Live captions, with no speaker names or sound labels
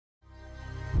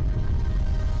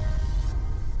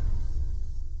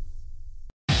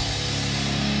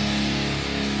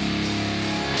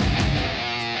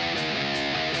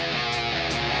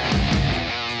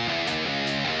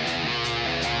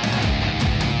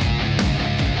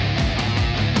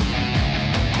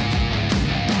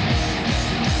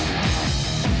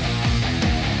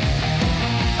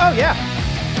Oh, yeah.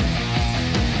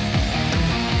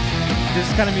 Does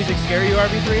this kind of music scare you,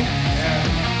 RB3?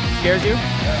 Yeah. Scares you?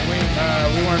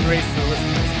 We weren't raised to listen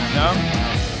to this kind of No?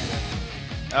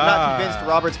 music. I'm not convinced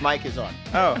Robert's mic is on.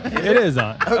 Oh, It is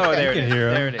on. oh, there You it can is. hear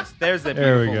him. There it is. There's the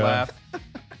There we beautiful go. laugh.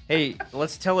 Hey,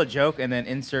 let's tell a joke and then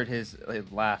insert his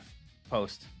laugh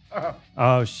post.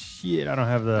 Oh, shit. I don't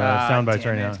have the sound bites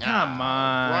right now. Come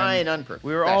on. Ryan Unperfect.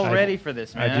 We were all ready for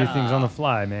this, man. I do things on the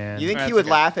fly, man. You think That's he would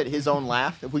okay. laugh at his own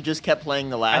laugh if we just kept playing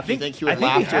the laugh? think- you think he I would think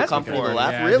laugh he to has accompany before. the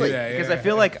laugh? Yeah, I really? do that, Because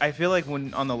I feel like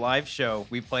when on the live show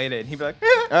we played it, he'd be like,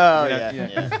 Oh Yeah,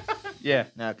 yeah.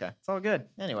 yeah, Okay. it's all good.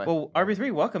 Anyway. Well,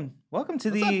 RB3, welcome to What's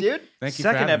the up, dude? Thank you for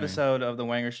second having me. episode of the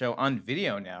Wanger Show on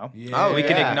video now. Yeah. Oh, We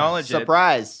can acknowledge it.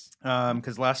 Surprise.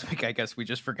 Because last week I guess we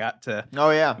just forgot to Oh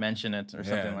yeah. mention it or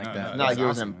something like no, that. no, Not That's like it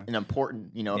was awesome, man. an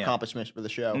important, Yeah. accomplishment for the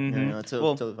show. Mhm. It's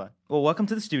Well- totally fine. Well, welcome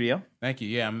to the studio. Thank you.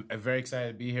 Yeah, I'm very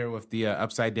excited to be here with the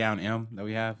upside down M that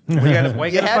we have. We gotta, why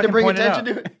You gotta had to fucking bring point it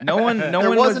attention out? to it. No one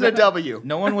There wasn't a W.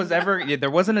 No one was ever. Yeah,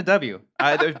 there wasn't a W.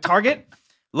 Target.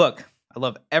 Look, I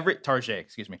love Target.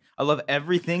 Excuse me. I love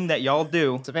everything that y'all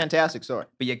do, It's a fantastic story.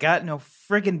 but you got no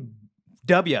friggin'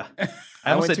 W.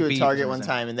 I almost went said to a B for Target some one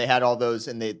reason. time, and they had all those,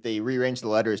 and they rearranged the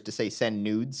letters to say "send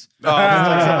nudes." Oh,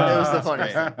 It was the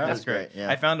funniest. That's It was great. Yeah.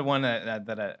 I found one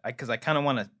that because I kind of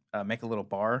want to make a little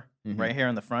bar Mhm. right here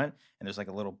in the front, and there's like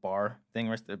a little bar thing,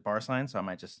 right, the bar sign, so I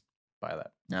might just buy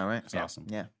that. All right. That's awesome.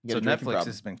 Yeah. You So got a drinking Netflix problem.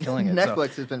 has been killing it. Netflix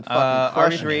so. has been fucking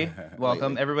crushing RB3, it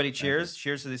welcome. lately. Everybody, cheers.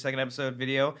 Cheers to the second episode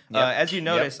video. Yep. As you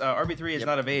notice, RB3 is Yep.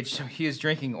 not of age, so he is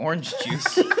drinking orange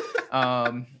juice.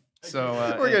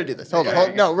 We're gonna do this. Hold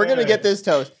on. No, we're gonna get this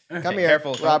toast. Come here,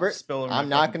 Careful, don't Robert. spill over I'm my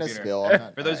not fucking gonna computer. spill. I'm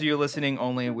not- For those of you listening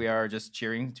only, we are just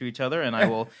cheering to each other, and I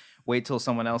will wait till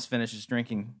someone else finishes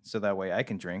drinking, so that way I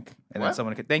can drink, and then What?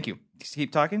 someone can. Thank you. Just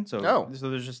keep talking. So, Oh. so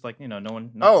there's just like no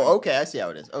one. Oh, okay. I see how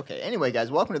it is. Okay. Anyway,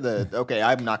 guys, welcome to the. Okay,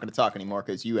 I'm not gonna talk anymore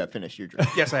because you have finished your drink.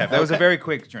 Yes, I have. That was a very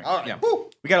quick drink. All right. Yeah. Woo.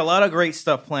 We got a lot of great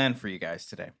stuff planned for you guys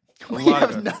today. A We lot of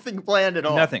have good- nothing planned at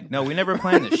all. Nothing. No, we never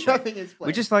planned this shit. Nothing is planned.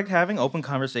 We just like having open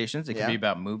conversations. It could Yeah. be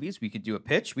about movies. We could do a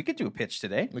pitch. We could do a pitch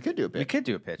today. We could do a We bit. could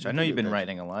do a pitch. I could know do you've a been pitch.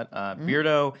 writing a lot.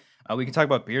 Beardo, we can talk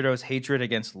about Beardo's hatred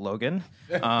against Logan.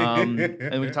 And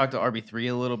we can talk to RB3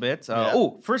 a little bit. Yeah.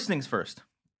 Oh, first things first.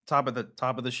 Top of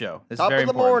the show. This Top is very of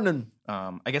the important.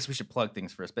 morning. I guess we should plug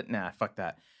things first, but nah, fuck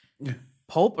that.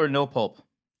 Pulp or no pulp?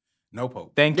 No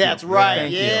Pope. Thank you. That's right.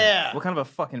 Thank you. Yeah. What kind of a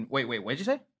fucking wait? What did you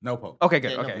say? No Pope. Okay,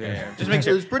 good. Yeah, no, okay, yeah. Just make It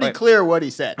sure. was pretty Wait, clear what he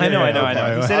said. I know. He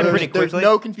okay. said it pretty There's quickly.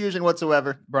 no confusion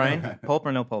whatsoever. Brian, pulp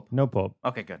or no pulp? No pulp.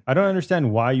 Okay, good. I don't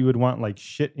understand why you would want like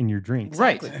shit in your drinks.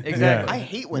 Right, exactly. I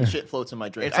hate when shit floats in my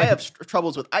drink. It's I like- have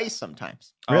troubles with ice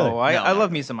sometimes. Really? Oh, I No.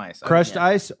 love me some ice. Crushed Yeah.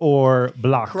 ice or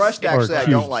blocks? Crushed, or actually, I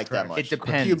cubes? don't like that much. It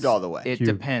depends. Cubed all the way. It Cubed.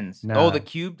 depends. Nah. Oh, the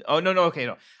cubed. Oh no. Okay,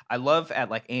 no. I love at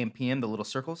like AM PM the little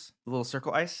circles, the little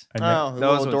circle ice. I Oh, the Those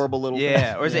little ones. adorable little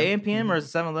Yeah, or is it Yeah. AM PM or is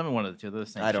it 7-Eleven? One of the two.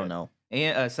 Those things. I don't know.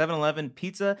 And 7-Eleven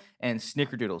pizza and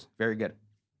Snickerdoodles. Very good.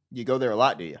 You go there a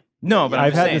lot, do you? No, but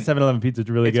I've I'm had saying, the 7-Eleven pizza. It's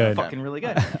really it's good. fucking really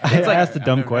good. I It's like asked a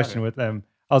dumb never had question it. with them.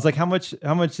 I was like, "How much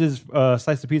is a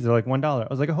slice of pizza?" They're like $1. I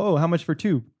was like, "Oh, how much for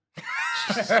two?"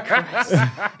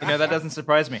 that doesn't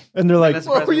surprise me. And they're like, That's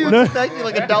What were you No. expecting?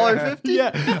 Like $1.50?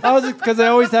 "Yeah." I was because I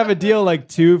always have a deal like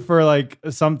 2 for like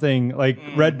something, like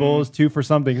Red Bulls 2 for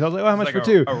something. So I was like, "Oh, how much It's for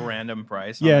like 2?" a random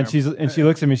price. on Yeah, and there. she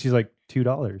looks at me. She's like, $2.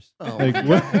 Oh. Like,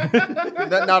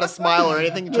 what? Not a smile or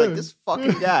anything. You're like, this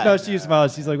fucking guy. No, she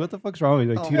smiles. She's like, "What the fuck's wrong with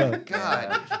you?" Like Oh my $2.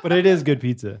 God. But it is good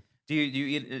pizza. Do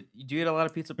you eat a lot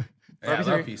of pizza? Yeah, I RB3?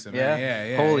 love pizza, man.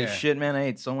 Yeah, Holy yeah. shit, man! I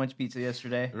ate so much pizza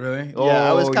yesterday. Really?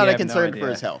 Yeah, I was Oh, kind you of have no concerned for idea.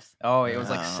 his health. Oh, it was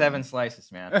like 7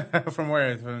 slices, man. From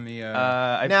where? From the.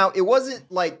 Now, it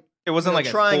wasn't like it wasn't like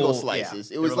triangle a full,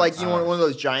 slices. Yeah. It was They were like, one of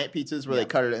those giant pizzas where Yeah. they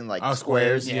cut it in like Oh,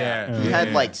 squares. Yeah. He Yeah.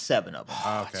 had like 7 of them.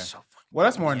 Oh, okay. so fucking Well,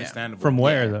 that's more understandable. From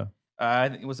where Yeah. though? I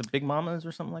think it was a Big Mama's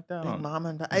or something like that. I Big don't know.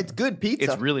 Mama, it's good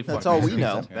pizza. It's really That's fucking all good we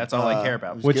know. pizza. That's all I care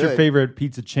about. It's What's your good. favorite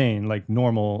pizza chain? Like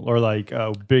normal or like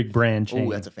a big brand chain?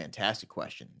 Oh, that's a fantastic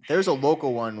question. There's a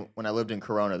local one when I lived in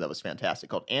Corona that was fantastic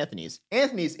called Anthony's.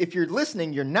 Anthony's, if you're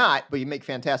listening, you're not, but you make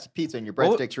fantastic pizza and your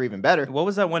What- breadsticks are even better. What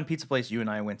was that one pizza place you and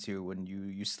I went to when you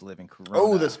used to live in Corona?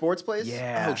 Oh, the sports place?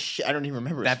 Yeah. Oh, shit. I don't even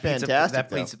remember. that It's pizza, fantastic. that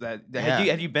though. place.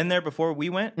 Yeah. Have you been there before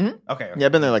we went? Mhm. Okay. Yeah,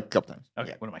 I've been there like a couple times. Okay.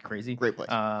 Yeah. What am I crazy? Great place.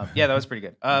 Yeah, that was pretty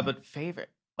good. But favorite,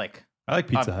 like I like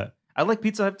Pizza Hut. I like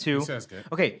Pizza Hut too. Pizza Hut's good.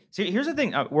 Okay, see, here's the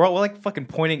thing. We're all like fucking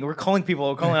pointing. We're calling people.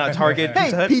 We're calling out Target. Hey,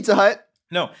 Pizza Hut. Pizza Hut.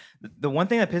 No, the one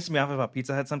thing that pisses me off about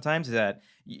Pizza Hut sometimes is that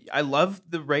I love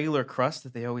the regular crust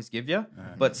that they always give you,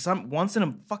 but once in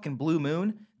a fucking blue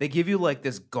moon they give you like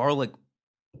this garlic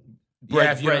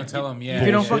Yeah, if you don't tell them, yeah. If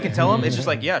you don't yeah. fucking tell them, it's just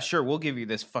like, yeah, sure, we'll give you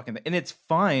this fucking thing. And it's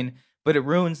fine, but it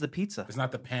ruins the pizza. It's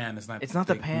not the pan. It's not the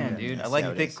thick, pan, yeah. dude. I like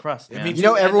how it thick is. crust, man. means- You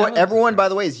know, I love everyone, the by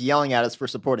the way, is yelling at us for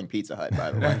supporting Pizza Hut.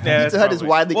 By the way, Yeah, Pizza Hut is probably.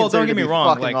 widely Well, considered don't get me to be wrong,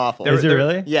 fucking like, awful. Is it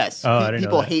really? Yes, Oh, I didn't know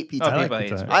people that. hate Pizza Oh, Hut. people hate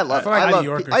Pizza it. I love. I feel like I New love.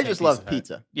 Yorkers I hate just love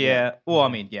Pizza Hut. pizza. Yeah. Well, I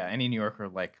mean, yeah, any New Yorker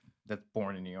like that's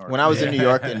born in New York. When I was in New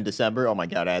York in December, oh my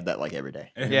god, I had that like every day.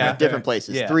 Yeah. Different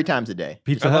places, Yeah. 3 times a day.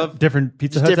 Pizza I Hut, love- different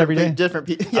Pizza Just Huts every day. Different.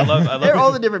 I love They're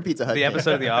all the different Pizza Hut. the things.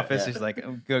 episode of The Office. Yeah. He's like,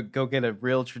 go get a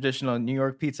real traditional New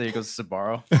York pizza. He goes to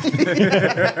Sbarro.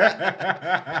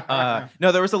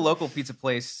 No, there was a local pizza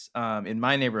place in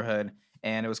my neighborhood,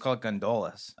 and it was called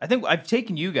Gondolas. I think I've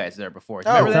taken you guys there before. Do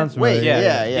you Oh, remember sounds that? familiar.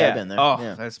 wait, yeah, I've been there. Oh,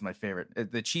 Yeah. that's my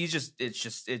favorite. The cheese it's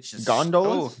just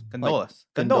Gondolas? Oh, gondolas.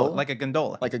 Gondola? Like a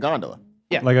gondola. Like a gondola.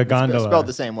 yeah, Like a It's gondola. spelled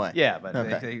the same way. yeah, but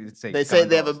Okay. they say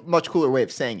They have a gondolas. much cooler way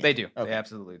of saying it. They do. Okay. They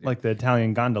absolutely do. Like the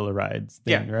Italian gondola rides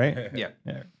thing, Yeah. right? yeah,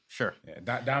 Yeah. sure.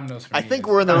 Yeah, Domino's. For I me think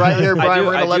is- we're in the right here, I Brian. do-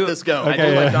 We're I gonna let do- this go. I Okay,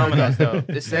 do like yeah. Domino's though.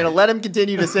 This We're gonna let him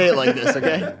continue to say it like this,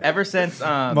 okay? ever since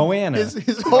Moana.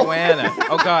 His whole Moana.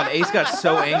 Oh God, Ace got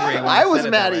so angry. When I said was it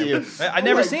mad that at way. you. I Oh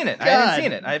never my seen it. I God. haven't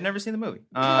seen it. I've never seen the movie.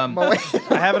 Moana.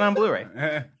 I have it on Blu-ray.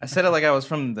 I said it like I was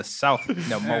from the South.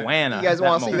 No, Moana. You guys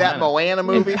want to see that Moana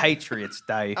movie? And Patriots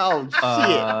die. Oh shit!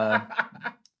 Uh,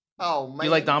 Oh man!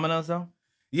 you like Domino's though?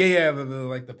 Yeah,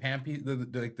 like the pan piece,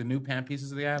 like the new pan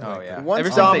pieces they have. Oh, like yeah. the- Once Ever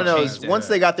since they Domino's, changed it. once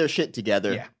they got their shit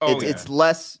together, Yeah. Oh, it's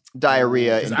less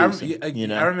diarrhea 'Cause inducing. You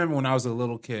know, I remember when I was a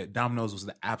little kid, Domino's was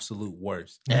the absolute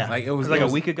worst. Yeah. like it It was was like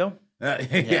a week ago. yeah,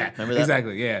 remember that?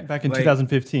 exactly. Yeah, Back in Like-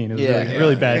 2015. It was Yeah,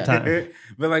 really bad time.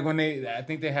 but like when I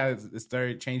think they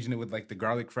started changing it with like the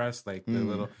garlic crust, like the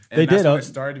little. And They that's did, when oh. it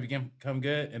started to become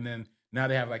good, and then now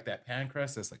they have like that pan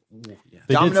crust. That's like, ooh, yeah.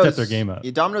 They did step their game up.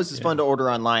 Yeah, Domino's is fun to order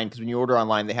online because when you order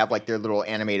online, they have like their little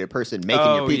animated person making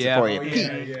Oh, your pizza yeah. for you. Oh,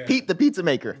 Pete, yeah. Pete, the pizza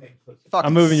maker. Fucking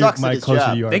I'm moving your sucks at mic his closer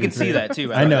job. to you. They can RB3. see that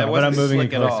too. I know, That but wasn't I'm moving it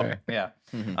slick at all. closer. Yeah.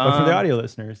 But for the audio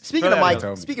listeners, Speaking of For that,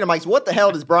 mics, speaking of mics, what the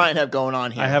hell does Brian have going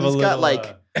on here? I have He's a little. got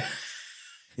like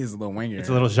He's a little winger. it's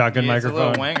a little shotgun Yeah, it's a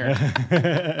little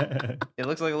microphone. It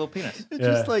looks like a little penis. it's yeah.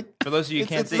 just like For those of you who it's,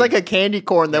 can't it's see, like a candy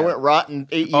corn that went rotten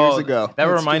 8 years Oh, ago. that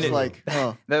It's reminded- just like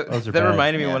oh. that, Those are that bad.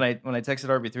 reminded me Yeah. when I texted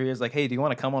RB3. I was like, "Hey, do you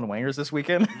want to come on Wangers this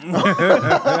weekend?"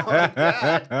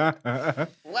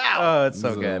 Wow. Oh, it's so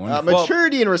This is a good. wonderful- Well,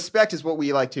 Maturity and respect is what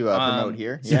we like to promote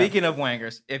here. Yeah. Speaking of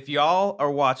Wangers, if y'all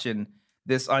are watching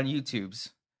this on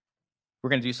YouTube's, we're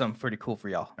gonna do something pretty cool for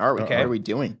y'all. Are we? Okay. What are we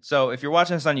doing? So if you're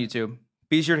watching this on YouTube,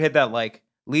 be sure to hit that like,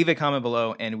 leave a comment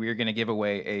below, and we're gonna give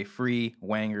away a free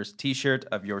Wangers T-shirt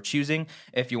of your choosing.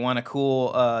 If you want a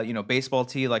cool, baseball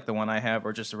tee like the one I have,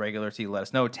 or just a regular tee, let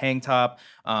us know. Tank top.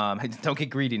 Don't get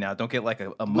greedy now. Don't get like a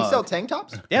We mug. sell tank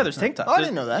tops? Yeah, there's tank tops. Oh, I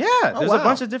didn't know that. Yeah, Oh, there's wow. a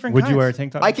bunch of different. Would you kinds. wear a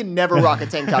tank top? I can never rock a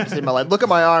tank top to save my life. Look at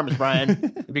my arms, Brian.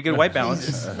 It'd be good white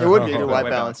balance. It would be a good white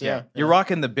balance, yeah. You're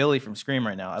rocking the Billy from Scream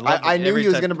right now. I knew he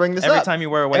was going to bring this every up. time you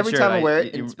wear a white Every shirt. time I wear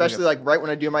it, you- especially like right when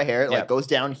I do my hair, it Yeah. like goes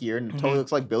down here and it totally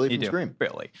looks like Billy You from do. Scream.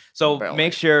 Barely. So Barely.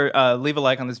 make sure leave a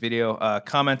like on this video.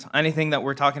 Comment anything that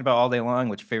we're talking about all day long.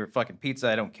 What's your favorite fucking pizza?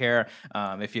 I don't care.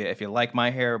 If you like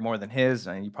my hair more than his,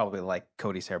 and you probably like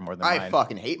Cody's hair more than I mine.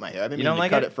 fucking hate my hair. I've been You meaning don't to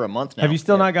like cut it? it for a month now. Have you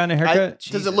still not gotten a haircut? Does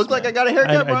Jesus, it look like man. I got a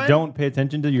haircut, I Brian? don't pay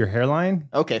attention to your hairline,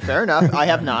 Okay, fair enough. I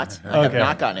have not. I have Okay.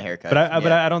 not gotten a haircut. but I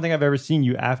Yeah. don't think I've ever seen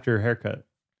you after a haircut,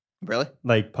 Really?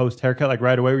 like post haircut, like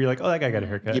right away where you're like, oh, that guy got a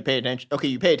haircut. You pay attention. Okay,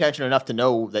 you pay attention enough to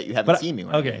know that you haven't But- seen me.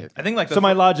 When I get a okay. haircut. I think like the So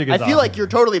my logic is I feel off. like you're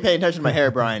totally paying attention to my hair,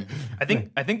 Brian. I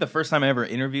think the first time I ever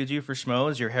interviewed you for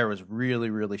Schmoes, your hair was really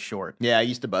really short. Yeah, I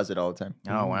used to buzz it all the time.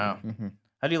 Oh wow.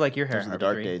 How do you like your hair? Those are the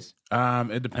dark RB3? days.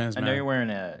 It depends, I man. know you're wearing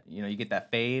you get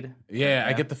that fade. Yeah,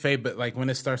 I get the fade, but like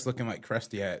when it starts looking like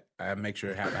crusty, I make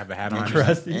sure I have a hat on.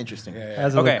 crusty. Interesting. Yeah,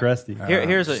 Has a Okay. look crusty.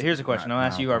 Here's a question. I'll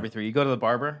ask you, RB3. You go to the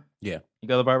barber? Yeah. You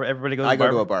go to the barber? Everybody goes I to the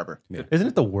go barber? to a barber. Isn't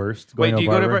it the worst? Wait, going do you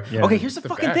to a go to a barber? barber? Yeah. Okay, here's the The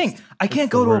fucking best. thing. I can't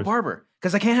the go to a worst. barber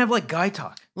because I can't have like guy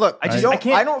talk. Look, I I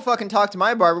can't. don't fucking talk to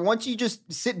my barber. Once you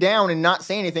just sit down and not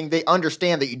say anything, they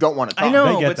understand that you don't want to talk. I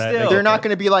know, They get but that. They still. They're not going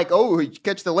to be like, "Oh, you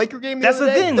catch the Laker game the That's other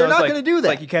the day?" thing. They're though. It's not like- going to do it's that.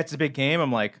 Like you catch the big game.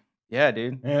 I'm like, yeah,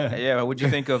 dude. Yeah. Yeah. What'd you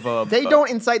think of? They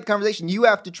don't incite the conversation. You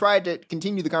have to try to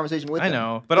continue the conversation with I them.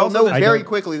 know, but They'll also know there's- very don't-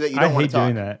 quickly that you I don't want hate to talk.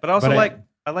 doing that. But also, I-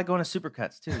 I like going to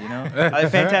supercuts too. You know,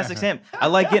 Fantastic Sam. I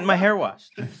like getting my hair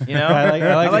washed. You know,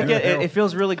 I like it. it. It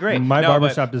feels really great. My No, but-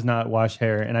 barbershop does not wash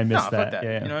hair, and I miss No, that. fuck that. Yeah,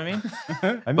 yeah. You know what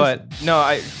I mean? I miss But it.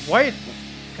 no, why?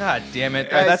 God damn it!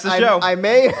 Guys, That's the I- show. I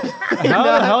may. How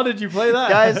the hell did you play that?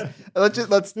 Guys, We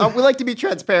like to be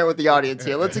transparent with the audience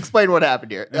here. Let's explain what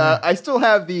happened here. I still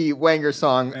have the Wanger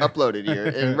song uploaded here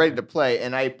and ready to play,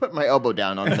 and I put my elbow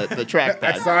down on the trackpad.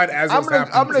 I saw it as I'm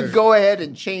gonna go ahead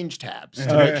and change tabs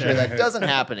to make sure that doesn't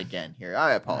happen again here.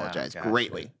 I apologize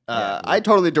greatly. I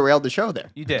totally derailed the show there.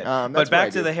 You did. That's But back what I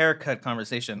to do. the haircut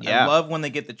conversation. Yeah. I love when they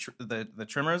get the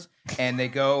trimmers and they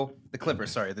go the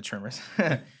clippers. Sorry, the trimmers.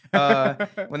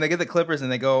 When they get the clippers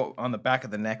and they go on the back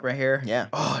of the neck right here. Yeah.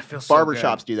 Oh, it feels so good.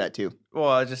 Barbershops do that too.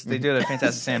 Well, they do it at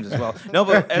Fantastic Sam's as well. No,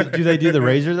 but Do they do the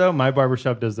razor though? My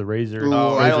barbershop does the razor. Ooh,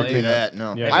 I razor don't do cleanup. that.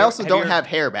 No. Yeah. I also Have don't you- have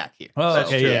hair back here. Oh, That's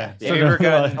okay, true. yeah. Have you ever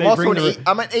gotten- I'm also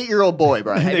I'm an 8-year-old boy,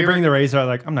 Brian. They bring the razor out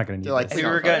like, I'm not going to need They're like, this. have you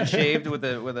ever gotten shaved with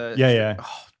a? Yeah. Oh,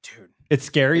 dude, It's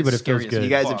scary, It's but it scary feels as good. You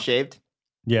guys Fuck. have shaved?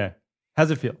 Yeah. How's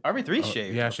it feel? RB3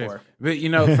 shaved. Yeah, before. sure. But you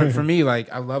know, for me,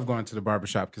 like I love going to the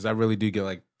barbershop because I really do get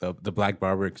like the black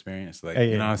barber experience. Like, Hey,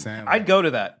 you know yeah. what I'm saying? I'd go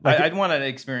to that. Like- I'd want to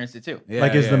experience it too. Yeah,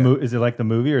 like is yeah. is it like the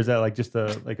movie or is that like just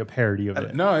a parody of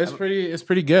it? No, it's pretty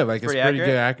good. Like it's Pretty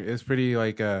pretty accurate? good. It's pretty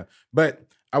like but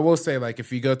I will say like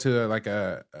if you go to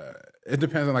it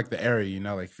depends on like the area, you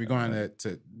know, like if you're going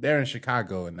to they're in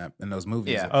Chicago and in those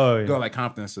movies. Yeah. Like, Oh, yeah. go like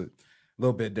Compton, it's a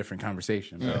little bit different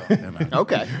conversation. But, you know.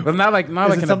 Okay. But not like Is like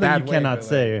it in a something bad you way, cannot but, like,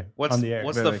 say What's on the air?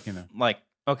 what's But, the like, you know. like?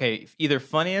 Okay, either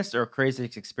funniest or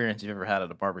craziest experience you've ever had at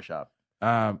a barbershop?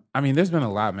 I mean, there's been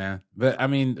a lot, man. But I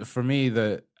mean, for me,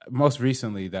 the most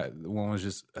recently that one was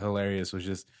just hilarious. Was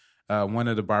just one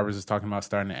of the barbers was talking about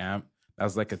starting an amp. That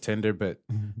was like a Tinder, but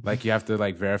like you have to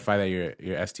like verify that you're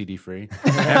STD free.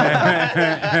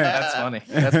 That's funny.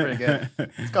 That's pretty good.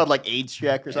 It's called like AIDS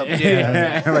check or something.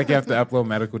 Yeah. Like you have to upload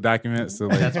medical documents. So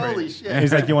like, Holy shit.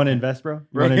 He's like, you want to invest, bro?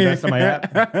 You want to invest on my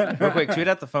app? Real quick, tweet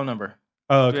out the phone number.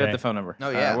 Oh, Tweet out okay. the phone number. Oh,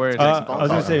 yeah. Where it is. Text I was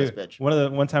gonna Phone say call on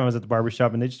this one time I was at the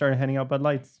barbershop and they just started handing out Bud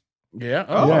Lights. yeah.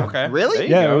 Oh, Yeah. okay. Really? There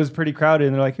you Yeah, go. it was pretty crowded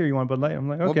and they're like, here, you want Bud Light? I'm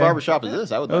like, okay. What barbershop is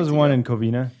this? I would That like was to one go. in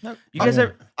Covina. You guys Oh,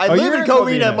 ever? I Oh, live you're in in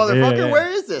Covina, Covina. motherfucker. Yeah, yeah. Where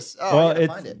is this? Oh, I Well, gotta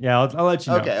it's find it. yeah, I'll let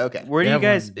you know. Okay. Where do They you have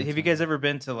guys? one- Have you guys ever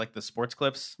been to like the sports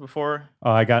clips before?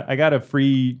 Oh, I got a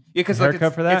free Yeah, because like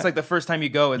haircut for that. it's like the first time you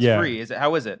go, it's Yeah. free. Is it?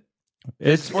 How is it?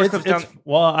 It's sports clips down-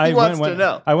 well, I He went wants when to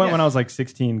know. I went Yeah. when I was like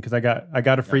 16 because I got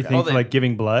a free Okay. thing Oh, for they- like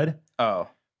giving blood, Oh, I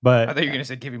but thought you were gonna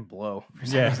say giving blow.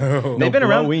 yeah, Oh. They've been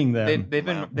around. blowing them. They've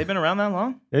been around that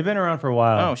long. They've been around for a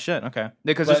while. Oh shit. Okay.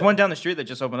 Because there's But- one down the street that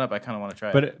just opened up. I kind of want to try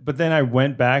it. But then I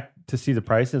went back to see the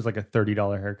price. It was like a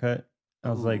 $30 haircut. I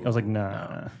was like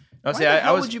nah. Oh, Why see, the I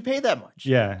hell was would you pay that much?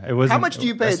 Yeah, it was. How much do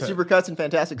you pay at That's a- Supercuts and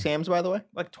Fantastic Sam's, by the way?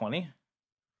 like 20.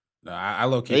 No, I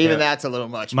low key. Even yeah. that's a little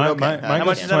much. My, but okay. my, mine How goes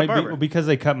much is that at a 20 barber? because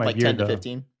they cut my like beard 10 to though.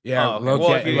 15. Yeah, Oh, okay. low Well,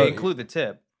 key. if you include the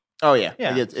tip. Oh yeah,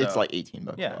 Yeah, it's so- like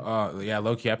 $18. Yeah. Yeah,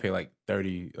 low key. I pay like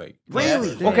 30. Like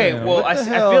Really? Okay, Damn. well, What I the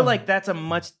feel hell? like that's a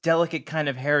much delicate kind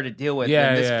of hair to deal with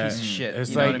yeah, than this yeah. piece of shit. It's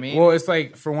you like know what I mean? well, it's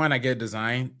like for one, I get a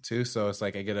design too, so it's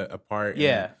like I get a part. and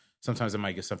Yeah. Sometimes I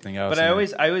might get something else. But and I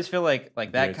then- always feel like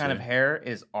that Weird, kind of too. hair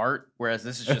is art, whereas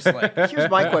this is just like Here's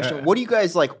my question: what do you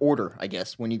guys like order? I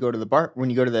guess when you go to the bar, when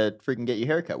you go to the freaking get your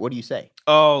haircut, what do you say?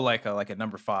 like a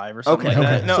number 5 or something Okay, like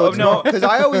okay. that. No, so no. because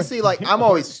I always see like I'm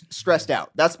always stressed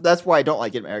out. That's why I don't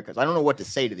like getting my haircuts. I don't know what to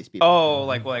say to these people. Oh,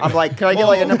 like I'm like, can I get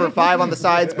like a number 5 on the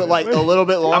sides, but like a little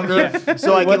bit longer,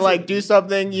 so I can like do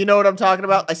something? You know what I'm talking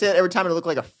about? I say it every time, and I look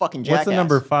like a fucking jackass. What's the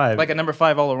number 5? like a number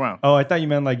 5 all around. Oh, I thought you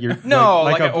meant like you're No,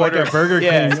 like, like a, I like a order- Burger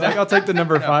King. Yeah. Like I'll take the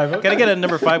number 5. Okay. Can I get a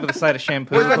number 5 with a side of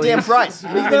shampoo? Where's my please? damn price?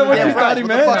 Where's that what damn you thought price? he What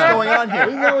the meant? fuck's going on here?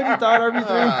 Isn't that what you thought,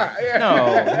 RB3?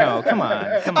 No, come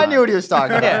on. I knew what he was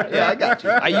talking about. Yeah, Yeah, I got you.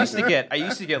 I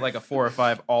used to get like a 4 or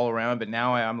 5 all around, but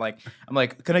now I'm like,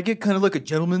 can I get kind of like a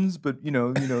gentleman's, but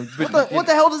but What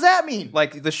the hell does that mean?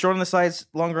 like the short on the sides,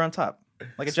 longer on top,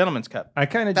 like a gentleman's cut. I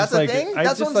kind of That's just a like thing? I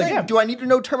That's just what I'm like saying. Do I need to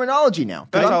know terminology now? 'Cause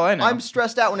That's I'm, all I know. I'm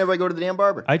stressed out whenever I go to the damn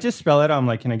barber. I just spell it out. I'm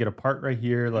like, can I get a part right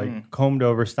here, like combed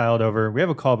over, styled over? We have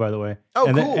a call, by the way. Oh,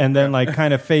 and cool. Then, and then like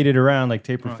kind of faded around, like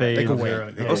taper fade. Take away. or,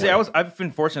 like, Take Well, see, away. I've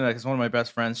been fortunate because one of my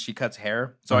best friends, she cuts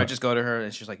hair, so I just go to her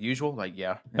and she's like, usual, like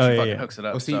yeah, and Oh, she yeah, fucking yeah. hooks it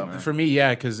up. Well, see, so. for me,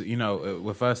 yeah, because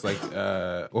with us, like,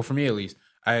 well, for me at least,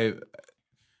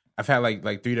 I've had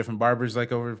like 3 different barbers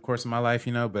like over the course of my life,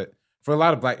 but for a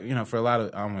lot of black, for a lot of,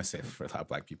 I don't want to say for a lot of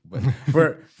black people,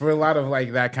 but for a lot of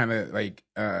like that kind of like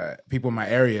people in my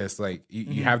area, it's like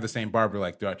you have the same barber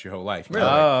like throughout your whole life. you know,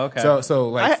 Really? like- Oh, okay. So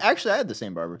like, I had the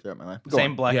same barber throughout my life. Go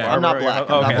Same on. black Yeah. barber. I'm not black.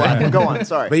 I'm Okay. not black. Go on.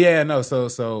 Sorry. but yeah, no.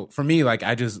 So for me, like,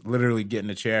 I just literally get in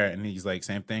the chair and he's like,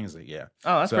 same things. Like, yeah.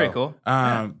 Oh, that's So, pretty cool.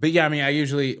 But yeah, I mean, I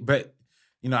usually, but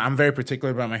I'm very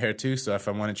particular about my hair too. So if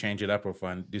I want to change it up or if I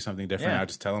want to do something different, Yeah. I'll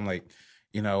just tell them like,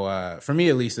 for me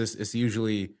at least, it's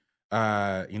usually,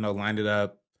 line it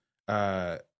up,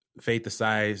 fade the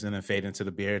sides and then fade into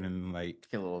the beard and like,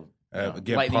 Get a little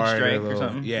get lightning part strike a or little,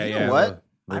 something. Yeah, You yeah. know what? little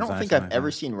I don't design, think something I've like ever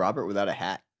that. seen Robert without a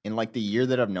hat in like the year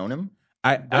that I've known him.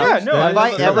 Yeah, Have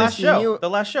I the ever last seen show. you- The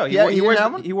last show. Yeah, you didn't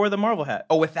have one? He wore the Marvel hat.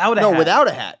 Oh, without a No, hat. without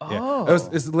a hat. Yeah. Oh, It's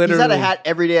He's literally had a hat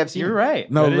every day I've seen you're him.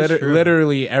 right. No, That is true.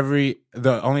 literally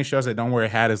the only shows that don't wear a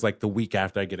hat is like the week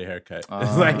after I get a haircut. It's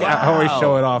like I always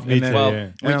show it off, Me and then, too, Well, yeah.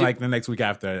 and then like the next week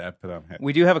after I put on a hat.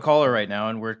 We do have a caller right now,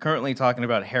 and we're currently talking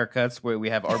about haircuts. Where we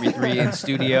have RB3 in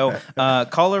studio.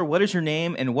 Caller, what is your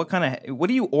name, and what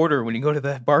do you order when you go to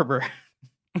the barber?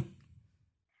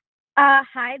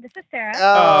 Hi, this is Sarah.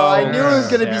 Oh, I knew it was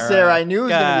going to be Sarah. Sarah. I knew it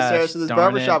was going to be Sarah. Gosh, So this darn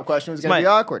barbershop it. question was It's going to be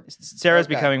my- awkward. Sarah's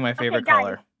Okay. becoming my favorite guys,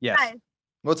 caller. Yes. Guys,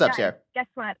 What's up, guys, Sarah? guess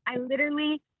what? I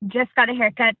literally just got a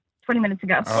haircut 20 minutes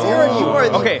ago. Oh. Sarah, you are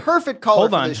the Okay. perfect caller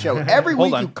Hold for on. this show. Every Hold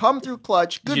week on. you come through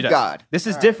clutch. She Good does. God. This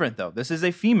is All right. different, though. This is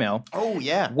a female. Oh,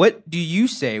 yeah. What do you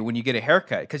say when you get a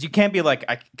haircut? Because you can't be like,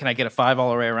 can I get a 5 all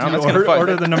the way around? That's order, gonna fuck.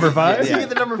 order the number 5? You get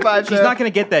the number 5, She's Sarah? not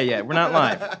going to get that yet. We're not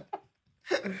live.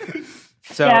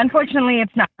 So Yeah, unfortunately,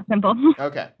 it's not simple.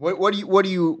 Okay. What do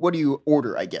you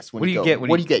order? I guess when What do you you go? get?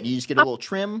 What do you get? You just get a little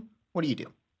trim. What do you do?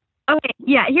 Okay,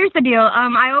 yeah, here's the deal.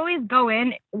 I always go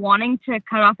in wanting to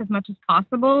cut off as much as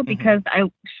possible because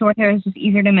short hair is just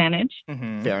easier to manage.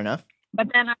 Mhm. Fair enough. But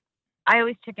then I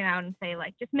always chicken out and say,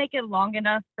 like, just make it long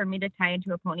enough for me to tie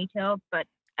into a ponytail, but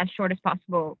as short as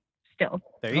possible still.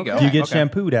 There you Okay. go. Do you get Okay.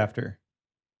 shampooed after?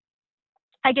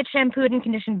 I get shampooed and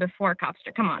conditioned before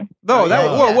Copster. Come on. No, that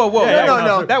Yeah. whoa. Yeah,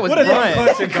 No, that was What a Brian.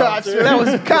 question, Copster. That was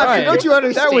Copster, Brian. don't you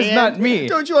understand? That was not me.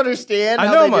 Don't you understand? I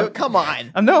how know, they man. do it? Come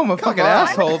on. I know I'm a fucking on.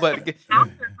 asshole, but After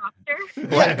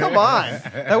Copster. Yeah, come on.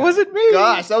 that wasn't me.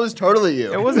 Gosh, that was totally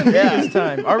you. It wasn't me Yeah. this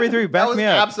time. RB3, That back was me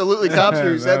up. absolutely Copster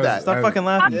who said that. Stop fucking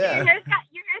laughing. Yeah. Your hair's got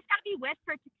to be wet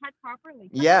for it to cut properly.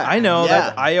 Yeah, I know. Yeah.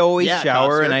 That I always Yeah,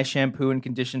 shower Copster. and I shampoo and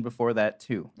condition before that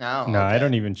too. Oh, No, I okay.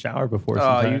 don't even shower before Oh,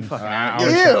 sometimes. you fucking I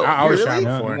always Ew, shower really?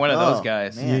 before. one of Oh, those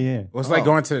guys. man. Yeah, yeah. Well, it's like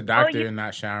going to the doctor you- and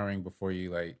not showering before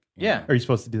you like. Yeah. Are you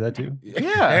supposed to do that too?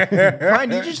 Yeah. Brian,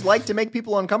 do you just like to make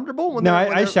people uncomfortable? When No, they're-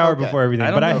 when I they're- shower okay. before everything,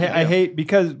 I don't but know if you I do. hate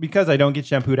because I don't get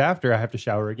shampooed after. I have to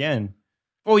shower again.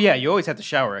 Well, yeah, you always have to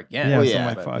shower again. Yeah, Well, so yeah, I'm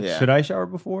like, but- fuck. yeah. Should I shower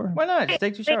before? Why not? Just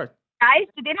take 2 showers. Guys,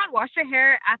 do they not wash their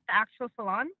hair at the actual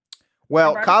salon?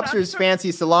 Well, Barbershop? Copster's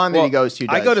fancy salon that he Well, goes to.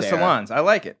 I does, go to Sarah. salons. I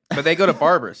like it, but they go to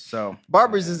barbers. So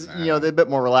Barbers is they're a bit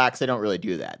more relaxed. They don't really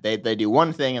do that. They do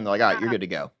one thing and they're like, all right, you're good to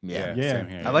go. Yeah. Yeah. Same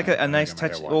here. I like a nice get my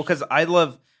touch. hair Well, washed. because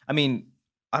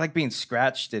I like being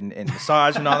scratched and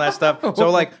massaged and all that stuff. So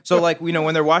like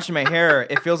when they're washing my hair,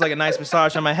 it feels like a nice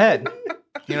massage on my head.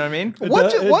 You know what I mean?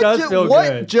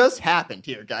 What just happened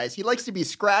here, guys? He likes to be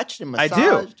scratched and I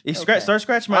massaged. do. You Okay. start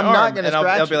scratching my I'm arm, not gonna and I'll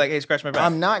scratch be you. like, "Hey, scratch my back."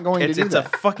 I'm not going to do It's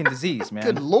that. a fucking disease, man.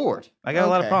 Good lord. I got a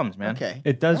lot of Okay. problems, man. Okay.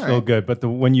 It does All feel right. good, but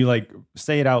when you like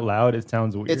say it out loud, it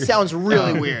sounds weird. It sounds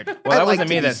really weird. Well, I that like wasn't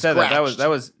to me be that said that. That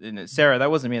was scratched. Sarah. That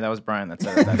wasn't me. That was Brian that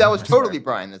said it. That was totally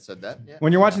Brian that said that. Yeah.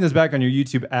 When you're watching this back on your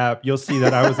YouTube app, you'll see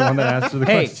that I was the one that asked the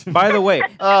Hey, question. by the way,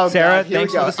 Oh, Sarah, God, here we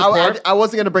thanks for go. the support. I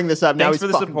wasn't going to bring this up. Now Thanks he's for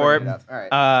the fucking bringing support. it up. All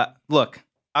right. Look,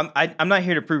 I'm not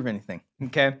here to prove anything.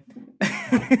 Okay,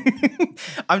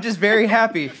 I'm just very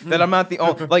happy that I'm not the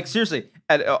only. Like seriously,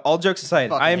 all jokes aside,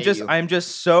 Fucking hate you. I am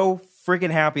just so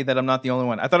freaking happy that I'm not the only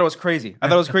one. I thought it was crazy. I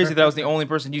thought it was crazy that I was the only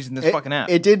person using this fucking app.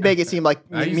 It did make it seem like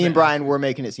I use me and that. Brian were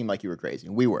making it seem like you were crazy.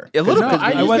 We were. A little No, bit.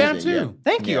 I we use used that it, too.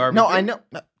 Thank you, RB3. No, I know.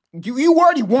 You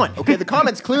already won. Okay, the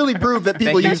comments clearly prove that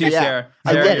people Thank you use too, the app. Sarah.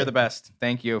 I Sarah, get you're it. the best.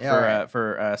 Thank you Yeah, all right.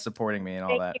 for supporting me and all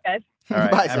Thank that. you guys. All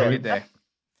right, Bye, have Sarah. a good day.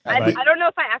 I Bye. don't know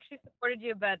if I actually supported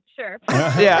you, but sure.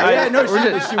 Yeah, no, we're she-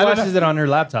 just- She I don't watches it on her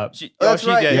laptop. She, Oh, that's she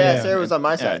right. did. Yeah, Sarah was on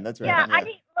my Yeah. side. That's right. Yeah, I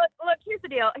mean, look. Here's the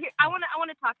deal. I want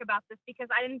to talk about this because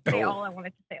I didn't say all I wanted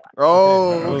to say last.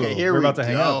 Oh, okay. Here We're we about to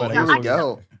hang go. out, but Here I we guess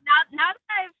go.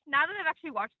 Now that I've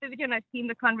actually watched the video and I've seen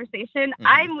the conversation,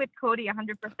 I'm with Cody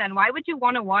 100%. Why would you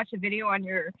want to watch a video on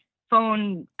your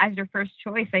phone as your first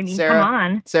choice? I mean, Sarah, come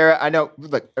on. Sarah, I know.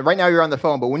 Look, right now you're on the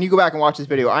phone, but when you go back and watch this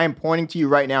video, I am pointing to you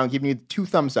right now and giving you 2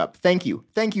 thumbs up. Thank you.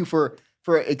 Thank you for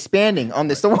expanding on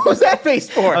this. So what was that face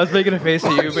for? I was making a face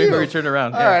at you Fuck before you. you turned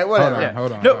around. All Yeah. right, whatever. Yeah.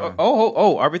 Hold on. No.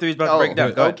 Oh. RB3 is about to break it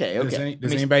down. Go ahead. Okay, Does, okay.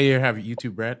 does anybody here have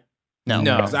YouTube Red? No.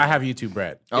 No. Because I have YouTube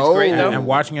Red. Oh, great, though. And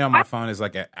watching it on my phone is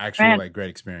like an actual like great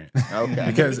experience. Okay.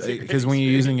 Because when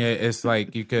you're using it, it's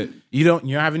like you don't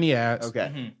have any ads.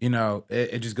 Okay. You know,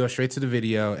 it just goes straight to the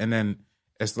video, and then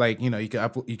it's like you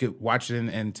could watch it in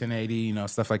 1080, you know,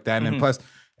 stuff like that. And then plus,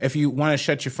 if you want to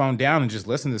shut your phone down and just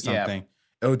listen to something,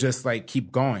 it'll just like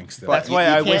keep going. Still. That's why you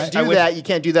I can't wish do I wish- that. You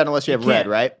can't do that unless you have can't. Red,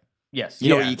 right? Yes. You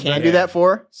know what you can do that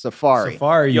for? Safari.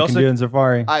 Safari, you also- can do it in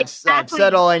Safari. I've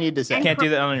said all I need to say. You can't do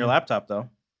that on your laptop though.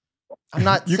 I'm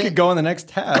not. You could go on the next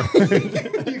tab.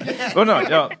 Well,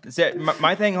 no.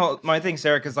 My thing,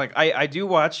 Sarah, because like I do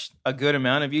watch a good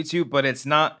amount of YouTube, but it's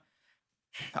not.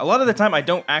 A lot of the time, I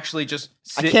don't actually just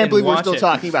sit. I can't believe we're watch still it.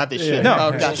 talking about this shit. No,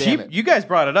 Oh, God damn it. you guys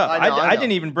brought it up. I know. I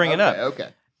didn't even bring it up. Okay.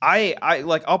 I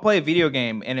like I'll play a video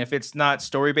game, and if it's not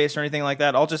story based or anything like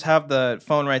that, I'll just have the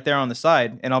phone right there on the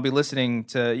side, and I'll be listening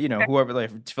to whoever,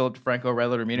 like Philip DeFranco, Red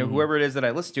Letter Mino, whoever it is that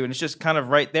I listen to, and it's just kind of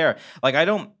right there. Like I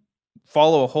don't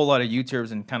follow a whole lot of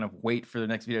YouTubers and kind of wait for the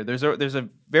next video. There's a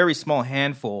very small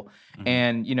handful,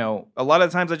 and a lot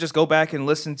of times I just go back and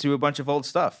listen to a bunch of old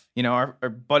stuff. Our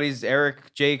buddies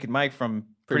Eric, Jake, and Mike from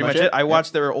Pretty Much It. I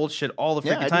watch their old shit all the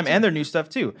freaking time, and their new stuff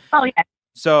too. Oh yeah.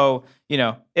 So,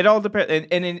 it all depends.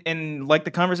 And like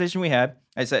the conversation we had,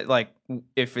 I said, like,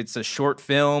 if it's a short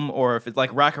film or if it's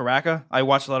like Raka Raka, I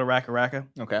watch a lot of Raka Raka.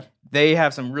 Okay. They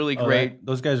have some really great.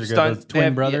 Those guys are good. stunt- Those they twin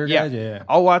have- brother yeah, guys. Yeah.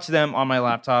 I'll watch them on my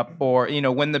laptop or,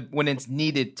 when it's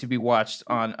needed to be watched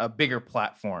on a bigger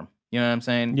platform. You know what I'm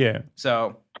saying? Yeah.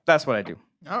 So that's what I do.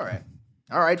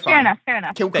 All right, fine. Fair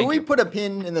enough. Can Thank we you. put a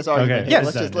pin in this argument? Okay. here?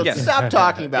 Yes. Let's stop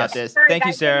talking about Yes. this. Sorry, Thank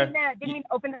you, guys, Sarah. Didn't mean to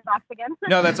open the box again.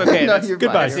 No, that's okay. No, That's you're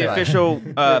goodbye, That's the fine. official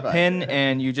Goodbye. pin,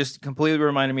 and you just completely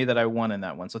reminded me that I won in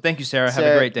that one. So thank you, Sarah. Have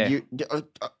Sarah, a great day.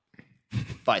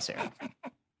 Bye, Sarah.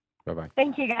 Bye-bye.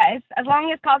 Thank you, guys. As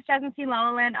long as Cops hasn't seen La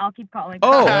La Land, I'll keep calling.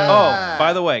 Oh, Ah.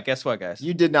 by the way, guess what, guys?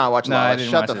 You did not watch No, La La I Land.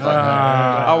 didn't Shut watch the it. fuck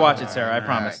up. I'll watch it, Sarah. I All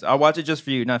promise. right. I'll watch it just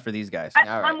for you, not for these guys. I,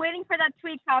 All right. I'm waiting for that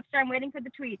tweet, Copster. I'm waiting for the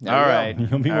tweet. There All you go.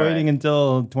 right. You'll be All waiting right.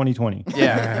 until 2020.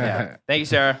 Yeah. Thank you,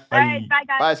 Sarah. All right, bye,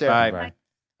 guys. Bye, Sarah.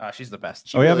 Bye. She's the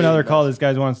best. Oh, we have really another is the call. best.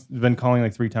 This guy's been calling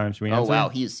like 3 times. Should we answer? Oh, wow.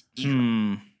 He's eager.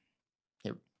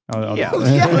 I'll- Yeah.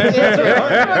 Yeah, let's answer it.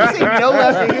 I'm not saying no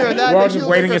after hearing that. We're all Makes just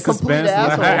you waiting look in like a complete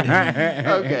suspense.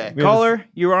 asshole. Okay. We have Caller,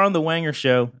 you are on the Wanger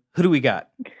Show. Who do we got?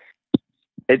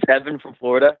 It's Evan from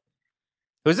Florida.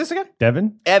 Who's this again?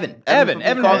 Devin? Evan. Evan. He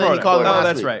Evan called- from he Florida. called Oh, last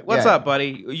that's week. right. What's Yeah. up,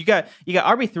 buddy? You got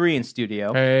RB3 in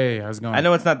studio. Hey, how's it going? I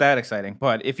know it's not that exciting,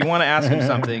 but if you want to ask him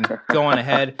something, go on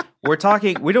ahead. We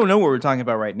don't know what we're talking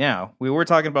about right now. We were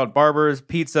talking about barbers,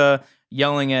 pizza,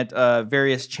 yelling at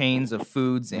various chains of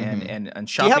foods and Do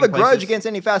shopping you have a grudge places. against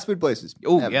any fast food places?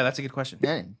 Oh, Evan? yeah, that's a good question.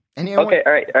 Yeah. Anyone? Okay,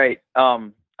 all right.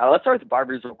 Let's start with the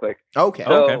barbers real quick. Okay.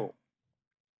 So, Okay. all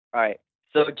right.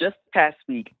 So just past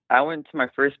week, I went to my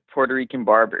first Puerto Rican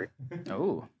barber.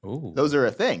 Oh. Ooh. Those are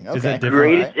a thing. Okay. Is it different?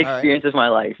 Greatest All right. experience of my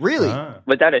life, Really? Ah.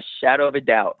 without a shadow of a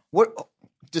doubt. What?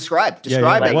 Describe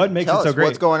Yeah, it. what makes Tell it so us great?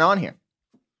 What's going on here?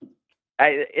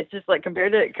 It's just like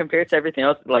compared to everything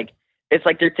else, like it's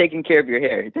like they're taking care of your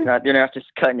hair. They're not just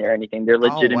cutting it or anything. They're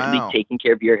legitimately wow. taking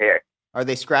care of your hair. Are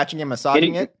they scratching and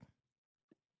massaging it?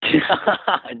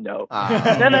 No. No.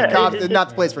 Cops, it's not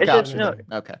the place for it's cops. just-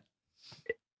 no. Okay.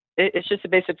 It's just the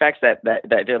basic facts that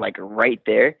they're like right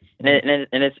there, and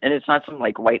it's not some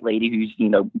like white lady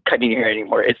who's cutting your hair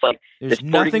anymore. It's like There's this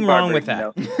Puerto nothing Rican wrong barber, with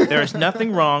that. There's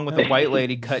nothing wrong with a white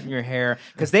lady cutting your hair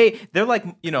because they're like,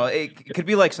 it could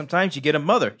be like sometimes you get a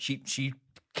mother. She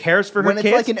cares for her When it's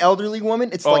kids. like an elderly woman,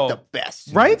 it's Oh. like the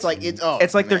best. Right? It's like it's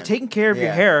They're man. taking care of your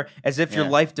Yeah. hair as if your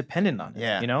Yeah. life depended on it.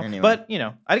 Yeah, anyway. But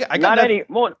I got not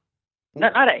that.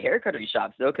 not at hair cutting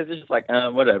shops though, because it's just like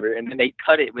whatever, and then they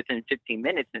cut it within 15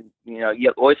 minutes, and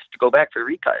you always have to go back for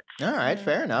recuts. All right,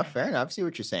 fair enough. See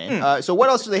what you're saying. So what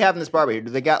else do they have in this barber here?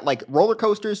 Do they got like roller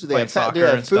coasters? Do they Playing have, soccer do they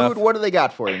have and food? stuff. What do they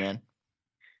got for you, man?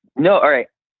 No, all right.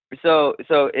 So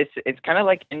it's kind of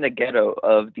like in the ghetto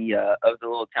of the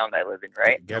little town that I live in,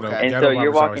 right? Ghetto, Okay. And ghetto so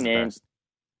you're barber's always walking the in. best.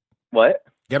 What?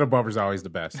 Ghetto barber's always the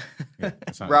best. Yeah,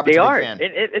 that's not- Robert's They a big are. fan.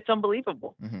 It's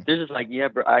unbelievable. Mhm. They're just like, yeah,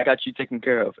 bro, I got you taken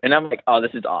care of, and I'm like, oh,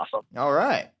 this is awesome. All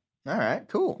right,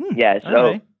 cool. Yeah. So All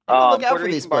right. Look out Puerto for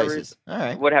these Rican barbers places. All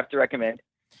right. would have to recommend.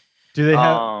 Do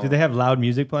they have loud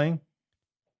music playing?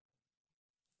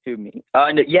 To me. No,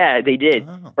 yeah, they did.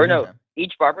 Oh, Or no, okay.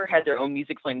 each barber had their own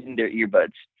music playing in their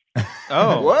earbuds.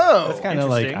 Oh, Whoa. That's kind of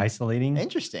like interesting. isolating.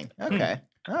 Interesting. Okay.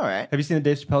 All right. Have you seen the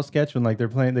Dave Chappelle sketch when like they're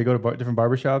playing? They go to different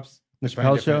barbershops. The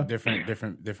Playing Chappelle show.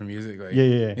 different music. Like,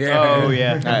 Yeah. Oh,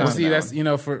 yeah. I Well, know see, that that's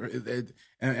one. for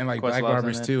and like black Questlove's in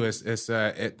barbers it. too.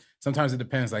 It sometimes it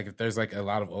depends. Like if there's like a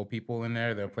lot of old people in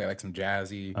there, they'll play like some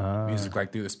jazzy music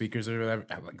like through the speakers or whatever,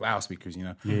 like loudspeakers,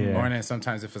 Yeah. Or then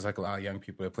sometimes if it's like a lot of young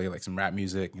people, they play like some rap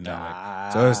music,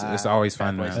 Like, so it's always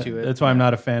fun. Pathways Man. to it. That's why I'm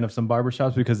not a fan of some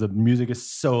barbershops because the music is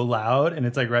so loud and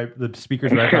it's like the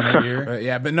speakers right on their ear. But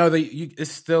yeah, but no,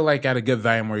 it's still like at a good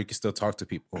volume where you can still talk to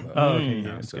people. Though. Oh, okay. Mm.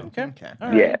 Yeah, that's So- good. Okay. Okay. All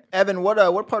right. Yeah. Evan,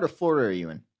 what part of Florida are you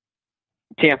in?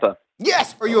 Tampa.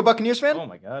 Yes. Are you a Buccaneers fan? Oh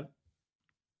my god.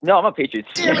 No, I'm a Patriots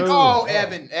Damn fan. it. Oh,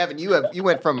 Evan, you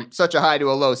went from such a high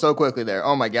to a low so quickly there.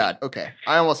 Oh my God. Okay,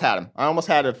 I almost had him. I almost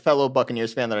had a fellow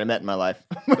Buccaneers fan that I met in my life.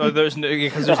 Oh, there's no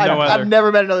other. I've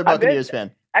never met another Buccaneers fan.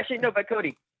 Actually, no, but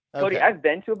Cody, Okay. I've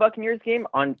been to a Buccaneers game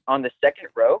on the second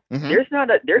row. Mhm. There's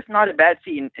not a bad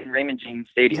seat in Raymond James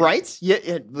Stadium. Right? Yeah,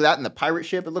 that and the pirate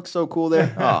ship. It looks so cool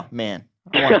there. Oh man,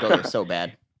 I want to go there so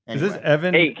bad. Anyway. Is this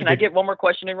Evan? Hey, can I get one more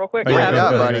question in real quick? Oh, Yeah, go,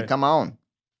 yeah, go, buddy. go. Come on.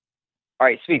 All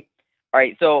right, sweet. All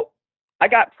right, so I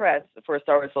got press for a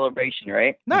Star Wars Celebration,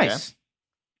 right? Nice.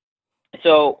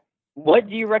 So what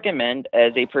do you recommend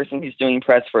as a person who's doing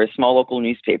press for a small local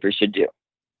newspaper should do?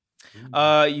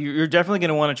 You're definitely going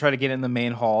to want to try to get in the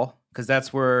main hall because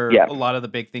that's where Yeah. a lot of the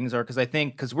big things are.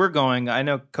 Because we're going. I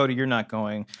know Cody, you're not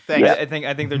going. Thanks. I think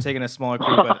they're taking a smaller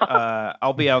crew, but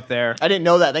I'll be out there. I didn't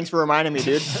know that. Thanks for reminding me,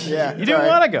 dude. Yeah. You didn't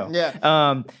want to go.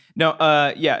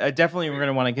 Yeah. Definitely we're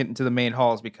gonna want to get into the main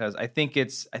halls because I think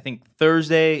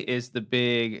Thursday is the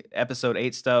big episode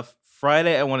 8 stuff.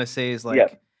 Friday I want to say is like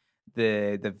Yep.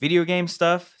 the video game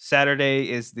stuff. Saturday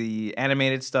is the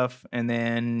animated stuff, and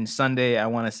then Sunday I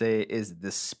want to say is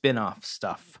the spin-off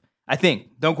stuff. I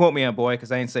think. Don't quote me on boy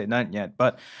because I ain't said nothing yet,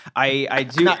 but I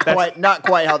do. Not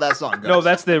quite how that song goes. No,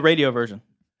 that's the radio version.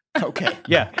 okay.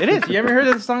 Yeah, it is. You ever heard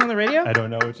of the song on the radio? I don't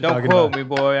know what you're Don't talking quote about. me,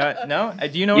 boy. No?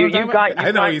 Do you know what I'm talking about?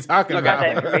 I know what he's talking You got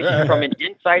that about. information from an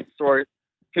inside source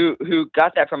who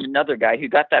got that from another guy who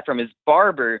got that from his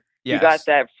barber. Yes. You got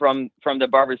that from the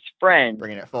barber's friend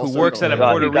Bringing it full Who circle. works at a who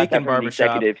got Puerto that Rican from the barbershop.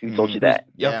 executive who told you that.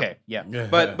 Yeah. Okay, yeah. Yeah.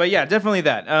 But yeah, definitely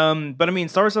that. But I mean,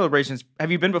 Star Wars Celebrations,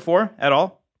 have you been before at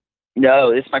all?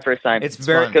 No, this is my first time. It's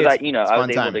very fun. because I it's was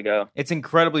fun able time. to go. It's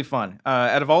incredibly fun.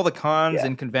 Out of all the cons Yeah.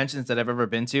 and conventions that I've ever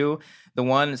been to,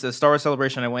 the Star Wars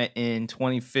Celebration I went in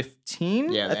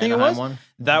 2015, Yeah, I the think it Anaheim was. one.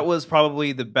 That was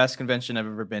probably the best convention I've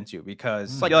ever been to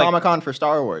because It's like you're Comic-Con for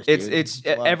Star Wars. Dude. it's a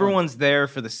lot of fun. everyone's there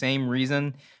for the same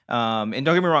reason. And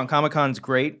don't get me wrong, Comic-Con's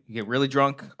great. You get really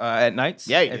drunk at nights.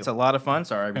 Yeah, you it's do. a lot of fun.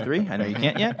 Sorry, RB3. I know you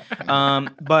can't yet.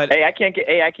 But Hey, I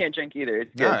can't drink either.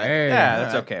 It's good. All right. Hey, yeah,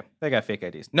 that's okay. They got fake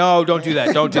IDs. No, don't do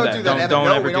that. Don't do that. Evan. Don't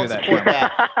No, ever we do don't that. support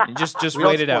that. Just We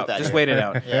don't wait it support out. that Just here. wait it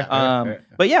out. Yeah.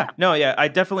 But yeah,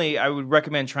 I would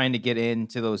recommend trying to get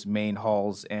into those main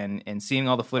halls and seeing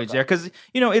all the footage there because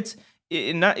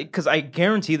not because I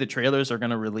guarantee the trailers are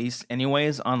going to release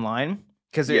anyways online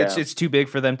because Yeah. it's too big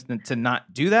for them to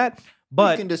not do that. You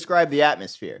But can describe the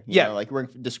atmosphere. You Yeah. know, like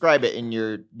describe it in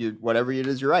your whatever it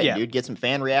is you're writing, Yeah. dude. Get some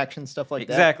fan reactions, stuff like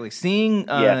that. exactly, seeing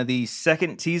Yeah. the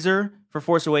second teaser for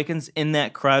Force Awakens in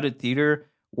that crowded theater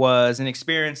was an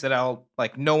experience that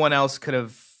no one else could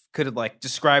have like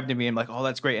described to me and like, oh,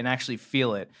 that's great, and actually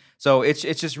feel it. So it's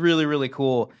just really, really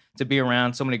cool to be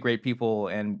around so many great people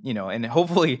and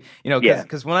hopefully, Yeah.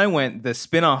 because when I went the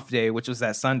spin-off day, which was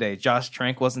that Sunday, Josh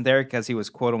Trank wasn't there because he was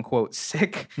quote unquote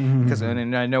sick. Because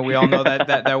and I know we all know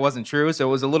that wasn't true. So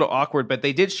it was a little awkward, but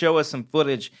they did show us some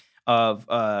footage of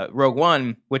Rogue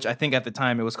One, which I think at the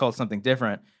time it was called something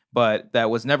different. But that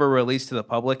was never released to the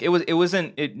public. It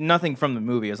wasn't nothing from the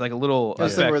movie. It was like a little It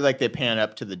was effect. where like they pan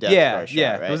up to the Death Yeah, Star shot,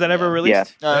 yeah. right? Was that ever Yeah.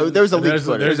 released? There was a leak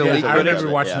footage. there's a leak I footage remember of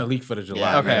it, watching yeah. the leak footage a Yeah.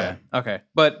 lot. Okay, Yeah. okay,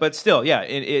 but still, yeah,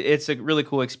 it's a really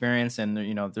cool experience, and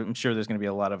I'm sure there's going to be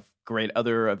a lot of great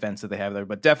other events that they have there,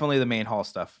 but definitely the main hall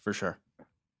stuff for sure.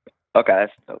 Okay,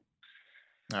 that's dope.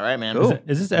 All right, man. Cool.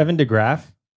 Is this Evan DeGraff?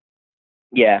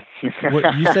 Yeah.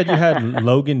 What, you said you had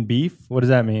Logan beef. What does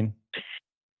that mean?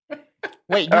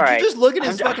 Wait, did All you right. just look at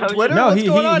his I'm- fucking I'm- Twitter? No, What's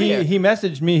going on here? he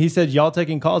messaged me. He said, "Y'all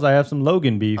taking calls? I have some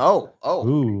Logan beef." Oh.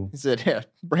 Ooh. He said, yeah,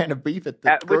 brand of beef at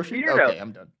the With grocery. Beardo. Okay,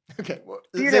 I'm done. Okay, well,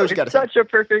 say Beardo, what you got to it's say. such a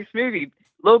perfect movie.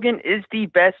 Logan is the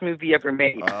best movie ever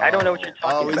made. I don't know what you're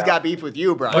talking Oh, about. he's got beef with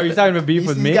you, bro. Oh, you're talking about beef He's-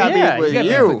 with he's me? got Yeah, beef with he's got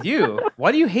you. beef with you.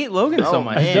 Why do you hate Logan so Oh,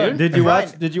 much, man. dude? Did you watch?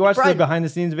 Brian- Did you watch the Brian, behind the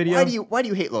scenes video? Why do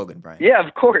you hate Logan, Brian? Yeah,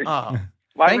 of course. Oh,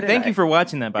 Why Thank wouldn't you I? for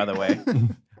watching that, by the way.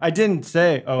 I didn't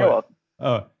say. You're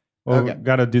welcome. Well, Okay.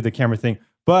 gotta do the camera thing.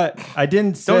 But I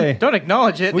didn't say. Don't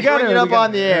acknowledge it. we gotta Bring it up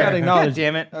on the we air. gotta God acknowledge.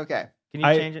 damn it. okay. Can you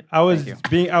change it? I was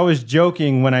Thank you. I was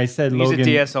joking when I said Use Logan. a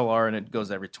DSLR and it goes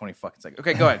every 20 fucking seconds.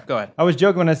 Okay, go ahead. I was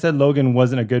joking when I said Logan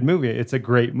wasn't a good movie. It's a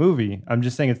great movie. I'm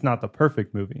just saying it's not the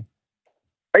perfect movie.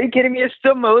 Are you kidding me? It's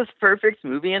the most perfect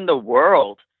movie in the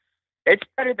world. It's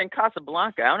better than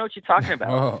Casablanca. I don't know what you're talking about.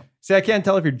 Oh. See, I can't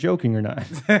tell if you're joking or not.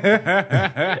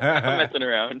 I'm messing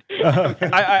around.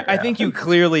 I think you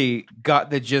clearly got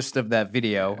the gist of that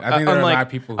video. I think there are a lot of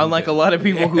people who unlike did. a lot of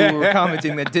people who were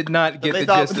commenting that did not get They the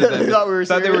thought- gist of that. they thought we were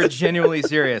Thought they were serious. genuinely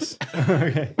serious.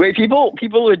 Okay. Wait, people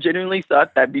who genuinely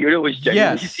thought that Beardo was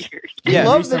genuinely Yes. serious. He Yeah.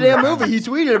 loves the damn movie. He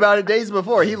tweeted about it days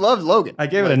before. He loves Logan. I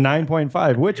gave it a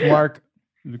 9.5, which Mark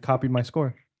copied my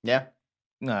score. Yeah.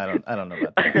 No, I don't know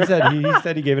about that. He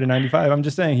said he gave it a 95. I'm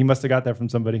just saying he must have got that from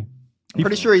somebody. I'm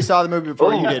pretty sure he saw the movie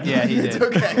before you did. Yeah, he It's did.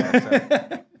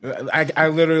 okay. I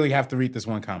literally have to read this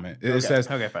one comment. It says,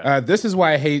 Okay, fine. this is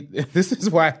why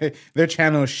their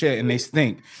channel is shit and they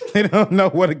stink. They don't know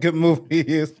what a good movie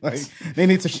is. Like, they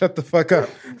need to shut the fuck up.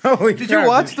 Holy Did crap, you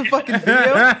watch dude. the fucking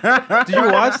video? Did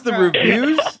you watch the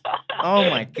reviews? Oh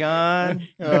my god.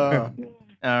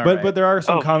 All But right. there are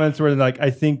some comments where like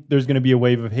I think there's going to be a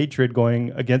wave of hatred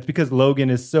going against because Logan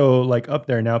is so like up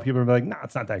there now. People are like, nah,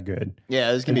 it's not that good.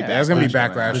 Yeah, there's gonna be There's gonna be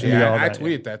backlash. backlash. There's gonna be all Yeah, I that,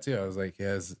 tweeted that too. I was like,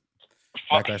 yeah, it's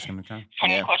backlash gonna come.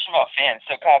 Funny Yeah. question about fans.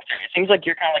 So, Copter, it seems like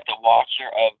you're kind of like the watcher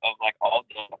of like all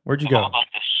the Where'd you all go?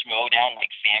 like the Schmodown like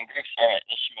fan groups or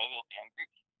the Schmoville fan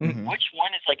groups. Mhm. Which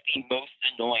one is like the most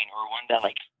annoying or one that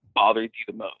like bothers you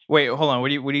the most? Wait, hold on. What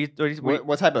do you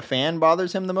What type of fan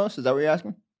bothers him the most? Is that what you're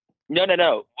asking? No. What fan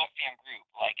group?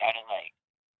 Like out of like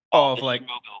Oh, the of like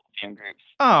Schmoville fan groups.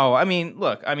 Oh, I mean,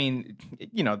 look, I mean,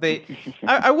 you know,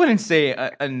 I wouldn't say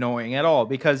annoying at all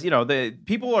because, you know, the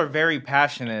people are very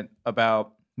passionate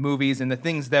about movies and the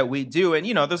things that we do. And,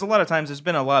 you know, there's a lot of times there's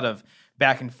been a lot of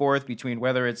back and forth between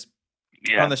whether it's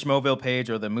Yeah. on the Schmoville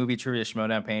page or the movie trivia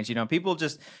Schmodown page. You know, people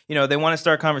just, you know, they want to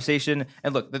start conversation.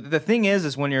 And look, the thing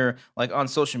is when you're like on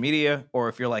social media or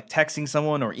if you're like texting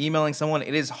someone or emailing someone,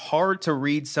 it is hard to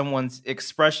read someone's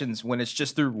expressions when it's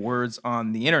just through words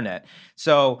on the internet.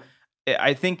 So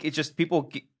I think it just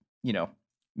people, you know,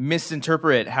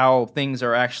 misinterpret how things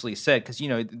are actually said because, you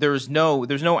know, there's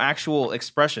no actual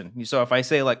expression. So if I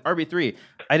say like RB3,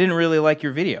 I didn't really like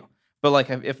your video. But like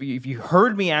if you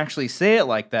heard me actually say it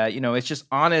like that, you know, it's just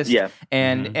honest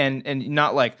and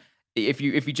not like if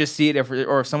you just see it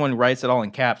or if someone writes it all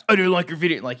in caps, I didn't like your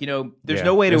video. Like, you know, there's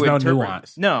no way There's to no interpret.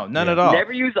 nuance. No, none at all.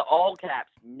 Never use the all caps.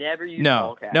 Never use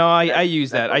all caps. No, I That's-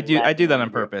 use that. that's the I last do that thing on you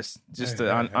do. purpose, just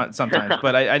to, on sometimes.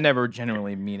 But I never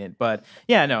generally mean it. But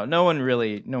yeah, no one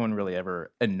really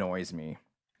ever annoys me.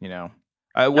 You know,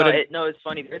 No, it's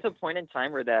funny. There's a point in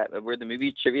time where the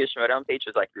movie Trivia Schmodown page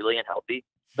was like really unhealthy,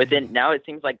 but then now it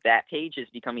seems like that page is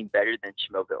becoming better than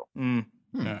Schmoville.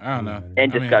 I don't know.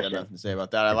 And I mean, I got discussion. nothing to say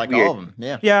about that. I like Weird. all of them.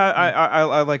 Yeah. Yeah,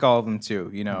 I like all of them too.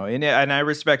 You know, and I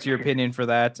respect your opinion for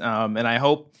that. And I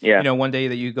hope you know one day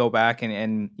that you go back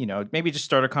and you know maybe just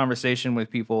start a conversation with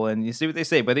people and you see what they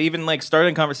say. But even like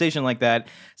starting a conversation like that,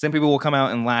 some people will come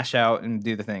out and lash out and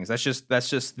do the things. That's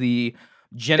just the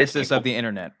genesis of the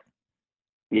internet.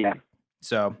 Yeah.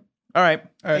 So all right.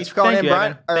 Thanks for calling Thank in, you,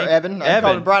 Brian. Or Thank- Evan. I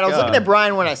called him Brian. I was looking God. at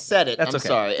Brian when I said it. That's I'm okay.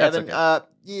 sorry. That's Evan, okay.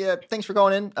 yeah, thanks for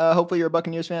calling in. Hopefully you're a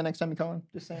Buccaneers fan next time you call in.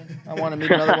 Just saying. I want to meet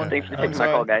another one. Thanks for I'm taking my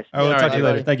sorry. call, guys. I will All talk right, to you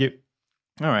later. buddy. Thank you.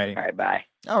 All righty. All right, bye.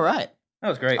 All right. That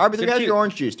was great. RB3, Good how's cue. your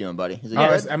orange juice doing, buddy? Is it Oh,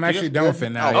 good? I'm actually done with it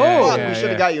now. Oh, Yeah, fuck, yeah, we should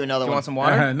have yeah. got you another Do you one. want some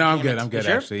water? No, I'm Damn good. it. I'm good You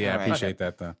sure? actually. Yeah, I All right. appreciate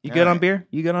that though. You good on right. beer?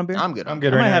 You good on beer? I'm good. I'm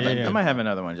good I might right have now. I might have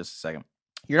another one in just a second.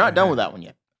 You're not done with that one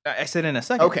yet. I said in a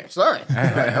second. Okay, sorry.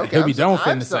 Okay, He'll be I'm done with it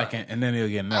I'm in a sorry. second, and then he'll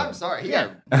get another. I'm sorry.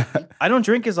 Yeah. I don't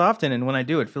drink as often, and when I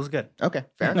do, it feels good. Okay,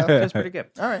 fair enough. It feels pretty good.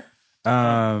 All right.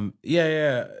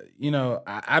 Yeah. You know,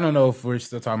 I don't know if we're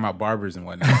still talking about barbers and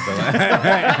whatnot,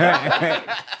 but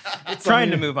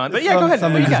Trying to move on, but yeah, go ahead.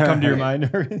 Something You just got come it. to your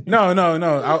mind. no.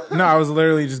 I was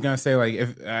literally just gonna say like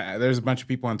if there's a bunch of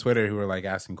people on Twitter who were like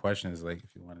asking questions, like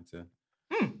if you wanted to.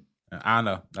 I don't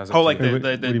know. That's up Oh, to like you.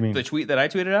 What do you mean? the tweet that I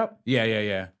tweeted out?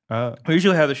 Yeah.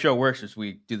 Usually how the show works is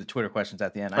we do the Twitter questions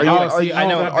at the end. Are you, Oh, are see, you, I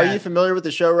know are that. you familiar with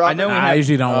the show, Rob? I know we I have,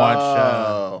 usually don't watch,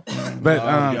 Oh.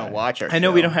 but You don't watch our I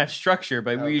know we show. don't have structure,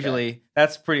 but Okay. we usually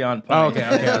that's pretty on Oh, point.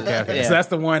 okay. Yeah. So that's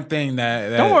the one thing that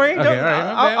Don't worry. Okay, don't- all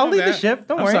right, I'll my lead the bad. ship.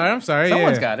 Don't worry. I'm sorry.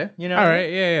 Someone's yeah. got it. You know. All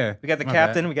right. Yeah. We got the My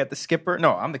captain. bad. We got the skipper.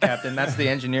 No, I'm the captain. That's the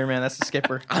engineer, man. That's the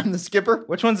skipper. I'm the skipper.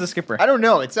 Which one's the skipper? I don't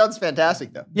know. It sounds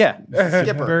fantastic though. Yeah. Skipper.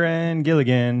 Skipper and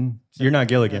Gilligan. You're not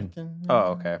Gilligan.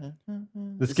 Oh, okay.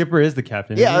 The skipper is the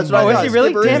captain. Yeah, that's what Oh, I is thought. he really?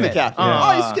 Skipper is Damn the it. captain.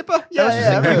 Aw. Oh, you skipper? Yeah, That was yeah.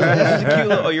 just a cute- yeah. that was just a cute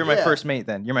little- oh, you're my Yeah. first mate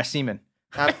then. You're my seaman.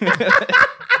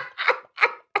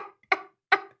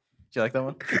 Did you like that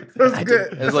one? That's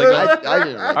good. It was like I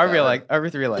didn't like that.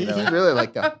 RB3 like He that one. really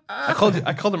liked that. I called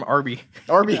him RB.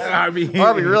 Arby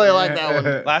really liked that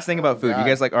one. Last thing about food. You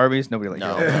guys like Arby's? Nobody likes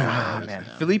No. Arby's. No. Oh, man.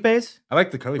 Felipe's? I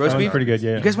like the curly Roast fries. beef? Sounds pretty good,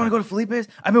 yeah. You guys want to go to Felipe's?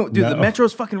 I mean, dude, the No.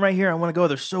 metro's fucking right here. I want to go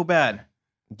there so bad.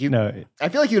 No, I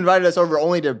feel like you invited us over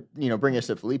only to bring us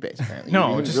to Felipe's. Apparently,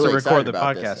 No, You're just really to record excited the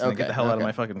about this. podcast and get the hell out of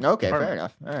my fucking Okay, apartment. fair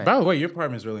enough. All right. By the way, your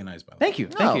apartment is really nice. By the way. Thank you.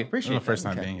 Thank you. Oh. Appreciate It's it. the first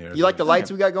time being here. You like the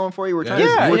lights we got going for you? We're trying.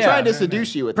 Yeah, we're yeah. trying to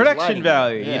seduce you with this Production lighting.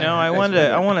 value, Yeah. you know. I want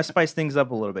to spice things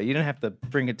up a little bit. You didn't have to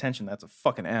bring attention. That's a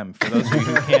fucking M for those of you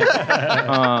who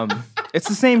can't. It's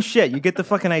the same shit. You get the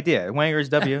fucking idea. Wanger is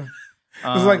W. It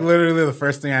was like literally the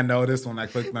first thing I noticed when I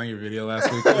clicked on your video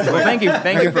last week. Well, thank you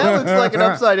That looks like an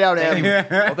upside down M.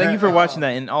 Well, thank you for watching that,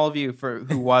 and all of you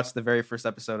who watched the very first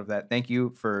episode of that. Thank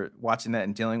you for watching that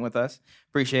and dealing with us.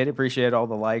 Appreciate it. Appreciate all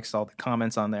the likes, all the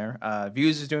comments on there.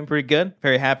 Views is doing pretty good.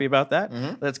 Very happy about that.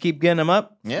 Let's keep getting them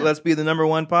up. Yeah. Let's be the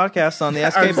 #1 podcast on the I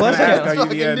was SK gonna Plus ask, channel. are you the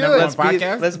Fucking do number it. one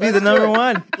podcast? Let's be the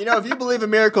 #1. You know, if you believe in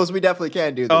miracles, we definitely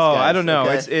can do this. Oh, guys, I don't know.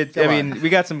 okay? I Come mean, on. we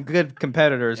got some good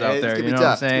competitors Yeah, out it's there. gonna You be know what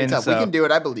I'm tough. It's gonna saying? be tough. We So can do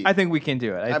it. I believe. I think we can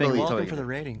do it. I think believe. we Welcome totally for the can.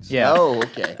 ratings. Yeah. Oh,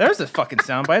 okay. There's the fucking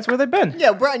sound bites. Where they been?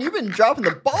 Yeah, Brian, you've been dropping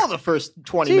the ball the first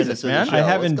 20 Jesus, minutes of man. the show. I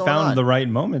What's haven't going found on? the right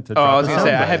moment to Oh, I drop was the gonna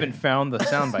say I soundbite. haven't found the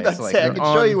sound bites. That's Like it. I they're can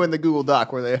show on- you in the Google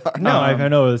Doc where they are. No, I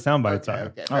know where the sound bites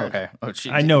are. Okay. Oh, fair enough. okay. Oh,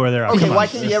 geez. I know where they're at. Okay, Come why on.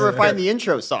 can't you ever find the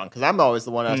intro song? Because I'm always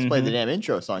the one who has to play Mm-hmm. the damn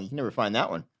intro song. You can never find that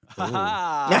one.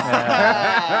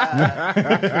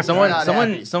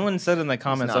 Someone said in the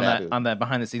comments not on happy. that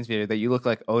behind the scenes video that you look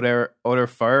like Oder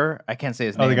Fur. I can't say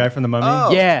his Oh, name. the guy from the Mummy.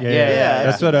 Oh. Yeah.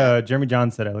 That's what Jeremy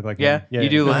John said. I look like him. Yeah, you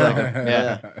do look like him.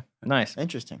 Yeah. Yeah, nice.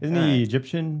 Interesting. Isn't All he right.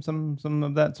 Egyptian? Some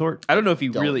of that sort. I don't know if he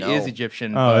Don't really know. is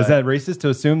Egyptian. Oh, is but- that racist to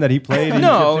assume that he played? an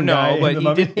No, Egyptian guy no, in but the he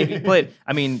Mummy? did. If he played,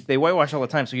 I mean, they whitewash all the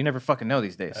time, so you never fucking know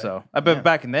these days. So, but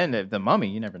back in then, the Mummy,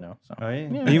 you never know. So. Oh,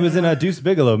 yeah. He was in Deuce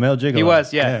Bigelow, Male Gigolo. He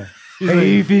was, yeah. He's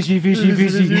Hey, like-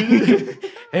 fishy.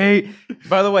 Hey,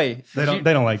 by the way, they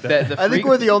don't like that. the I think freak-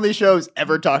 we're the only shows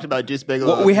ever talked about Deuce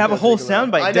Bigelow. Well, we have a whole Bigelow.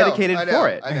 soundbite I know, dedicated I know, for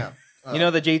it. I know. You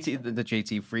know the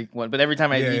JT freak one, but every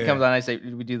time he comes on, I say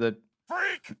we do the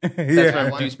that's Yeah.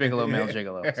 from Deuce Bigelow, Male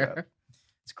Gigolo. So.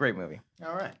 It's a great movie.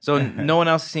 All right. So no one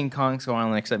else has seen Kong Skull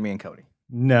Island except me and Cody.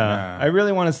 No, Nah. I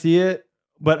really want to see it,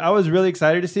 but I was really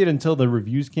excited to see it until the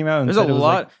reviews came out. And There's a said it was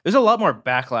lot. Like, There's a lot more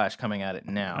backlash coming at it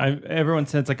now. everyone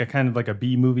said it's like a kind of like a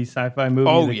B movie, sci-fi movie.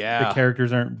 Oh, the, yeah. the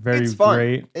characters aren't very It's fun.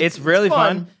 great. It's really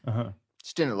fun. Uh-huh.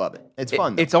 Just didn't love it. It's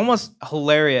fun. though. It's almost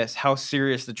hilarious how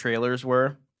serious the trailers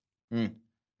were. Mm.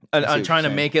 On what trying to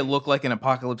you're make it look like an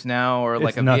apocalypse now or like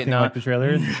It's a nothing Vietnam. like the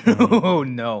trailer. No,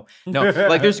 no.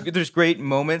 Like there's great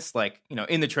moments, like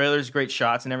in the trailers, great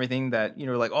shots and everything that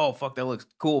like, oh fuck, that looks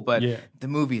cool. But Yeah. the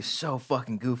movie is so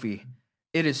fucking goofy.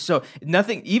 It is so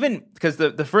nothing. Even because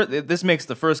the first this makes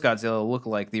the first Godzilla look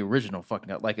like the original fucking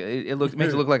like makes it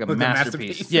look like a Like a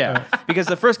masterpiece. masterpiece. Yeah, because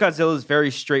the first Godzilla is very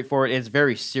straightforward. It's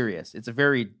very serious. It's a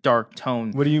very dark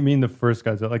tone. What do you mean the first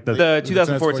Godzilla? Like the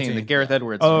 2014, the Gareth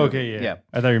Edwards. Oh, movie. okay, yeah.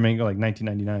 I thought you were meaning like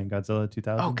 1999 Godzilla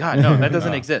 2000. Oh god, no, that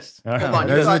doesn't exist. Come on,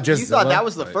 There's you thought Godzilla? that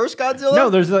was the first Godzilla? No,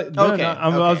 there's like Okay, I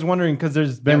okay. was wondering because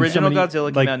there's The been original so many, Godzilla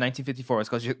like, came out in 1954. It's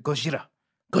called Gojira.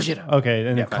 Gojira. Okay,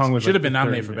 and Yeah, Kong was Should have like been the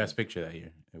nominated third. for Best Picture that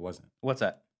year. It wasn't. What's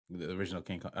that? The original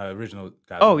original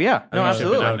Godzilla. Oh yeah, no, I think it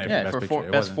should have been absolutely. nominated Yeah, for for Best Picture.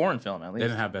 It best wasn't. foreign film at They least.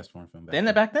 didn't have Best Foreign Film. Didn't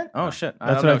it back then? Oh shit, I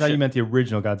That's don't what I know thought shit. you meant the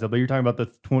original Godzilla, but you're talking about the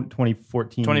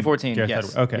 2014. 2014, Gareth yes,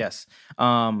 Edwards. Okay, yes.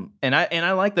 And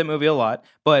I like that movie a lot,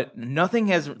 but nothing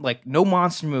has like no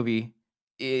monster movie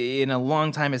in a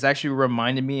long time has actually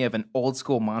reminded me of an old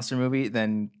school monster movie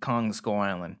than Kong Skull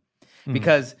Island,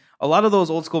 because a lot of those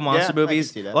old school monster Yeah, I can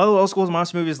movies, see a that. lot of those old school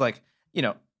monster movies, like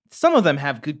some of them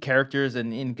have good characters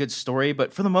and good story,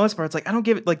 but for the most part, it's like I don't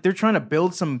give it. Like they're trying to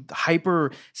build some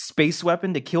hyper space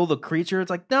weapon to kill the creature. It's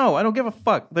like no, I don't give a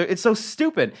fuck. It's so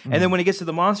stupid. And then when it gets to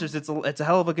the monsters, it's a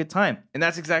hell of a good time, and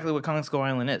that's exactly what Kong Skull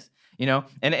Island is.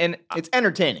 And It's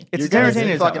entertaining. It's You're gonna entertaining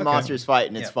see as hell. fucking Okay. monsters fight,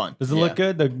 and it's Yeah. fun. Does it Yeah. look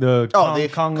good? The Oh, the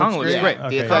Kong Kong looks great. great. The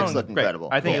Okay. effects Kong, look great. incredible.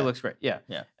 I think Yeah. it looks great. Yeah,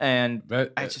 Yeah. And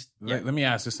But I just yeah. let me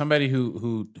ask: as somebody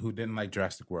who didn't like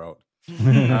Jurassic World,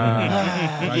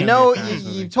 You know,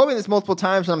 you told me this multiple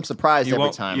times, and I'm surprised You every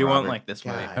won't. time. You won't Robert. like this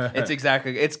movie. God.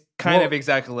 It's kind of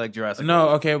exactly like Jurassic. No,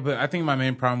 World. okay, but I think my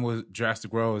main problem with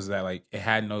Jurassic World was that like it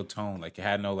had no tone, like it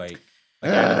had no like.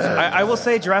 I will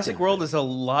say Jurassic World is a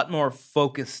lot more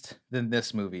focused than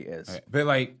this movie is. Right. But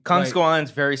like Kong like, Skull Island's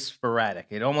very sporadic.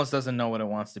 It almost doesn't know what it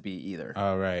wants to be either.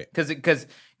 All right. Because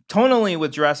tonally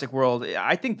with Jurassic World,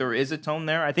 I think there is a tone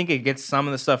there. I think it gets some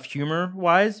of the stuff humor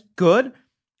wise good.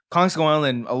 Kong Skull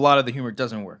Island, a lot of the humor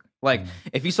doesn't work. Like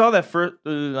if you saw that first, I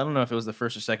don't know if it was the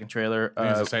first or second trailer.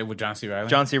 Say with John C. Reilly.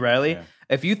 John C. Reilly. Yeah.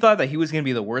 If you thought that he was going to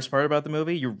be the worst part about the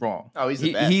movie, you're wrong. Oh, he's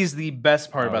the best. He's the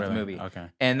best part Oh, about the really? movie. Okay.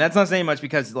 And that's not saying much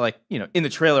because, like, in the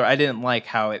trailer, I didn't like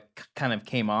how it kind of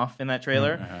came off in that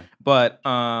trailer. But,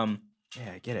 yeah,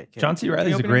 I get it. John C.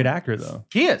 Reilly's a great actor, though.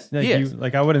 He is. Like, He is.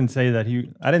 I wouldn't say that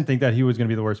I didn't think that he was going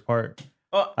to be the worst part.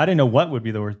 Oh. I didn't know what would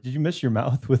be the worst. Did you miss your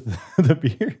mouth with the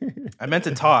beer? I meant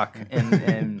to talk,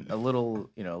 and a little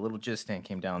jizz stand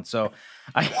came down. So,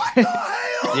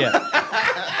 yeah.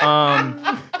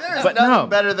 There's But nothing no.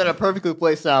 better than a perfectly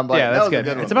placed soundbite. Yeah, That that's was a good.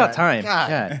 good one, It's about Brian.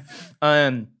 time. God.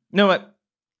 God. No, what?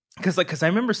 Because I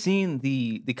remember seeing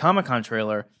the Comic-Con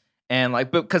trailer, And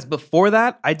like, because before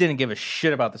that, I didn't give a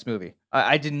shit about this movie.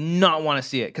 I did not want to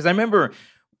see it because I remember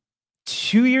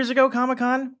 2 years ago,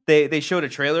 Comic-Con, they showed a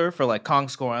trailer for like Kong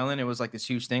Skull Island. It was like this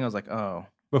huge thing. I was like, oh.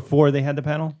 Before they had the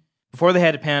panel? Before they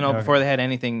had a panel, Okay. before they had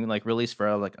anything like released for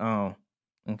it, I was like, oh,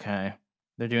 okay.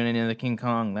 They're doing another King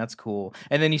Kong. That's cool.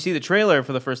 And then you see the trailer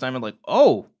for the first time and like,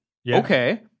 oh,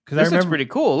 okay. Because This looks pretty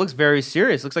cool. It looks very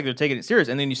serious. Looks like they're taking it serious.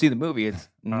 And then you see the movie. It's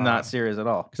not serious at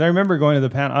all. Because I remember going to the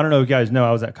panel. I don't know if you guys know,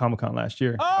 I was at Comic-Con last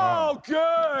year. Oh,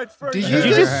 good. Did Did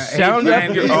you just sound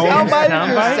up your You own soundbite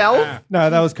soundbite? yourself? No,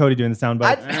 that was Cody doing the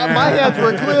soundbite. My hands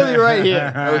were clearly right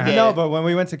here. Okay. No, but when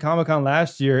we went to Comic-Con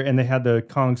last year and they had the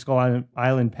Kong Skull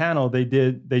Island panel,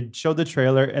 they showed the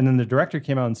trailer and then the director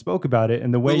came out and spoke about it.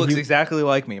 And the way Who looks exactly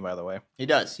like me, by the way. He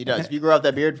does. If you grow out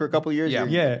that beard for a couple of years, Yeah. you're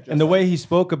yeah, just and the way he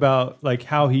spoke about like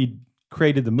how he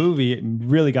created the movie, it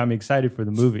really got me excited for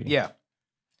the movie. Yeah.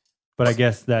 But I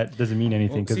guess that doesn't mean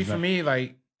anything. Well, see, for me,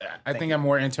 like, I think I'm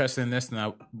more interested in this than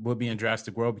I would be in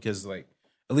Jurassic World because, like,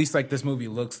 at least like this movie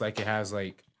looks like it has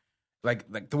like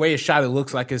the way it's shot, it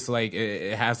looks like it's like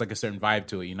it has like a certain vibe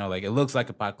to it. You know, like it looks like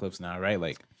Apocalypse Now, right?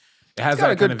 Like it has It's got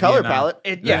that a good kind of color Vietnam.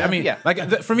 palette. I mean,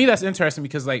 like for me, that's interesting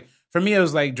because like for me, it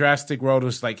was like Jurassic World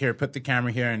was like, here, put the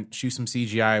camera here and shoot some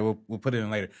CGI. We'll put it in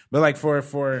later. But like for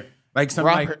like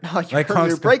something Robert, like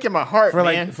you're breaking my heart, for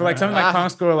man. like something like Kong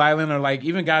Skull Island or like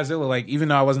even Godzilla, like even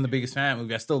though I wasn't the biggest fan of the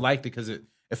movie, I still liked it because it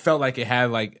felt like it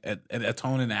had like a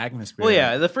tone and an atmosphere. Well,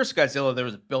 yeah, the first Godzilla, there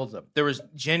was a build-up. There was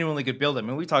genuinely good build-up. I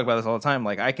mean, we talk about this all the time.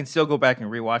 Like, I can still go back and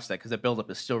rewatch that because the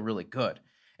build-up is still really good.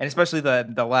 And especially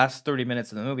the last 30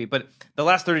 minutes of the movie. But the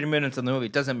last 30 minutes of the movie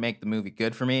doesn't make the movie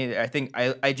good for me. I think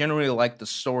I generally like the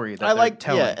story that they're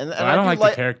telling. Yeah, and I don't like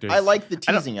the characters. I like the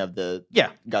teasing of the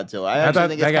Godzilla. I I actually thought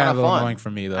think that it's got kind a of little fun. annoying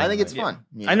for me though. I think it's But- fun.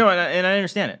 you I know, and I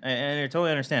understand it. And I totally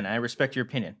understand it. I respect your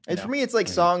opinion. And for me, it's like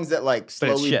songs that like But it's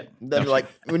slowly, shit. that are like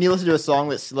when you listen to a song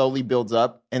that slowly builds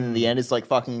up and in the end it's like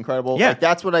fucking incredible. Yeah. Like,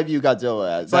 that's what I view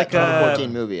Godzilla as. It's like, like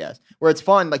 2014 movie as, where it's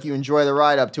fun, like you enjoy the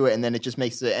ride up to it, and then it just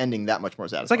makes the ending that much more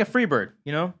It's satisfying. like a Freebird,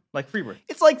 you know? Like Freebird.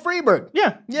 It's like Freebird.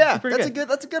 Yeah. Yeah, it's pretty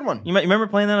that's a good one. You remember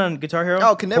playing that on Guitar Hero?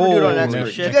 Oh, can never do it on an Holy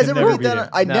expert. shit. Did you guys Can ever never beat that? beat on, it.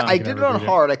 I No, I I did can it never on beat it.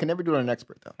 hard. I can never do it on an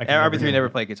expert though. I can never RB3 do never it.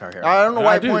 played Guitar Hero. I don't know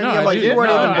why I I do, pointed no, at you. I'm I like, do. you weren't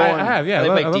No, even I born. have, yeah. They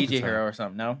I played love DJ Guitar Hero or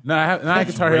something, no? No, I like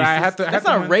Guitar Hero. I have to. That's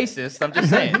not racist. I'm just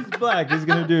saying. He's black. He's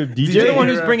gonna do DJ. You're the one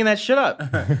who's Hero. bringing that shit up.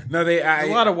 No, There's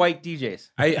a lot of white DJs.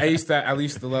 I used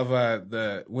to love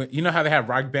you know how they had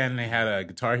Rock Band and they had a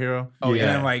Guitar Hero. Oh, yeah. And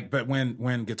then, like, but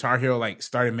when Guitar Hero like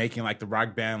started making like the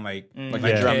Rock Band like Like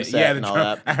the drum set yeah, the and all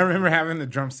drum. that. I remember having the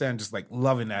drum set and just like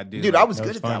loving that dude. Dude, like, I was good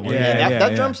at that fun. one. Yeah, man. yeah,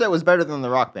 That yeah. drum set was better than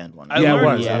the Rock Band one. I Yeah, it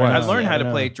learned, was, it I was. learned how to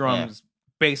Yeah. play drums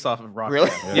based off of rock. Really?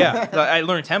 Band. Yeah. I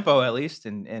learned tempo at least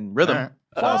and rhythm. Alright.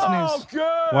 Oh, good.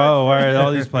 Whoa, why are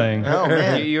all these playing? Oh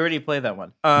man, You already played that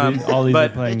one. All these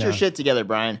but are playing get your now. shit together,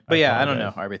 Brian. But yeah, I don't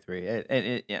know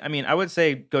RB3. I mean, I would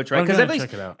say go try I'm because gonna at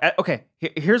least check it out. Okay.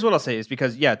 Here's what I'll say is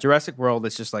because Jurassic World.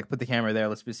 It's just like put the camera there.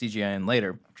 Let's put CGI in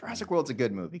later. Jurassic World's a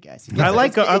good movie, guys. It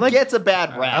gets a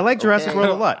bad rap. I like Jurassic okay?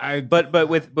 World a lot. I- but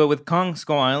with Kong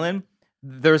Skull Island,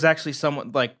 there's actually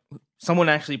someone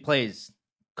actually plays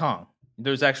Kong.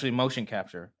 There's actually motion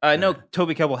capture. I know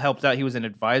Toby Kebbell helped out. He was an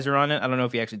advisor on it. I don't know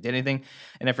if he actually did anything.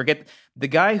 And I forget the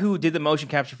guy who did the motion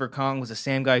capture for Kong was the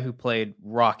same guy who played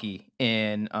Rocky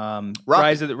in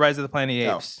Rise of the Planet of the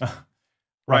Oh. Apes.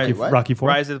 Rocky, what? Rocky 4.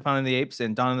 Rise of the Planet of the Apes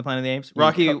and Dawn of the Planet of the Apes.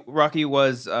 Rocky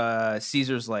was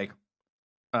Caesar's like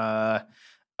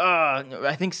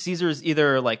I think Caesar's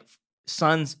either like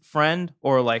son's friend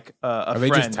or like a Are friend. they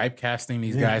just typecasting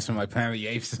these guys from like Planet of the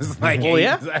Apes? It's like, Well,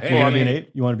 yeah. You want to be an 8?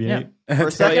 You want to be an 8? For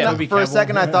a second, Toby for a Kebbell.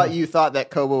 second, I thought you thought that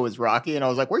Kobo was Rocky, and I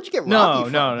was like, "Where'd you get No, Rocky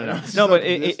from?" no. But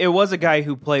it was a guy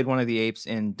who played one of the apes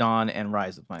in Dawn and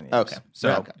Rise of the Planet of the Apes. Okay. So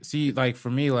Okay. See, like for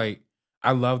me, like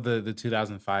I love the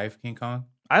 2005 King Kong.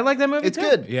 I like that movie It's too.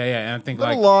 good. Yeah, yeah, and I think A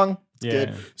little like long. It's Yeah.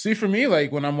 good. see for me,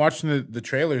 like when I'm watching the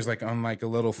trailers, like on like a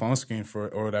little phone screen for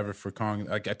or whatever for Kong,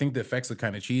 like I think the effects look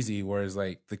kind of cheesy, whereas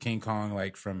like the King Kong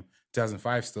like from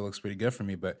 2005 still looks pretty good for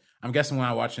me. But I'm guessing when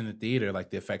I watch in the theater, like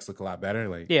the effects look a lot better.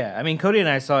 Like Yeah, I mean, Cody and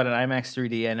I saw it in IMAX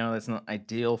 3D. I know that's not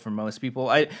ideal for most people.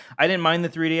 I didn't mind the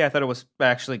 3D. I thought it was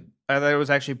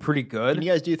actually pretty good. Can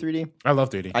you guys do 3D? I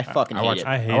love 3D. I fucking hate watch, it.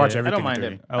 I hate watch it. everything. I don't mind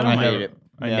in 3D. it. I don't mind it.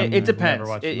 It depends.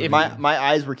 My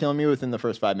eyes were killing me within the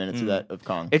first 5 minutes of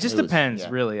Kong. It just was- depends, yeah.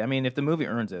 really. I mean, if the movie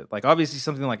earns it, like obviously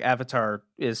something like Avatar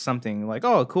is something like,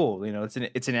 oh, cool, you know,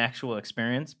 it's an actual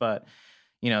experience. But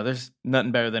you know, there's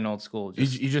nothing better than old school.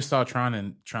 You just saw Tron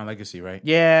and Tron Legacy, right?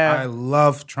 Yeah, I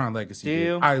love Tron Legacy. Do dude.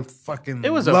 you? I fucking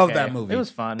It was love okay. that movie. It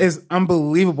was fun. It's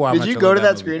unbelievable. How Did much you I go love to that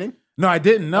movie. screening? No, I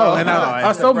didn't know, Oh, and no, I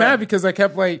was so mad because I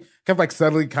kept like kept like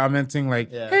subtly commenting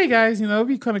like, Yeah. "Hey guys, you know, it'd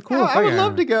be kind of cool." Oh, if I would got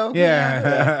love one." to go.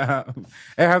 Yeah,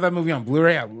 I have that movie on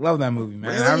Blu-ray. I love that movie,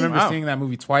 man. Really? I remember Wow. seeing that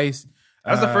movie twice.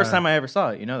 That was the first time I ever saw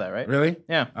it. You know that, right? Really?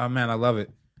 Yeah. Oh man, I love it.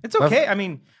 It's okay. I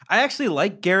mean, I actually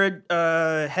like Garrett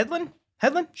Hedlund.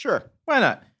 Hedlund? Sure. Why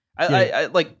not? I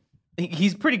like.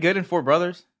 He's pretty good in Four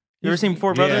Brothers. You ever seen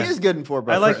Four Yeah. Brothers? He is good in Four I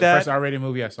Brothers. like that. First R-rated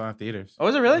movie I saw in theaters. Oh,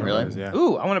 is it really? Really? Yeah.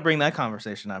 Ooh, I want to bring that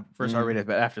conversation up. First R-rated,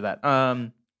 but after that,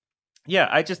 yeah,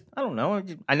 I don't know.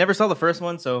 I never saw the first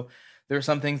one, so there were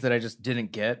some things that I just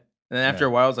didn't get. And then after a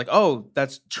while, I was like, oh,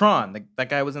 that's Tron. That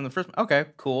guy was in the first one. Okay,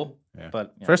 cool. Yeah.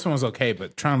 But yeah. First one was okay,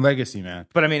 but Tron Legacy, man.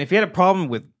 But I mean, if you had a problem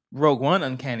with Rogue One,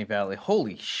 Uncanny Valley,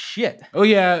 holy shit. Oh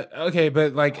yeah, okay,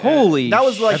 but like Holy That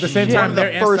was like At the same one time, of the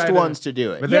they're first inside of- ones to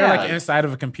do it. but they're Yeah. like inside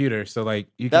of a computer, so like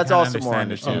you can That's kinda also more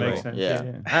understand it too.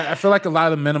 understandable. like- Yeah. I feel like a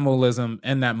lot of minimalism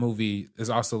in that movie is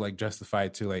also like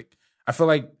justified too. Like I feel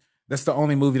like that's the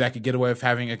only movie that could get away with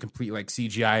having a complete like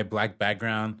CGI black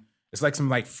background. It's like some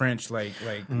like French like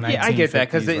Yeah, I get that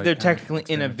because 1950s, they're like, kind of technically in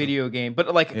a experimental. video game,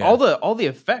 but like Yeah. all the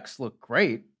effects look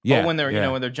great. Yeah, when they're yeah.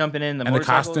 when they're jumping in the and the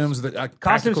motorcycles. costumes, the Costumes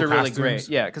practical are really costumes. great.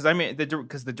 Yeah, because I mean,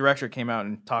 because the director came out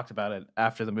and talked about it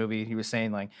after the movie. He was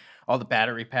saying like all the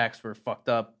battery packs were fucked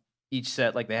up. Each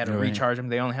set, like they had to Really? recharge them.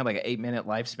 They only had like an 8-minute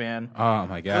lifespan. Oh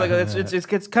my god!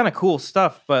 Like it's kind of cool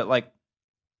stuff, but like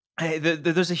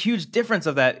there's a huge difference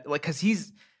of that. Like because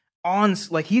he's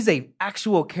a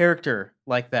actual character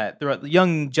like that. The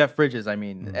young Jeff Bridges. I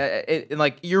mean, and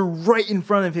like you're right in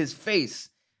front of his face,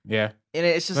 yeah. and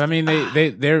it's just. But, I mean,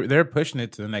 they're pushing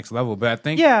it to the next level. But I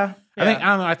think yeah. I think I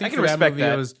don't know. I think I can for that respect movie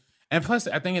that. it was, and plus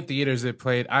I think in theaters it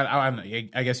played. I don't know.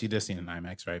 I guess you did see it in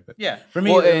IMAX, right? But Yeah. for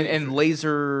me, well, it- and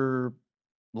laser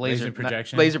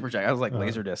projection? Laser projection. I was like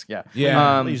laser disc. Yeah.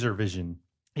 Yeah. Laser vision.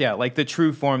 Yeah, like the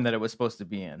true form that it was supposed to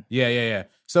be in. Yeah.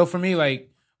 So for me, like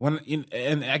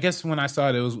and I guess when I saw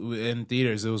it, it was in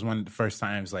theaters. It was one of the first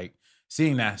times like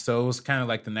seeing that. So it was kind of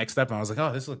like the next step. And I was like,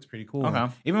 oh, this looks pretty cool. Okay.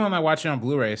 And even when I watch it on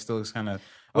Blu-ray, it still looks kind of.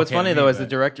 What's okay funny to though me, is the but-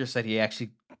 director said he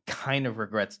actually kind of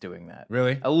regrets doing that.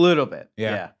 Really? A little bit.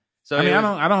 Yeah. Yeah. So I mean, it was-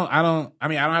 I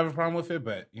don't have a problem with it,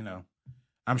 but you know,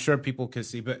 I'm sure people could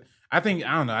see. But I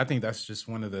don't know. I think that's just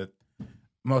one of the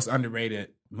most underrated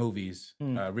movies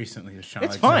recently. It's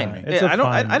like fine. me. It's Yeah, a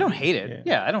fine I don't movie. hate it.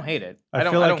 Yeah, I don't hate it. I I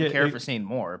don't feel like care it- for seeing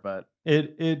more, but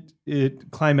It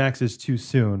climaxes too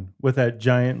soon with that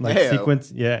giant like Heyo.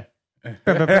 sequence. Yeah.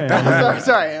 sorry. I'm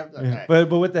sorry. Yeah. But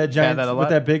with that giant, that a lot? with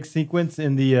that big sequence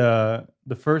in the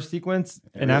first sequence,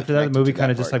 and really after that, the connected movie to that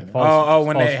kind of just part, like you know? falls.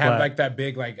 When falls they have flat. like that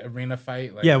big like arena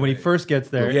fight. Like, yeah, when he first gets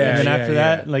there, Yeah, and then yeah, after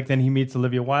yeah. that, like then he meets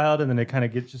Olivia Wilde, and then it kind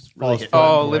of just Really falls. hit- flat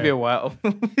oh, away. Olivia Wilde.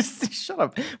 Shut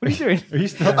up. What are you doing? Are you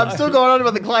still? I'm still going on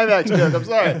about the climax joke. I'm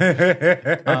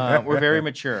sorry. We're very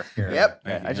mature here. Yep.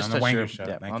 Yeah, I you. just On the touched Wanger your- show.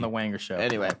 yeah, Thank on you. the Wanger show.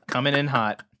 Anyway, Coming in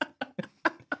hot.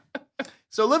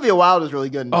 so Olivia Wilde is really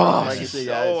good. In Oh, Legacy, she's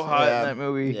guys. so hot Yeah. in that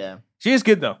movie. Yeah. She is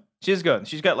good though. She is good.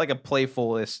 She's got like a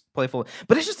playful,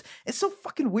 but it's so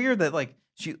fucking weird that like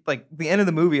she like the end of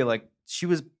the movie like she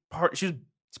was.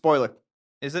 Spoiler.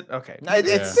 Is it okay? It's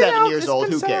Yeah. 7 out- years it's old.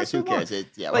 been Who set cares? out Who so long. cares?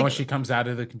 It's, yeah, Like- when she comes out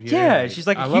of the computer. Yeah, she's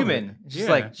like I a love human. it. She's Yeah.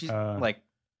 like she's like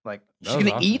she's That was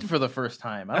gonna awesome. eat for the first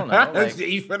time. I don't know. Like, She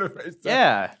eat for the first time.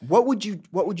 yeah. What would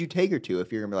you take her to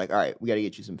if you're gonna be like, all right, we got to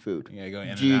get you some food? Yeah, go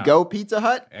in Do you and out. go Pizza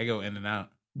Hut? I go in and out.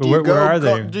 But Do you where are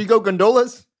go, they? Do you go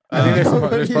gondolas? I think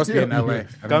what they're do supposed to be you in do? LA. I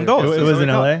think Gondolas. It was in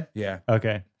LA. Yeah.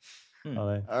 Okay. Hmm.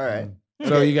 LA. All right.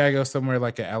 So you gotta go somewhere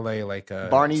like a LA, like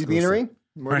Barney's exclusive. Beanery.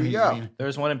 Where do you go? Barney's Beanery.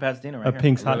 There's one in Pasadena right here.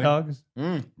 Pink's Really? hot dogs.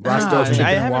 Roscoe's chicken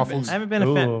I and haven't waffles. I haven't been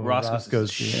a fan. Ooh, Roscoe's,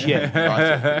 Roscoe's, is yeah. shit.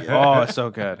 Roscoe's, Oh, it's so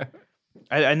good.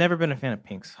 I never been a fan of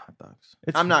Pink's hot dogs.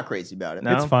 It's, I'm not crazy about it.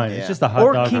 No? It's fine. Yeah. It's just a hot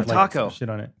Or dog King with like Taco. some shit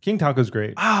on it. King Taco's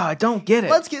great. Ah, I don't get it.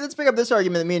 Let's pick up this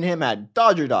argument that me and him had.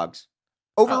 Dodger dogs,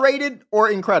 overrated or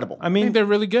incredible? I I mean, think they're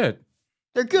really good.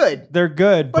 They're good, they're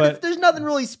good, but, but there's nothing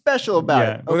really special about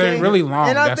Yeah. it. Well, they're okay? really long.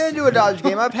 And I've That's- been to a Dodger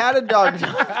game. I've had a Dodger.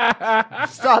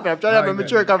 Stop it! I'm trying to have a like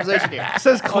mature that. conversation here. It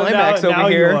says climax now over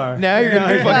you here. are. Now you're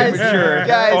gonna be Now fucking you- mature.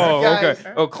 Guys, oh, guys.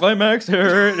 okay. Oh, climax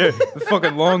here. The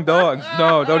fucking long dogs.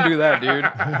 No, don't do that, dude.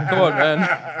 Come on,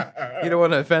 man. You don't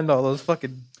want to offend all those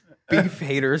fucking beef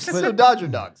haters. So Dodger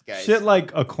dogs, guys. shit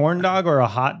like a corn dog or a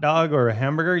hot dog or a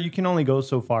hamburger, you can only go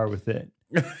so far with it.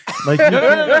 Like you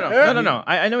No.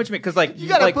 I know what you mean because like You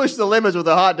gotta like, push the limits with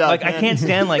a hot dog. Like I man. can't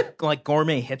stand like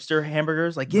gourmet hipster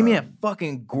hamburgers. Like give me a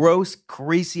fucking gross,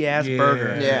 greasy ass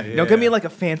burger. Yeah. Don't give me like a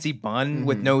fancy bun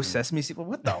with no sesame seed.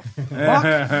 What the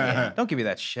fuck? Don't give me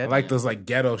that shit. I like those like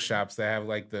ghetto shops that have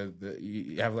like the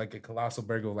you have like a colossal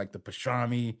burger with like the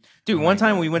pastrami. Dude, one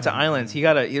time we went to Islands.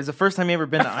 It was the first time he ever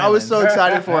been to Islands. I was so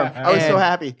excited for him. I was so And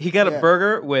happy. He got a Yeah.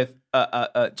 burger with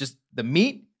just the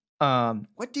meat,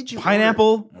 What did you pineapple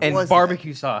order? What and was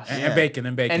barbecue sauce And bacon.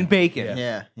 and bacon.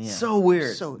 Yeah. that? Yeah. So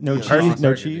weird. So No yeah. cheese? Perfect No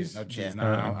burger, cheese? dude. No cheese. Yeah.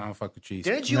 No, I don't fuck with cheese.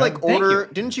 Didn't you No? like Thank order?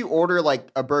 you. Didn't you order like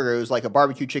a burger? It was like a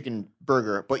barbecue chicken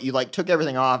burger, but you like took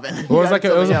everything off and Well, it was got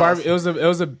it was a something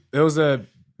else. it was a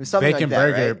something bacon like that,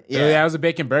 burger. right? Yeah, it was a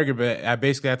bacon burger, but I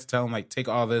basically had to tell him like take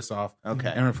all this off,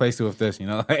 Okay. and replace it with this. You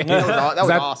know, like, That was 'cause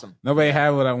awesome. Nobody had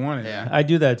what I wanted. Yeah. I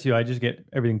do that too. I just get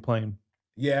everything plain.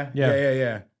 Yeah.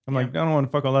 Yeah. I'm like, I don't want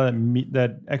to fuck all that meat,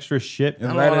 that extra shit. And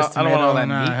don't lettuce, want all tomato, that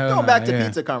meat. hell Going no, back to yeah.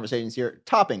 pizza conversations here.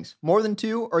 Toppings, more than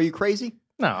 2? Are you crazy?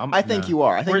 No, I think you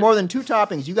are. I think more than 2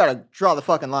 toppings, you got to draw the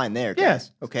fucking line there,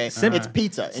 guys. Okay, it's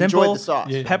pizza. simple Enjoy the sauce.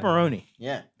 Yeah. pepperoni.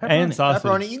 Yeah. And sausage.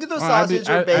 Pepperoni. You can throw Well, I sausage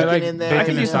do- or bacon I like in there. bacon I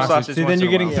can and use some sausage. sausage. See, then once you're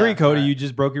in a getting while. 3, Yeah. Cody. You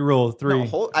just broke your rule. 3.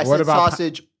 No, I What said about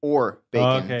sausage or bacon,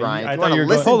 okay. Brian. I If you thought want you to were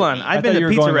listen going- Hold to on, me. I've I been thought to you were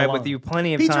Pizza going Rat along. with you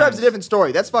plenty of Pizza times. Hut's a different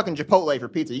story. That's fucking Chipotle for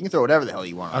pizza. You can throw whatever the hell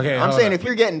you want. Okay, I'm hold saying on. if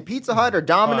you're getting Pizza Hut or Hold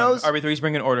Domino's, on, RB3's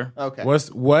bringing order. okay.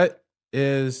 What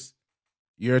is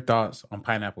your thoughts on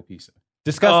pineapple pizza?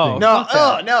 Disgusting. Oh. No, Fuck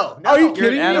that. no. Are you You're kidding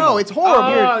an me? animal. No, it's horrible.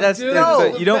 Oh, That's dude, no,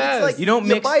 it's you don't- the It's like you don't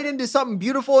you mix- bite into something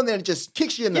beautiful and then it just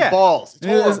kicks you in the Yeah. balls. It's,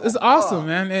 It's, horrible. it's awesome, Oh.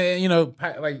 man. And, you know,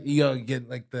 like you get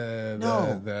like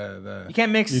No. You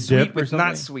can't mix You sweet dip or with something?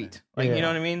 not sweet. Like Yeah. you know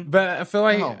what I mean? But I feel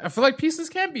like No.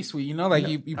 pizzas can be sweet. You know, like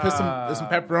you put some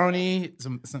pepperoni,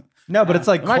 some. No, but it's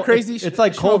like Am I cold- crazy? It's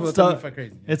like cold Shmuel, tell me stuff. if I'm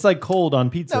crazy. It's like cold on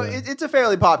pizza. No, it's a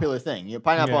fairly popular thing.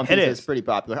 Pineapple Yeah. on It pizza is. is pretty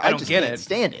popular. I don't just get can't it.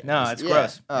 stand it. No, it's Yeah.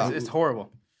 gross. Oh. It's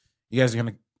horrible. You guys are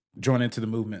gonna join into the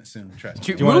movement soon. Trust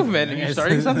me. you wanna- Movement? Are you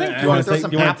starting something? You want to throw take-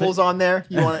 some you wanna apples on there?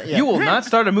 You want to? Yeah. You will not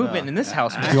start a movement in this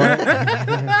house, man. you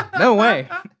want No way.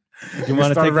 you want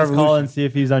to start a take this call revolution. and see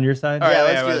if he's on your side? All right, Yeah,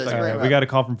 let's yeah, do let's this. start. All Bring right, him we up. got a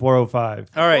call from 405.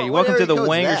 All right, Well, welcome there to the goes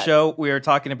Wanger that. Show. We are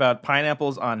talking about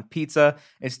pineapples on pizza.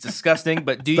 It's disgusting,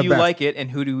 but do the you best. like it? And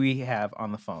who do we have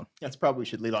on the phone? That's probably we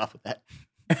should lead off with that.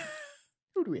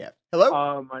 Who do we have?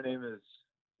 Hello. My name is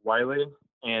Wiley,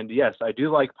 and yes, I do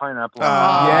like pineapple.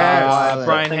 Yes.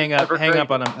 Brian, hang up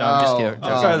on him. No, I'm just Oh. kidding.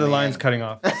 Oh, Sorry, the man. line's cutting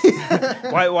off.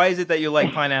 Why is it that you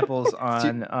like pineapples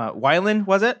on Wyland?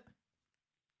 Was it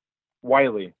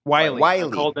Wiley. Wiley? I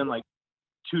Wiley. called in like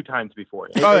 2 times before.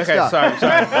 Hey, Oh, good okay. stuff.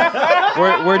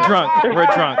 Sorry. We're drunk. We're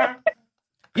drunk.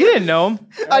 You didn't know him.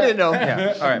 I didn't know.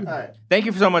 Yeah. All right. All right. Thank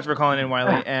you so much for calling in,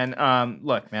 Wiley. And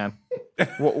look, man,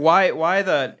 why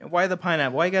the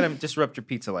pineapple? Why you gotta disrupt your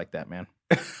pizza like that, man?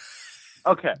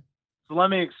 Okay, so let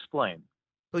me explain.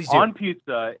 Please do. On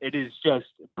pizza, it is just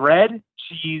bread,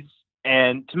 cheese,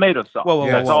 and tomato sauce. Whoa,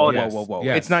 Yes, That's all it yes. is. whoa.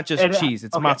 Yes. It's not just And, cheese.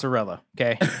 It's okay. mozzarella.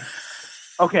 Okay.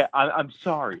 Okay, I'm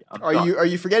sorry. Are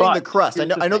you forgetting But the crust? I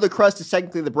here's know the the crust is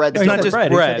technically the bread. It's He not said just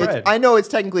bread. He said bread. bread. I know it's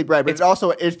technically bread, but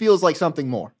it feels like something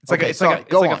more. It's like Okay, it's sorry. like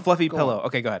Go a on. fluffy Go pillow. on.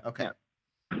 Okay, go ahead. Okay.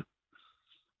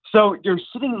 So you're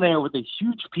sitting there with a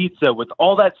huge pizza with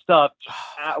all that stuff just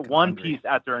at one hungry. piece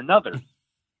after another.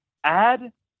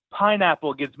 Add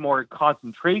pineapple, gives more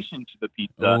concentration to the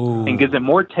pizza Ooh. and gives it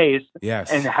more taste,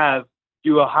 Yes. and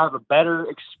you will have a better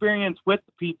experience with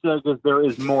the pizza because there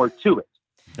is more to it.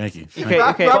 Thank you.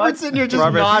 Okay. Robert's sitting here just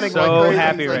Robert's nodding so like crazy.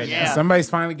 happy He's like, right now. yeah. Somebody's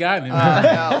finally gotten it.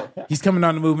 No. He's coming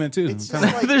on the movement too. It's just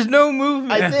like, There's no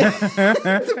movement. I think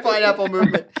it's a pineapple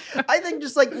movement. I think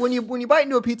just like when you bite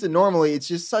into a pizza normally, it's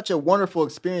just such a wonderful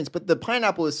experience. But the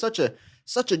pineapple is such a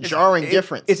jarring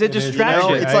difference. It's a It is. distraction.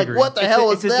 You know? It's I like agree. what the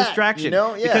hell it's is a that? distraction. You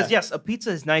know? Yeah. Because yes, a pizza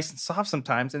is nice and soft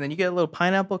sometimes, and then you get a little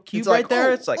pineapple cube It's like, right there.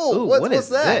 oh, It's like, oh, ooh, what's what is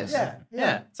that? this?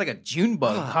 Yeah. It's like a June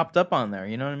bug popped up on there.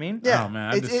 You know what I mean? Yeah, Oh,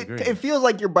 man, I disagree. it feels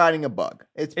like you're biting a bug.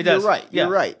 It You're does. right. Yeah.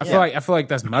 You're right. I Yeah. feel like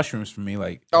that's mushrooms for me.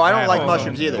 Like, Oh, I don't like whoa,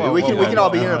 mushrooms whoa, either. whoa, we can whoa, all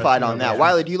be whoa, unified whoa, on whoa, that. whoa.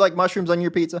 Wiley, do you like mushrooms on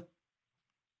your pizza?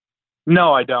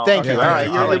 No, I don't. Thank you. Okay, All thank right,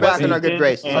 you. you're I like back in bacon our good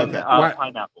graces. and, Okay. Why-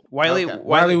 pineapple. Wiley, Okay.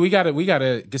 Wiley, we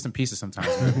gotta get some pizza sometimes,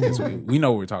 man, because we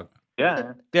know what we're talking about.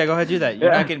 Yeah. yeah, go ahead, do that.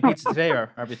 You're Yeah. not getting pizza today,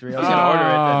 or RB3. I was gonna order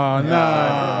it. Oh Then.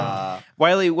 no!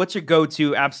 Wiley, what's your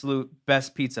go-to absolute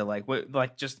best pizza? Like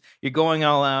just you're going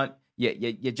all out.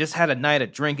 You just had a night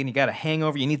of drinking. You got a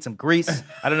hangover. You need some grease.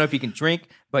 I don't know if you can drink,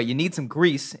 but you need some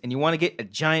grease, and you want to get a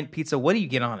giant pizza. What do you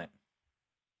get on it?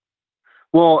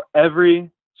 Well,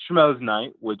 every Schmoes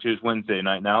night, which is Wednesday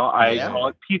night now, I Yeah. call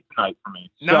it pizza night for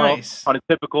me. Nice. So on a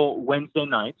typical Wednesday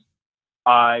night,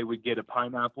 I would get a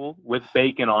pineapple with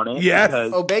bacon on it. Yes.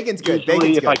 Because Oh, bacon's good. usually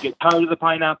Bacon's if I good. get tired of the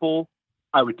pineapple,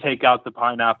 I would take out the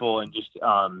pineapple and just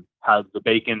have the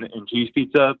bacon and cheese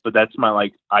pizza. But that's my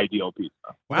ideal pizza.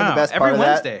 You know the Wow, best every part of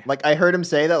Wednesday. that, like I heard him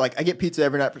say that, like I get pizza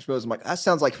every night for Schmoes. I'm like, that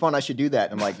sounds like fun. I should do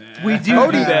that. I'm like, We do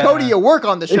Cody, do that. Cody, you work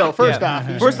on the show first Yeah.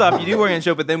 off. First off, you do work on the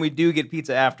show, but then we do get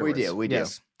pizza we afterwards. do, we do,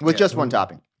 Yes. with just one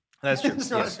topping. That's true.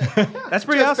 Yes. That's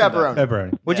pretty Just awesome. though. pepperoni.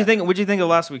 Pepperoni. What'd you think of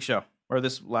last week's show or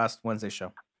this last Wednesday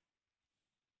show?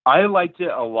 I liked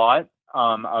it a lot.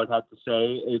 I would have to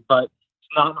say, but it's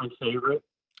not my favorite.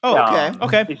 Oh,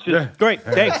 okay. It's just Great.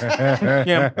 Thanks.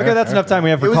 Yeah. Okay, that's enough time we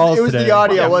have for calls It was today. the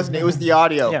audio, wasn't it? It was the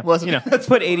audio, Yeah. wasn't it? Let's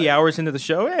put 80 hours into the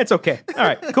show. It's okay. All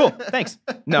right, cool. Thanks.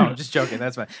 No, I'm just joking.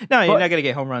 That's fine. No, you're not going to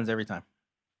get home runs every time.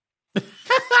 yeah.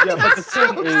 But the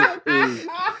thing is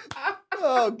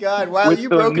Oh God! Wow, with you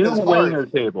the broke new his heart.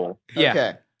 Wanger table. Yeah.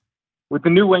 Okay. With the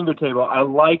new Wanger table, I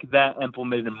like that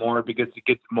implemented more because it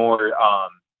gets more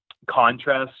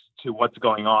contrast to what's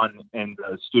going on in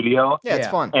the studio. Yeah, it's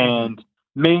Yeah. fun. And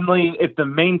mainly, if the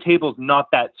main table's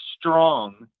not that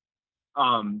strong,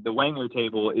 the Wanger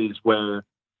table is where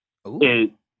Ooh,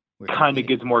 it we're kind of competing.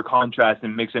 gives more contrast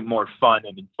and makes it more fun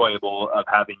and enjoyable of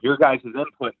having your guys'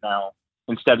 input now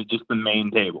instead of just the main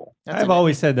table. I've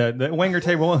always said that the Wanger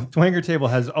table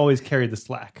has always carried the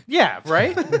slack. Yeah,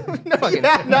 right? You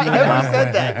have not ever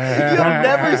said that. You have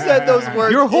never said those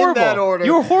words You're in horrible. that order.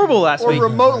 You were horrible last or week.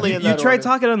 remotely in You that tried order.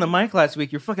 talking on the mic last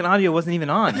week. Your fucking audio wasn't even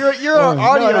on. You're our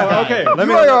audio guy. Okay,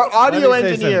 You are our audio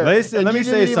engineer. Let me say and you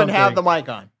didn't even something. have the mic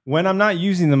on. When I'm not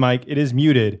using the mic, it is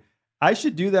muted. I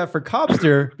should do that for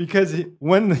Cobster because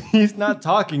when he's not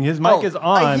talking, his mic is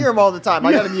on. I hear him all the time.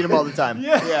 I got to mute him all the time.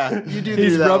 Yeah. You do.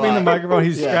 He's do that rubbing a the lot. microphone.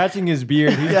 He's Yeah. scratching his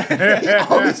beard. He's, He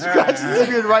always scratches his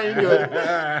beard right into it.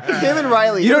 Him and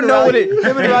Riley. You him don't and know Riley- what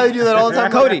it- Him and Riley do that all the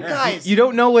time. Cody, guys, you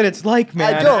don't know what it's like,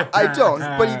 man. I don't.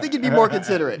 But you think you'd be more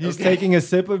considerate. he's okay? taking a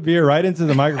sip of beer right into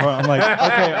the microphone. I'm like,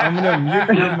 okay, I'm going to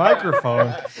mute your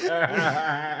microphone.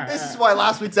 This is why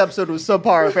last week's episode was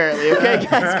subpar, apparently. Okay,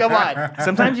 guys, come on.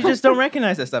 Sometimes you just don't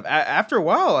recognize that stuff. After a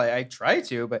while, I try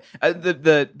to, but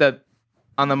the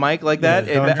on the mic like that,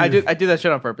 don't I do- do that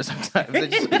shit on purpose sometimes.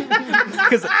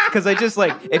 Because I just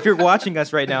like, if you're watching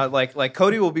us right now, like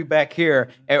Cody will be back here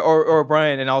or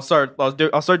Brian, and I'll start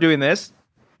doing this,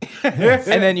 and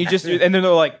then and then they're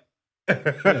like, what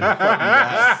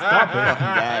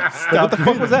the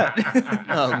fuck was that?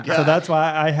 Oh, God. So that's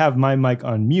why I have my mic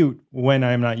on mute when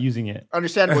I'm not using it.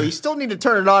 Understandable. You still need to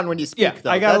turn it on when you speak, Yeah,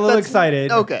 though. I got a little That's-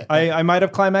 excited. Okay. I might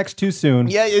have climaxed too soon.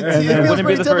 Yeah, it And feels then- Wouldn't be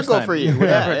pretty the first typical time. for you.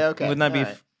 Yeah, okay. Would not be. All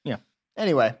right. Yeah.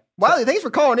 Anyway, Wiley, thanks for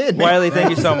calling in. man. Wiley, thank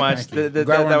you so much. Glad we're on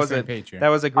That the was same page here. that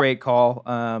was a great call.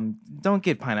 Don't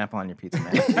get pineapple on your pizza,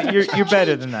 man. You're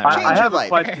better than that. Change man. I your have a life.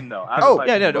 question though. I have Oh, a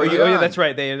question. Yeah, no, Bring it yeah, on. that's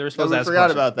right. They were supposed to Totally ask a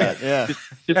forgot question. about that. Yeah.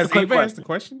 Just a Has quick anybody asked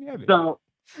question. the question?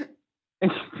 Yeah.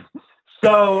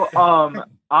 So,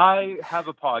 I have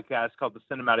a podcast called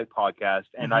the Cinematic Podcast,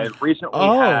 and I recently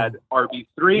had RB3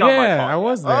 on my Yeah, podcast. I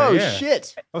was there. Oh, yeah.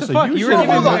 shit. Oh, The so fuck? you You should were have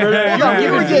Hold on. been murdered. Hold on.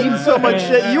 You were getting so much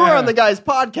shit. You were on the guy's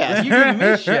podcast. You giving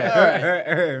me shit. All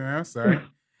right. I'm sorry.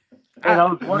 And I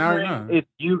was Now I wondering know. if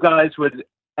you guys would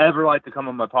ever like to come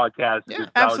on my podcast. Yeah, that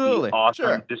would absolutely. be awesome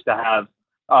Sure. just to have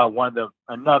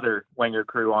another Wanger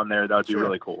crew on there. That would be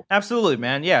really cool. Absolutely,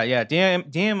 man. Yeah.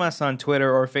 DM us on Twitter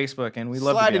or Facebook, and we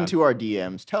love Slide to be on. into our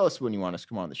DMs. Tell us when you want us to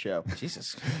come on the show.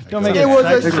 Jesus. Don't make It was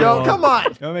a sexual. show. Come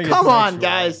on. Don't make it Come on, sexual.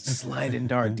 guys. Slide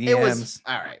into our DMs. It was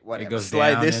all right. Whatever. goes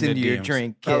Slide down this in the into your DMs.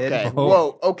 drink, kid. Okay. Oh.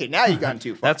 Whoa. Okay. Now you've gone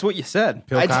too far. That's what you said.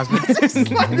 Bill Cosby.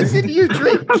 Slide this into your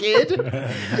drink, kid.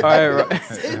 All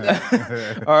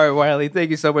right, all right, Wiley. Thank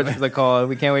you so much for the call.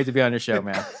 We can't wait to be on your show,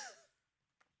 man.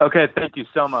 Okay, thank you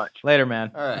so much. Later,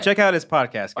 man. All right. Check out his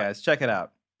podcast, guys. Check it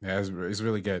out. Yeah, it's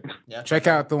really good. Yeah. Check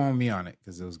out the one with me on it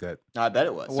because it was good. I bet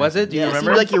it was. Was it? Do you Yeah, it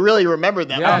remember? seems like you really remembered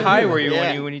that. Yeah. How high were you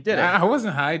Yeah. when you did it? I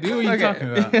wasn't high, dude. What are you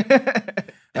talking about?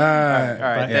 All right,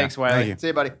 Yeah, thanks, Wiley. thank you. See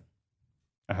you, buddy.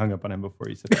 I hung up on him before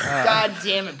you said that. God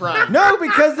damn it, Brian. No,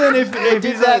 because then if You did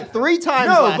he's that like, 3 times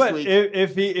no, last but week.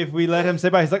 if we let him say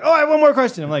bye, he's like, oh, I have one more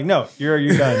question. I'm like, no, you're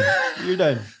done. You're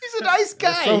done. He's a nice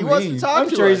guy. so he wants to mean. talk I'm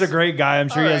to sure us. he's a great guy. I'm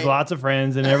sure All he has right. lots of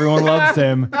friends and everyone loves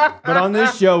him. But on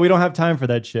this show, we don't have time for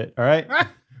that shit. All right,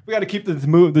 we got to keep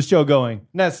the show going.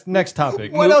 Next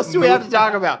topic. What else do we have to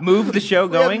talk about? Move the show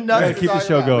We have going. nothing gotta to keep the talk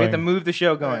show about. going. We have to move the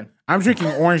show going. I'm drinking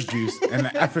orange juice, and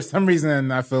for some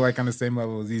reason, I feel like I'm the same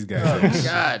level as these guys. Oh,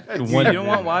 God. You don't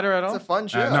want water at all? It's a fun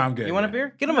show. No, I'm good. You want a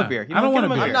beer? Get him a beer. You I don't want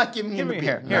give a him beer. I'm not giving him Give a me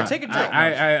here. beer. Here, No. take a drink.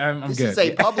 I'm This good. is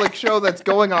a public show that's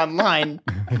going online.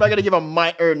 I'm not going to give an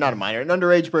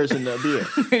underage person a beer.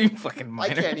 You fucking I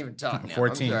minor. can't even talk now.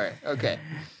 14. I'm sorry. Okay.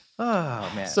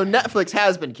 Oh man. So Netflix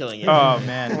has been killing it. Oh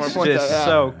man, I wanna it's point just that out.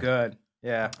 so good.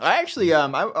 Yeah. I actually,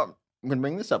 I'm going to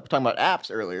bring this up. We're talking about apps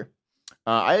earlier.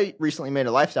 I recently made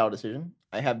a lifestyle decision.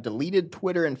 I have deleted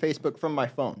Twitter and Facebook from my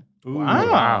phone. Ooh.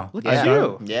 Wow. Look Yeah. at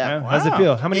you. Yeah. How's it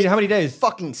feel? How many days?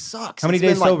 Fucking sucks. How many It's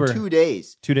days been like sober? 2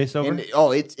 days. 2 days sober? And,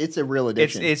 it's a real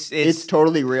addiction. It's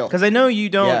totally real. Because I know you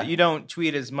don't Yeah. you don't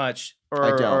tweet as much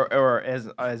I don't.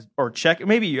 or check.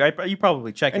 Maybe you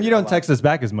probably check. And it you a don't lot. text us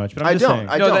back as much, but I'm I just don't. saying.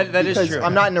 I No, don't. that is because true.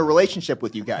 I'm not in a relationship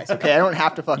with you guys. Okay, I don't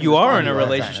have to fucking. You are respond in a to you all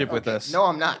the time. relationship with us. No,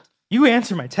 I'm not. You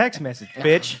answer my text message,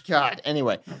 bitch. God.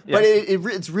 Anyway, Yeah. but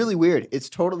it's really weird. It's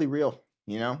totally real.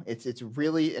 You know, it's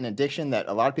really an addiction that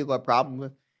a lot of people have problem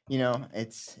with. You know,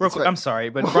 it's. Real it's quick, right- I'm sorry,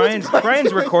 but What's Brian's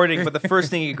Brian's recording, but the first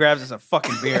thing he grabs is a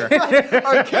fucking beer.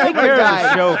 Our camera care of the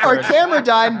died. show Our first. camera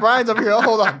died. And Brian's over here. Oh,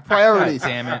 hold on. Priorities. God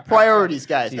damn it. Priorities,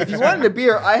 guys. If you Jesus wanted a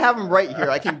beer, I have them right here.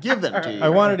 I can give them to you. I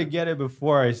wanted to get it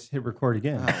before I hit record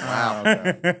again. Wow.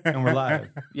 Okay. And we're live.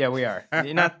 Yeah, we are.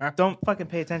 You're not. Don't fucking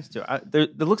pay attention to it.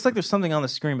 There looks like there's something on the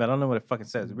screen, but I don't know what it fucking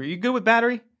says. Were you good with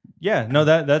battery? Yeah, no,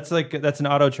 that's an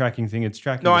auto tracking thing. It's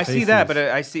tracking. No, the I see that, faces.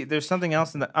 but I see there's something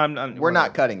else in the. We're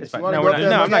not cutting It's this. You fine. wanna No, go we're up not. there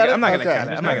No, and I'm look at not. it? I'm not gonna Okay. cut it.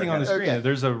 There's I'm not nothing gonna on the cut it. screen. Okay.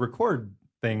 There's a record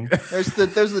thing. There's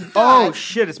the. Oh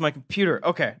shit! It's my computer.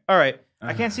 Okay, all right.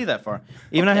 I can't see that far.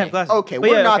 Even I have glasses. Okay, But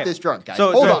we're yeah, not okay. this drunk, guys.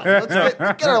 So- Hold so- on. Let's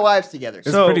get our lives together.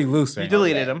 It's pretty loose right You now.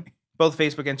 deleted them, both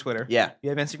Facebook and Twitter. Yeah, You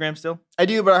have Instagram still? I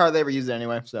do, but I hardly ever use it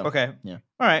anyway. So Okay. Yeah.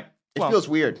 All right. it Well, feels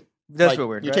weird. it does Like, feel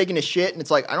weird. You're right? taking a shit, and it's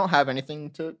like I don't have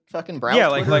anything to fucking browse. Yeah,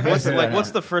 like Twitter.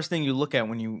 what's the first thing you look at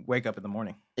when you wake up in the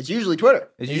morning? It's usually Twitter.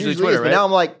 It's It usually is, Twitter, But right? now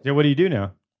I'm like, Yeah, what do you do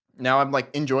now?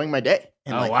 enjoying my day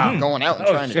and Oh, like wow. going out and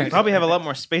Oh, trying to. shit. do Probably have a something. lot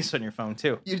more space on your phone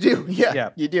too. You do, yeah, Yeah.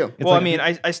 you do. Well, like I mean,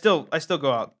 I still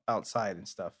go outside and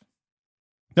stuff.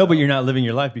 No, but you're not living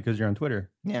your life because you're on Twitter.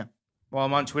 Yeah, Well,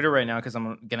 I'm on Twitter right now because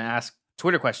I'm gonna ask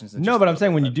Twitter questions. No, but I'm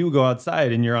saying when you do go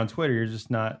outside and you're on Twitter, you're just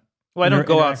not. well, I don't you're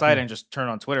go interacting. outside and just turn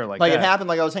on Twitter like like that. it happened.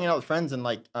 Like I was hanging out with friends, and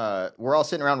like we're all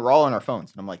sitting around, we're all on our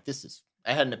phones, and I'm like, this is.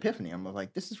 I had an epiphany. I'm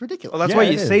like, this is ridiculous. Well, that's Yeah, why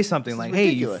it you is. say something This like, is "Hey,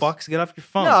 you ridiculous. fucks, get off your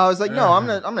phone." No, I was like, no, I'm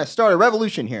gonna start a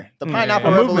revolution here. The pineapple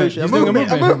A movement. revolution. A He's doing a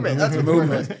movement. A movement. movement. That's what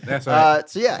movement. That's right.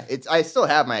 So yeah, I still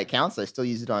have my accounts. I still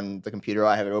use it on the computer.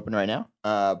 I have it open right now.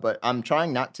 But I'm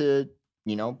trying not to,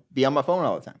 be on my phone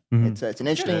all the time. Mhm. It's an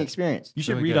interesting Good. experience. You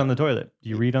should Really read good. on the toilet. Do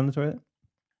you read on the toilet?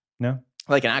 No.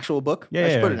 Like an actual book. Yeah, I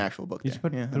should yeah, put yeah. an actual book. You there. should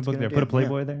put Yeah, a that's book good there. idea. Put a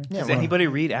Playboy there. Yeah, Does well, anybody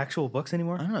read actual books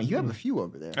anymore? I don't know. You have a few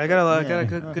over there. I got a Yeah.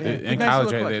 good. Okay. In nice college,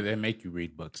 little they, book. they make you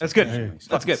read books. That's good. Occasionally. That's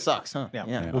Fucking good. Sucks, huh?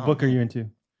 Yeah. What book are you into?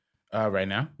 Right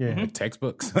now, Yeah.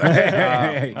 textbooks.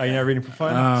 Are you not reading for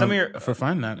fun? Some of your- for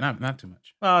fun, not too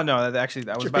much. Oh no, actually,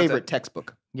 I What's was your about favorite to.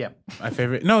 textbook? Yeah, My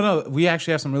favorite. No, we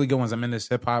actually have some really good ones. I'm in this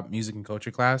hip hop music and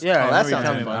culture class. yeah. Oh, I that remember you sounds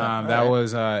telling me fun. about That Alright.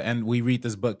 was, and we read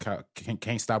this book called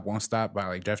Can't Stop, Won't Stop by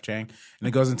like Jeff Chang, and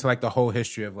it goes into like the whole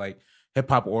history of like hip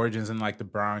hop origins in like the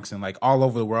Bronx and like all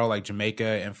over the world, like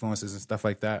Jamaica influences and stuff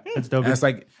like that. That's dope. And it's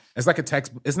like a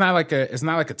text. It's not like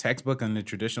a textbook in the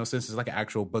traditional sense. It's like an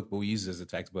actual book, but we use it as a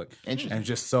textbook. Interesting. And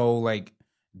just so like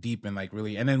deep and like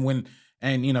really. And then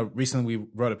recently we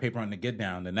wrote a paper on the Get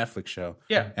Down, the Netflix show.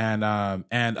 Yeah. And a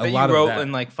that lot you wrote of that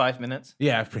in like 5 minutes.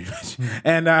 yeah, pretty much.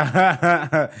 And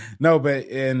no, but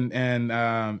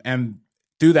and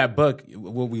through that book,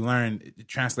 what we learned it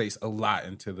translates a lot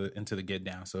into the Get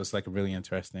Down. So it's like a really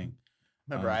interesting.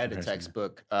 Remember, I had a comparison.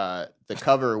 textbook. The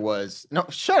cover was no.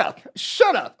 Shut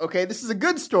up. Okay, this is a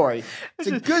good story. It's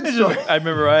a good story. I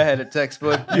remember I had a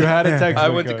textbook. You had a textbook. I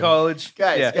went to college.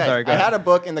 Guys, yeah, sorry, go I ahead. had a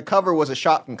book, and the cover was a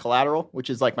shot from Collateral, which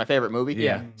is like my favorite movie.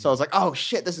 Yeah. So I was like, oh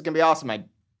shit, this is gonna be awesome.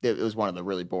 It was one of the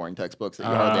really boring textbooks that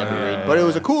you hardly ever yeah, read, but it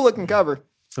was a cool looking cover.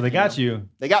 So they got you,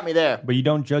 They got me there. but you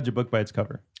don't judge a book by its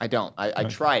cover. I don't. I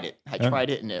tried it. I tried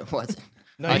it, and it wasn't.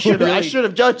 No, I you should. really- I should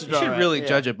have judged it. You should alright. really Yeah.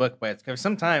 judge a book by its cover.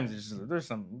 Sometimes there's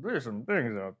some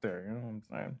things out there. You know what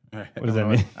I'm saying? What does that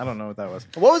mean? I don't know what that was.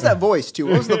 What was that voice too?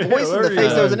 What was the voice in the Larry,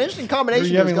 face? There was an interesting combination.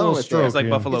 you He was having a going little with stroke? there. It's like Yeah.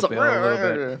 Buffalo It's Bill a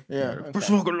little bit. Yeah. Put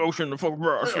fucking lotion, the fucking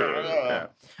brush.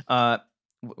 Yeah.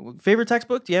 Favorite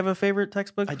textbook? Do you have a favorite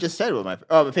textbook? I just said what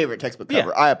my favorite textbook Yeah.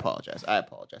 cover. I apologize.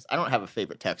 I don't have a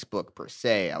favorite textbook per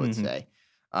se. I would say.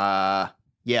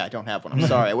 Yeah, I don't have one. I'm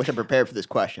sorry. I wish I prepared for this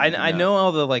question. I know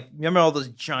all the remember all those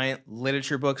giant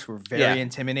literature books were very Yeah.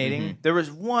 intimidating. Mhm. There was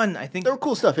one I think There were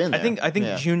cool stuff in there. I think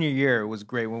Yeah. junior year was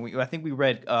great when I think we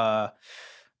read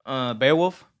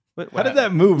Beowulf. How did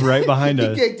that move right behind He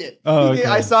us? kicked it. Oh, I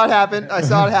okay. saw it happen.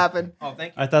 Oh,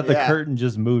 thank you. I thought the Yeah. curtain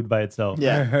just moved by itself.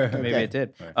 Yeah. Maybe Okay. it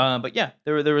did. But yeah,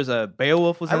 there was a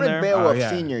Beowulf was I in read there. Beowulf Oh, yeah.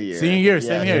 senior year. Senior year,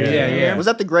 same here. Yeah. Was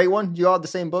that the gray one? You all had the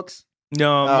same books?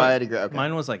 No, I had a gray. Okay.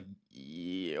 mine was like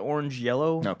orange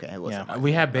yellow. Okay, it wasn't. Yeah. mine.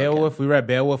 We had Beowulf. We read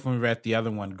Beowulf, and we read the other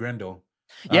one, Grendel.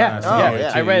 Yeah, senior Oh, year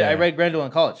yeah. too, I read Grendel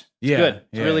in college. It's Yeah, good. It's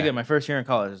yeah, really yeah. good. My first year in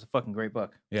college. It's a fucking great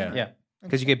book. Yeah. Yeah.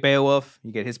 Because you get Beowulf,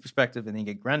 you get his perspective, and then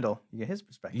you get Grendel, you get his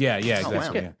perspective. Yeah, Oh, wow.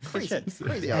 exactly. Yeah.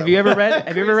 Crazy. Have you ever read?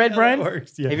 Have you ever read, Brian?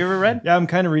 Works, yeah. Have you ever read? Yeah, I'm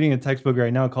kind of reading a textbook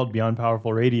right now called Beyond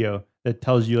Powerful Radio that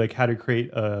tells you like how to create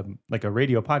like a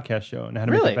radio podcast show and how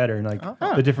to make Really? it better and like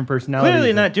Oh. the different personalities. Clearly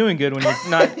and- not doing good when you're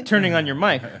not turning on your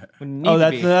mic. When you need Oh, to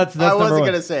that's be. that's I number wasn't one.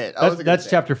 going to say it. That's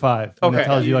chapter 5. And Okay. it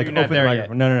tells you like You're not open there the yet.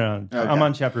 microphone. No. Okay. I'm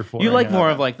on chapter 4. You right like now.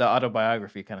 more of like the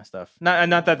autobiography kind of stuff. Not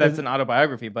that that's an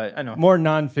autobiography, but I know. more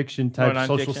nonfiction type, More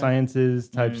social nonfiction? sciences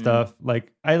type stuff.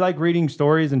 Like I like reading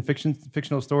stories and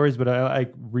fictional stories, but I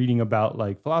like reading about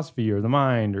like philosophy or the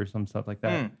mind or some stuff like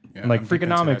that. Yeah, And like I'm deep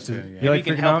into Freakonomics. that too, You yeah. Maybe like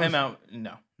you can help Freakonomics? him out. No.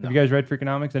 Have you guys read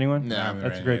Freakonomics? Anyone? No. I haven't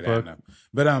That's read a great any of that, book. no.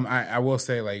 But I will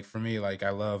say, like, for me, like,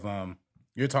 I love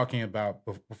you're talking about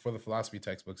before the philosophy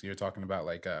textbooks. You're talking about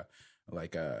like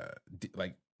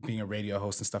being a radio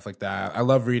host and stuff like that. I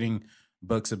love reading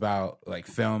books about like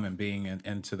film and being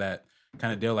into that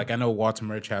kind of deal. Like I know Walter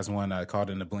Murch has one called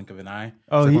In the Blink of an Eye.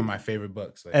 Oh, it's like he- one of my favorite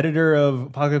books. Like, Editor of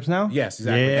Apocalypse Now? yes,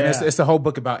 exactly. Yeah. And it's a whole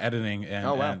book about editing and,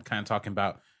 Oh, wow. and kind of talking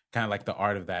about kind of like the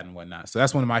art of that and whatnot. So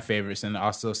that's one of my favorites. And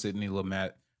also Sidney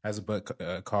Lumet has a book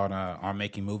called On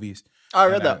Making Movies. I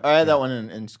read And, that. I read that one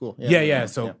in school. Yeah.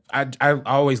 So I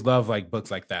always love like books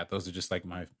like that. Those are just like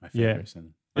my favorites.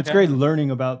 And It's Okay. great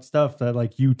learning about stuff that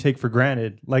like you take for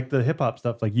granted, like the hip hop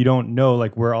stuff. Like you don't know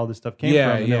like where all this stuff came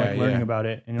Yeah, from, and then like yeah, learning yeah. about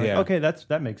it, and you're Yeah. like, okay,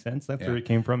 that makes sense. That's where Yeah. it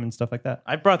came from, and stuff like that.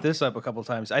 I brought this up a couple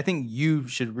times. I think you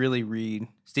should really read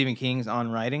Stephen King's On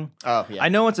Writing. Oh, yeah. I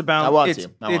know it's about. I want it's,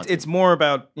 to. I want it's more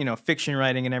about fiction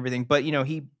writing and everything, but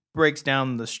he breaks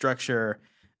down the structure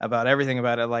about everything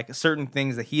about it, like certain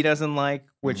things that he doesn't like,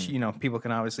 which people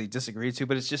can obviously disagree to,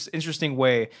 but it's just interesting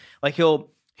way. Like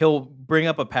he'll bring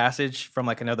up a passage from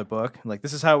like another book, like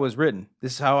this is how it was written,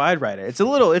 this is how I'd write it. It's a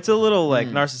little like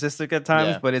narcissistic at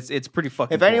times, Yeah. but it's pretty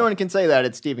fucking. If cool. anyone can say that,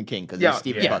 it's Stephen King because Yeah, it's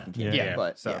Stephen yeah, fucking King. yeah.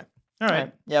 But So, yeah. all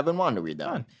right, Yeah, I've been wanting to read that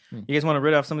fun. one. You guys want to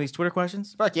rid off some of these Twitter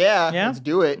questions? Fuck yeah. Yeah? Let's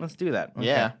do it. Let's do that. Okay.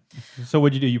 Yeah. So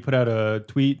what'd you do? You put out a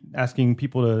tweet asking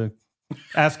people to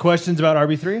ask questions about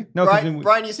RB3? No, 'cause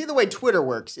Brian, you see the way Twitter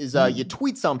works is you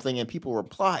tweet something and people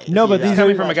reply. No, but Yeah. these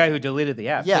Coming are from a guy who deleted the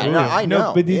app. Yeah, no, I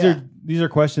know. but these yeah. are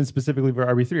questions specifically for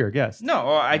RB3 or guests. No,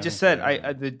 I just said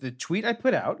the tweet I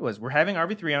put out was we're having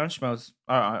RB3 on Schmoes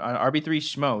on RB3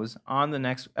 Schmoes on the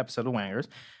next episode of Wangers.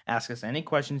 Ask us any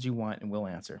questions you want and we'll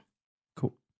answer.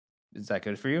 Cool. Is that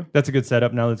good for you? That's a good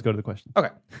setup. Now let's go to the question. Okay.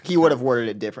 He would have worded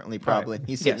it differently, probably. Right.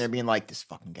 He's sitting Yes. there being like, this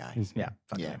fucking guy. Yeah.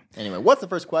 Fuck Yeah. him. Anyway, what's the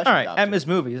first question? All right. Dobson? At Miss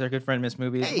Movies, our good friend Miss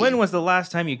Movies. Hey. When was the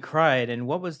last time you cried and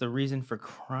what was the reason for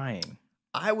crying?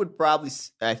 I would probably.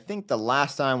 I think the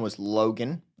last time was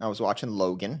Logan. I was watching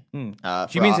Logan.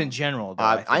 She means in general.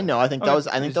 Though, I know. I think Okay. that was.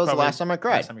 I think This that was is the last time I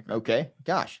cried. last time you cried. Okay.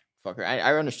 Gosh, fucker.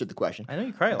 I understood the question. I know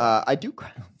you cry a lot. I do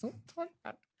cry.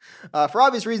 For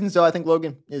obvious reasons, though, I think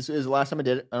Logan is the last time I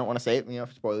did it. I don't want to say it. For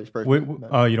spoilers. Wait,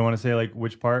 oh, you don't want to say like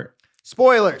which part?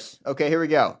 Spoilers. Okay, here we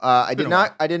go. I been did a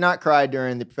not. I did not cry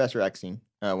during the Professor X scene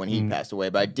when he passed away,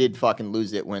 but I did fucking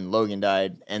lose it when Logan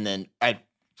died, and then I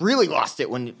really lost it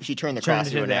when she turned the cross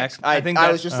into into the an X. X. I think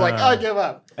I was that's- just like, I give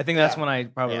up. I think that's when I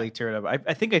probably teared up.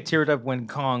 I think I teared up when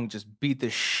Kong just beat the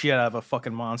shit out of a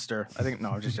fucking monster. I think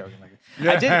no, I'm just joking.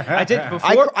 I did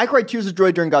before. I cried tears of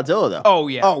joy during Godzilla though. Oh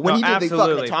yeah. Oh, when No, he did the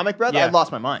absolutely. fucking atomic breath, Yeah. I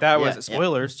lost my mind. That Yeah, was yeah.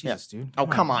 spoilers. Yeah. Jesus, dude. Oh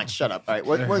come on, shut up. All right,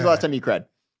 when was the last time you cried?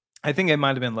 I think it might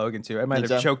have been Logan too. I might Think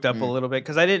have so? choked up a little bit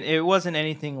because I didn't. It wasn't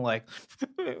anything like,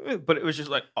 but it was just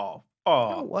like, You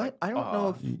know what? I don't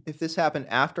know if this happened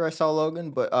after I saw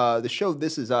Logan, but the show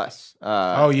This Is Us.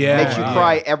 Oh, yeah. makes you Yeah.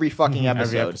 cry every fucking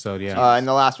episode. every episode, yeah. And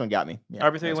the last one got me. Yeah,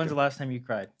 RB3. that's When's good. the last time you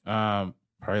cried?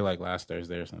 Probably like last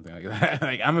Thursday or something like that.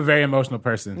 Like I'm a very emotional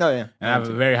person. No, yeah. And I have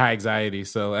a very high anxiety.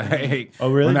 So like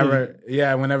Oh, really?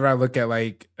 whenever I look at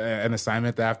like an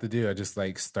assignment that I have to do, I just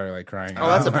like start like crying. Oh,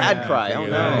 that's a bad Yeah, cry. Oh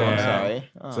no, yeah. I'm sorry.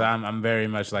 Oh. So I'm very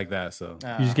much like that. So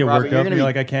You just get Robert, worked you're up gonna and be- you're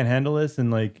like, I can't handle this, and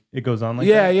like it goes on like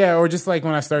yeah, that. yeah. Or just like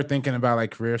when I start thinking about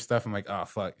like career stuff, I'm like, oh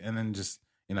fuck. And then just,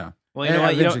 Well, you and know I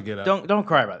what? You eventually get up. don't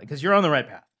cry about it because you're on the right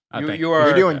path. Oh, thank you you. are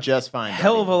You're doing just fine.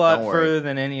 hell of a Dobby. lot Don't worry. further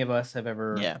than any of us have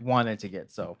ever Yeah. wanted to get.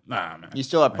 So Nah, man. You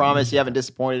still have promise. You haven't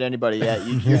disappointed anybody yet.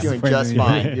 You're doing just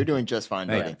fine. You're doing just fine,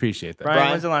 Hey, buddy. appreciate that. Brian,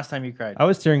 Brian? when's the last time you cried? I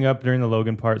was tearing up during the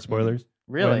Logan part. Spoilers.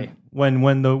 Really? When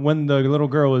the little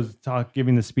girl was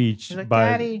giving the speech She's like, by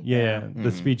 "Daddy." yeah, Mm-hmm.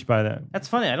 the speech by that. That's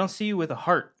funny. I don't see you with a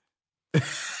heart.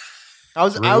 I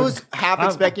was half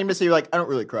expecting him to say like I don't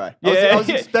really cry. Yeah. I was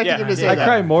expecting Yeah. him to say I that.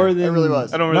 cry more than I really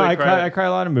was. I don't really I cry. I cry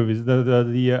a lot of movies.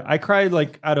 I cry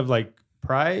like out of like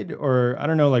pride, or I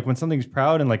don't know, like when something's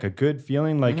proud and like a good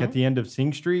feeling, like at the end of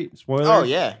Sing Street. Spoilers. Oh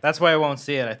yeah. That's why I won't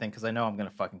see it. I think because I know I'm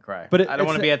gonna fucking cry. But I don't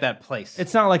want to be at that place.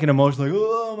 It's not like an emotional, like,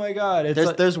 oh my god.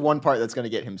 It's There's one part that's going to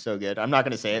get him so good. I'm not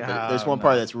going to say it, but there's one no.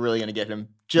 part that's really going to get him.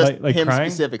 Just Like him crying?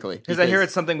 specifically. because I hear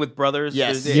it's something with brothers.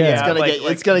 Yes. Yeah.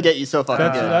 It's gonna get you so fucking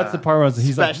good. that's the part where he's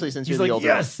Especially like, since he's you're the like older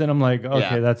yes, and I'm like, okay,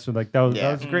 Yeah. that's like that was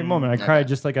a great moment. I cried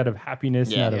just like out of happiness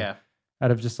Yeah. and Yeah.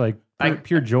 out of just like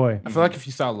pure joy. I feel like if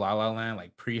you saw La La Land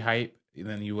like pre-hype,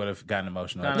 then you would have gotten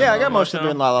emotional. Yeah, I got emotional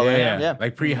during La La Yeah, Land. yeah,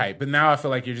 like pre-hype. But now I feel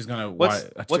like you're just gonna What's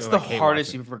watch the hey, hardest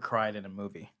watch it. you've ever cried in a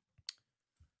movie?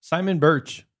 Simon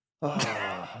Birch.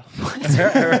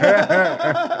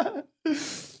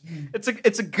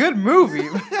 It's a good movie.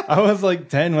 I was like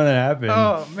 10 when it happened.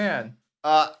 Oh man.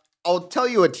 I'll tell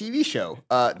you a TV show.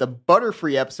 The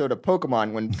Butterfree episode of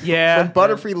Pokemon when Yeah. when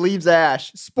Butterfree leaves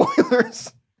Ash.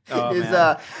 Spoilers. Oh, is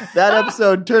man. that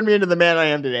episode turned me into the man I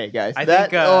am today, guys. I That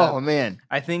think, oh man,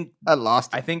 I think I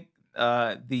lost it. I think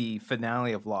the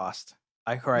finale of Lost.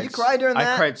 I cried. You cried during I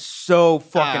that? cried so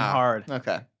fucking Ah, hard.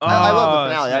 Okay. I love the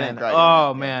finale. I man. didn't cry.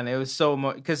 during it. Man, it was so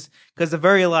much because the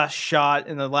very last shot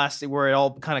and the last where it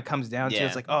all kind of comes down to, Yeah.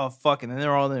 it's like, oh fuck, and then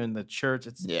they're all there in the church.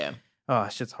 It's Yeah. oh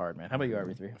shit's hard, man. How about you,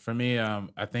 RB3? For me,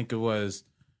 I think it was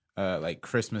like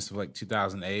Christmas of like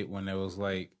 2008 when it was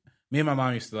like me and my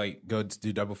mom used to like go to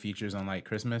do double features on like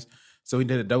Christmas. So we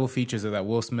did a double features of that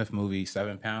Will Smith movie,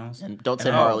 7 Pounds. And don't say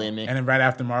Marley and Me. And then right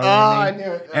after Marley I and Me.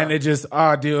 knew it. And it just,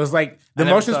 dude, it was like the I never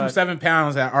emotions saw from it. 7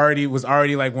 Pounds that was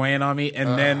already like weighing on me.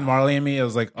 And then Marley and Me, it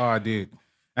was like, oh, dude.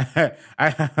 I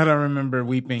don't remember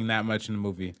weeping that much in the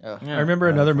movie. I remember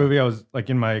another movie. I was like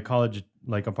in my college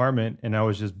like apartment, and I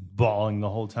was just bawling the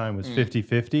whole time. Was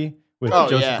 50-50 with Oh,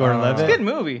 Joseph yeah. Gordon-Levitt. It's a good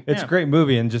movie. It's Yeah. a great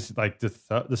movie, and just like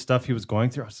the stuff he was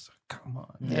going through, I was just like, come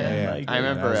on. Yeah. man. Yeah. Like, I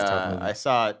remember that's a tough movie. I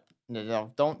saw it.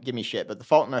 No, don't give me shit. But The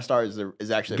Fault in Our Stars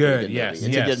is actually a Good, pretty good yes. movie.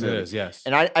 It's Yes, a good movie. it is, yes.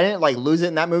 And I didn't like lose it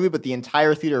in that movie, but the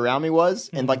entire theater around me was,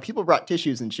 and like people brought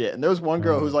tissues and shit. And there was one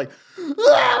girl who was like,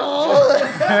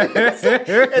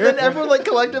 and then everyone like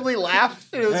collectively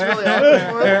laughed. And it was really awkward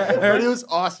for her, but it was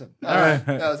awesome. That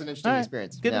was an interesting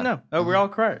experience. Good Yeah. to know. Oh, we're all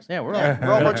criers. Yeah, we're all.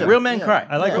 We're all a bunch of Real men yeah. cry.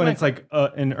 I like Real when men it's like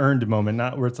an earned moment,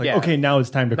 not where it's like, Yeah. okay, now it's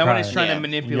time to That cry. when he's trying Yeah. to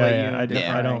manipulate you. I, into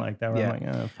I don't crying. like that. Where Yeah. I'm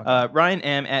like, oh, fuck. Ryan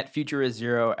M at Future is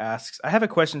Zero asks, I have a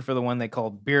question for the one they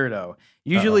called Beardo.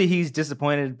 Usually he's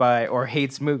disappointed by or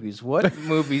hates movies. What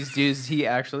movies does he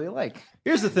actually like?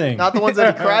 Here's the thing. Not the ones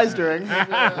that he cries during.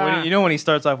 When, you know when he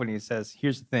starts off when he says,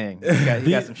 here's the thing.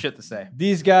 He got some shit to say.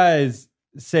 These guys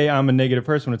say I'm a negative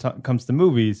person when it comes to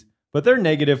movies, but they're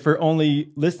negative for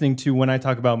only listening to when I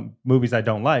talk about movies I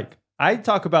don't like. I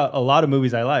talk about a lot of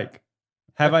movies I like.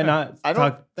 Have I not? I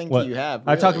don't think you have.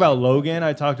 I talked really. about Logan.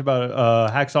 I talked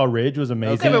about Hacksaw Ridge was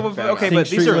amazing. Okay, Sing but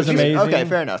Street these are was amazing. Okay,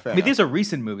 fair enough. Fair I mean, enough. these are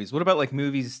recent movies. What about like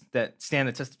movies that stand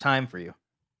the test of time for you?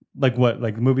 Like what?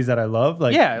 Like movies that I love?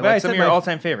 Like Yeah, I like some said of your my-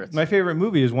 all-time favorites. My favorite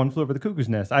movie is One Flew Over the Cuckoo's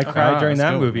Nest. I cried during that's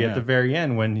that cool, movie yeah. at the very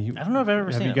end when he. I don't know if I've ever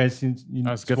have seen you it. guys seen?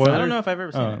 That's good. spoilers? I don't know if I've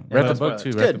ever seen it. Read Yeah, the spoilers. book too.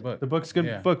 It's Read good. the book. The book's good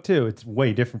Yeah. book too. It's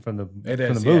way different from the It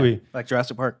is, movie. Like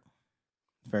Jurassic Park.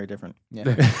 Very different.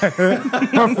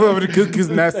 One Flew Over the Cuckoo's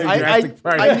Nest in Jurassic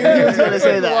Park. I knew he was going to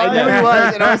say that. I knew he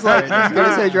was, and I was like, he's going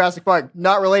to say Jurassic Park.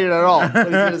 Not related at all, but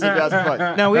he's going to say Jurassic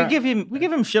Park. Now we give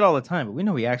him shit all the time, but we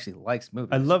know he actually likes movies.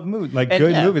 I love movies, like And-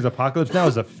 good yeah. movies. Apocalypse Now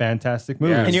is a fantastic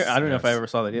movie. Yes. And I don't know if I ever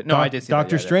saw that. Yet. No, I did see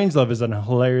Doctor that. Yeah, Strangelove is a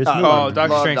hilarious movie. Oh,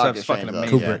 Doctor Love Strangelove Doctor is fucking Strangelove.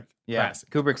 amazing. Kubrick. Yeah, Classic.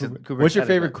 Kubrick's What's your had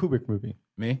it favorite right. Kubrick movie?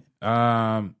 Me?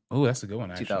 Oh, that's a good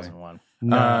one. Actually, 2001.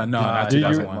 No, not Do you-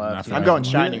 2001. Love not to- I'm 2001. going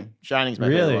Shining. Shining's my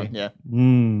Really? favorite one. Yeah.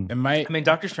 Mm. It might. I mean,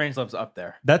 Doctor Strangelove's up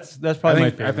there. That's probably I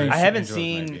think- my I favorite. think- I haven't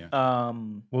Strangelove's seen.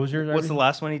 might What was yours? What's the Arby?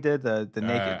 last one he did? The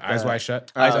naked Eyes Wide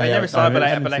Shut. I yeah. never saw it, but I I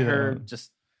didn't but I see that heard one.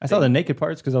 just I saw the naked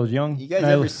parts because I was young. You guys And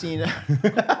I- ever seen? You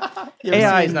ever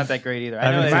AI is seen- not that great either. I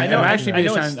haven't seen I it. know. I'm I actually know big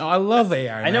it's- fan. Oh, I love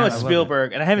AI. I know man. it's love it.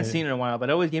 Spielberg, and I haven't Yeah. seen it in a while, but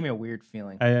it always gave me a weird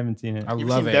feeling. I haven't seen it. I You ever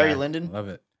love seen AI. Barry Lyndon? Love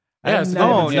it. I Yeah, haven't- it's a no,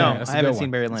 good Oh one. no, Yeah, it's a I good haven't one.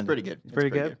 seen Barry It's Lyndon. pretty good. It's pretty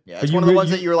good. Yeah, Are it's you one of the re- ones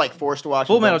you- that you were like forced to watch.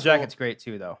 Full in Metal middle school. Jacket's great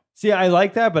too, though. See, I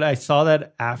like that, but I saw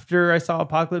that after I saw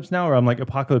Apocalypse Now, where I'm like,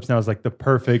 Apocalypse Now is like the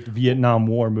perfect Vietnam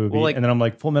War movie, Well, like- and then I'm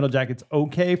like, Full Metal Jacket's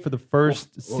okay for the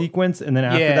first sequence, and then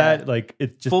after Yeah. that, like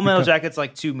it just Full Metal becomes- Jacket's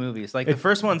like two movies. Like the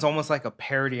first one's almost like a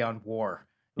parody on war.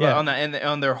 Yeah. On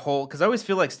on their whole. Because I always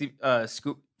feel like Steve Kubrick.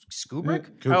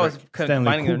 Kubrick. I was Stanley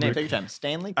combining their Kubrick. names. Take your time,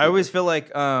 Stanley. I always feel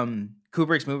like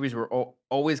Kubrick's movies were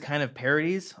always kind of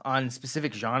parodies on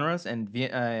specific genres, and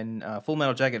Full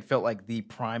Metal Jacket felt like the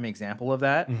prime example of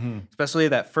that. Especially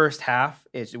that first half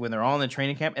is when they're all in the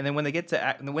training camp, and then when they get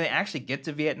to when they actually get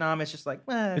to Vietnam, it's just like,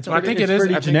 it's pretty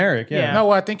generic. Yeah.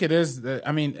 No, I think it is.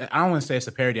 I mean, I don't want to say it's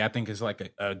a parody. I think it's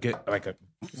like a good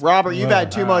Robert, you've had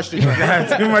too much to drink.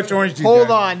 too much orange juice.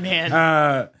 Hold on,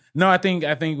 man. No, I think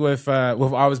with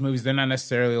all his movies, they're not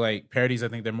necessarily like parodies. I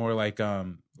think they're more like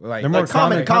they're more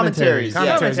commentaries.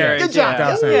 Yeah. Good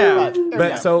job. Yeah.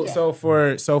 But so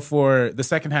for the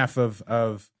second half of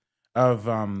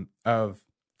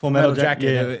Full Metal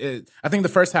Jacket, I think the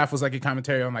first half was like a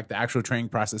commentary on like the actual training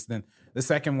process. Then the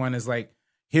second one is like,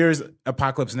 here's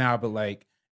Apocalypse Now, but like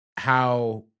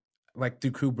how like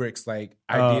through Kubrick's like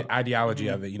ideology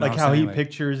of it, you know, like how he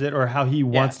pictures it or how he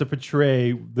wants to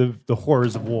portray the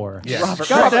horrors of war. Yeah. Robert,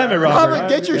 God damn it, Robert.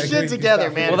 get your shit together,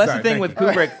 man. Well, that's the thing with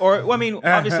Kubrick, I mean,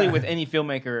 obviously with any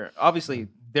filmmaker, obviously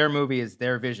their movie is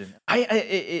their vision.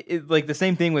 It like the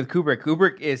same thing with Kubrick.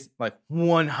 Kubrick is like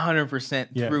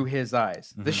 100% through his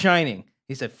eyes. The Shining.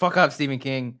 He said, "Fuck off, Stephen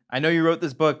King. I know you wrote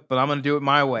this book, but I'm going to do it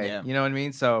my way." Yeah. You know what I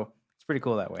mean? So it's pretty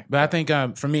cool that way. But I think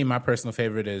for me, my personal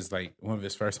favorite is like one of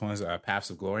his first ones, Paths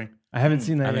of Glory. I haven't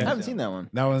seen that yet. I haven't seen that one.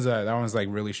 That one's like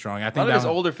really strong. I A think lot of his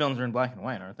older films are in black and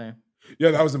white, aren't they?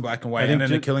 Yeah, that was in black and white, I think and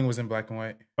then The Killing was in black and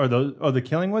white. Or the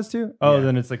Killing was too? Oh, Yeah.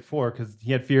 then it's like 4 because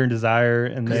he had Fear and Desire,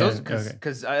 and then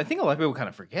Because I think a lot of people kind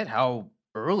of forget how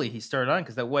early he started on.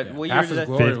 Because what year Paths did of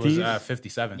that? Glory was 50s?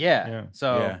 57. Yeah.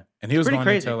 So Yeah. And he was pretty going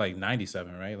crazy. until like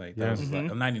 97, right? Like that was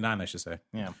like, 99, I should say.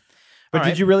 yeah. But All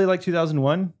did right. you really like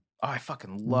 2001? Oh, I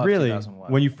fucking love Really?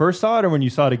 2001. When you first saw it, or when you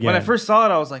saw it again? When I first saw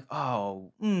it, I was like,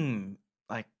 oh,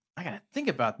 like I gotta think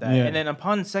about that. Yeah. And then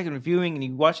upon second viewing, and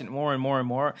you watch it more and more and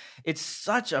more, it's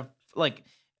such a like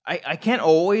I can't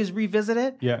always revisit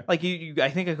it. Yeah. Like I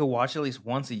think I could watch it at least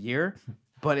once a year.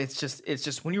 But it's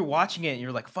just when you're watching it, and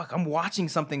you're like, fuck, I'm watching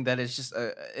something that is just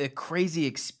a crazy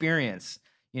experience.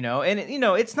 You know, and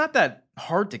it's not that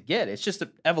hard to get. It's just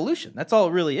an evolution. That's all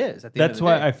it really is. At the end of That's the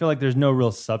why day. I feel like there's no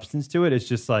real substance to it. It's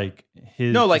just like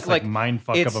his mind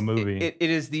fuck of a movie. It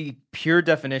is the pure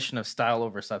definition of style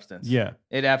over substance. Yeah.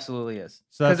 It absolutely is.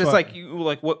 So that's Because it's why- like you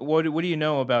like what do you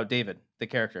know about David, the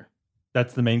character?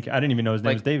 That's the main. I didn't even know his name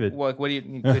Like was David. What do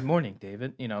you? Good morning,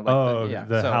 David. You know, like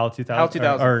the so, HAL 2000 HAL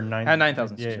 2000 or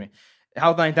 9000. Excuse me.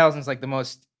 HAL 9000 is like the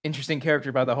most interesting character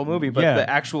about the whole movie, but Yeah. the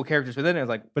actual characters within it is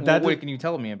like, But what can you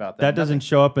tell me about that? That doesn't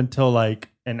show up until like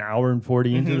an hour and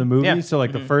 40 into the movie. Yeah. So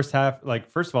like the first half, like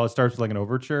first of all, it starts with like an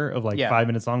overture of like 5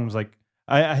 minutes long. I was like,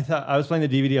 I thought I was playing the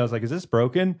DVD. I was like, is this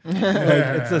broken? Like,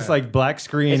 it's just like black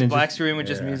screen. It's and black just, screen with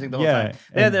just music the whole Yeah.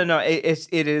 time. No, it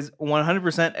is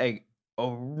 100% a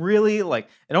really like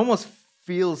it almost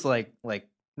feels like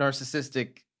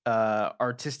narcissistic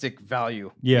artistic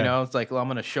value. Yeah. You know, it's like, well, I'm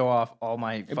gonna show off all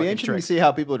my It'd be fucking interesting tricks. to see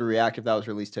how people would react if that was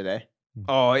released today.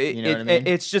 Oh, You know what I mean?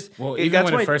 it's just Even that's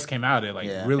when why it first came out, it like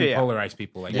Yeah. really Yeah. polarized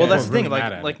people. Like, well, that's the people were thing. really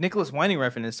mad at Like it. Nicholas Winding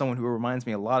Refn is someone who reminds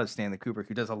me a lot of Stanley Kubrick,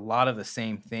 who does a lot of the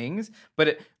same things.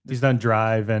 But he's done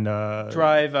Drive and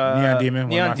Drive, Neon Demon, one of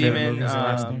Neon my favorite Demon, movies of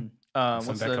last year. what's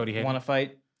Some the that Cody hated. Wanna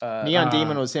Fight? Neon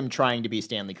Demon was him trying to be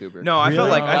Stanley Kubrick. No, I felt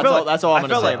Really? like That's all I'm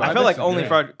gonna say about I felt it. like Only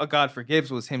for God Forgives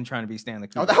was him trying to be Stanley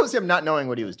Kubrick. Oh, that was him not knowing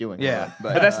what he was doing. Yeah,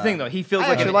 but but that's the thing though. He feels I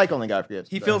like actually like Only God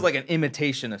Forgives. he but- feels like an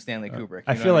imitation of Stanley Kubrick.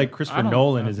 I you know feel what like Christopher I don't-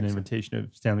 Nolan I is an don't think imitation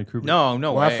of Stanley Kubrick. No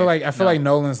Well, way. I feel No. like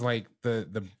Nolan's like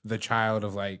the child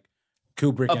of like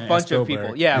Kubrick a and bunch of Spielberg.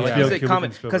 people. Yeah, like Yeah. he's a Kubrick comic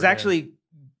and Spielberg, because yeah. actually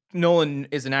Nolan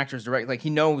is an actor's director. Like he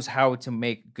knows how to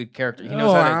make good character. He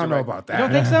knows Oh, how to I don't know direct. about that. You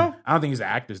don't think so? I don't think he's an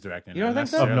actor's director. You don't think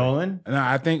so? Of necessarily. Nolan?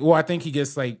 No, I think he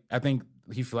gets like I think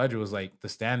Heath Ledger was like the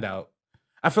standout.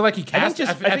 I feel like he cast.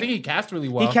 I think he cast really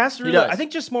well. He cast really. does. I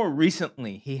think just more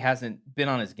recently he hasn't been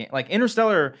on his game. Like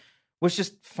Interstellar was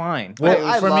just fine. Well,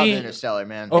 I for love me- Interstellar,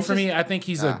 man. Oh, It's for just- me, I think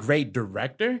he's a great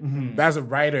director, Mm-hmm. but as a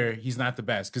writer, he's not the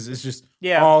best because it's just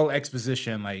Yeah. all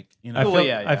exposition. Like you know, I feel, Well,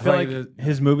 yeah, I feel Like like the-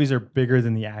 his movies are bigger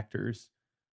than the actors.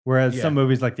 Whereas Yeah. some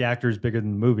movies, like the actor is bigger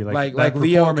than the movie. like that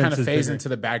Leo performance kind of is fades bigger. into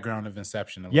the background of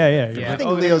Inception. Yeah, yeah. Yeah. I think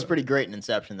Oh, Leo's pretty great in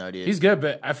Inception, though, dude. He's good,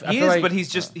 but I He feel is, like but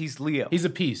he's Leo. he's a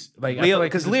piece. Like I Leo, feel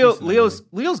like because he's a piece in the movie.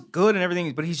 Leo's good and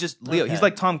everything, but he's just Leo. He's Okay.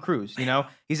 like Tom Cruise, you know.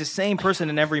 He's the same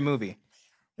person in every movie.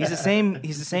 He's the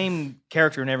same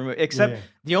character in every movie, except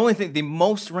Yeah. the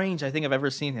most range I think I've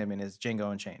ever seen him in is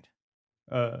Django Unchained.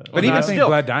 But But even I think still,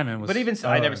 Blood Diamond was. But even still,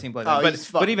 I never seen Blood Oh, Diamond. he's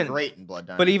But fucking even great in Blood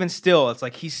Diamond. but even still, it's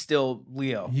like he's still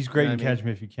Leo. he's You great know in what I mean? Catch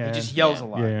Me If You Can. He just yells a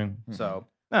lot. Yeah. So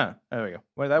Oh, there we go.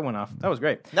 Well, that went off. That was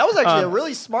great. That was actually a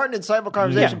really smart and insightful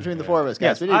conversation between the four of us,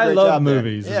 guys. We did a I great love job there.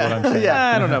 movies, is what I'm saying.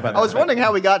 Yeah. I don't know about that. I was wondering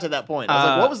how we got to that point. I was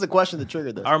like, what was the question that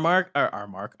triggered this?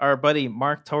 Our buddy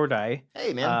Mark Tordai.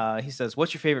 Hey, man. He says,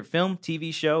 "What's your favorite film,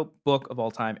 TV show, book of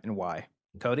all time, and why?"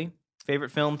 Cody,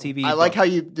 favorite film, TV. I like book. how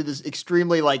you did this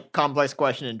extremely complex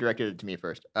question and directed it to me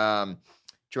first.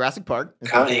 Jurassic Park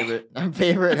is my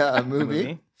favorite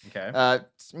movie. Okay.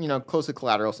 Close to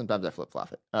Collateral. Sometimes I flip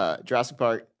flop it. Jurassic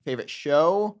Park. Favorite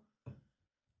show?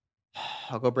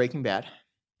 I'll go Breaking Bad.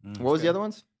 What was the other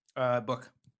ones?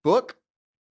 Book. Book?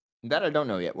 That I don't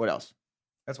know yet. What else?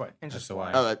 That's why. And just That's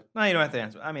why. Oh, No, you don't have to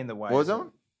answer. I mean the why. what was that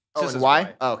one? Oh, Just and as why?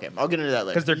 why. Oh, okay. I'll get into that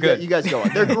later. 'Cause they're You good. You guys go on.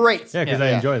 They're great. Yeah, because I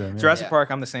enjoy them. Yeah. Jurassic Yeah.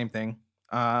 Park. I'm the same thing.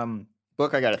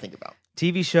 Book I got to think about.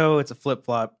 TV show. It's a flip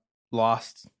flop.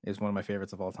 Lost is one of my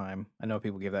favorites of all time. I know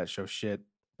people give that show shit,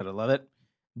 but I love it.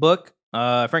 Book.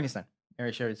 Frankenstein.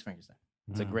 Mary Shelley's Frankenstein.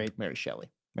 It's a great Mary Shelley.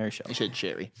 Mary You Shelley. said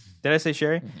Sherry. Did I say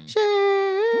Sherry? Mhm.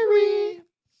 Sherry.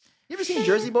 You ever seen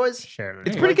Jersey Boys? Share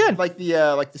It's pretty good. Like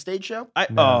the stage show? I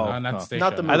No, not the stage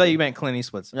Not show. the I thought movie. you meant Clint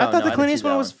Eastwood's. No, I thought no, the I Clint didn't see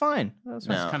Eastwood that was one. fine. That was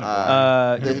fine. No.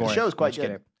 kinda You're the boring. show is quite I'm just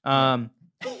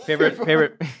good.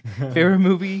 kidding. Favorite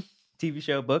movie, TV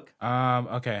show, book.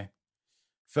 Okay.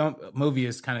 Movie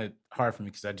is kind of hard for me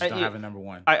because I just don't have a number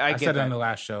one. I get said it that. on the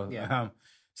last show. Yeah.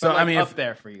 So But, like, I mean, up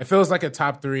there for you. if it was like a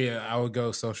top three, I would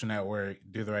go Social Network,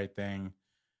 Do the Right Thing,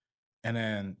 and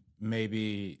then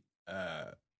maybe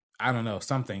I don't know,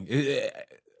 something.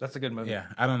 That's a good movie. Yeah,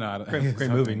 I don't know. Great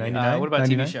Something, movie. yeah. 99. What about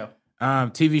 99? TV show?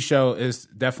 TV show is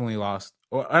definitely Lost.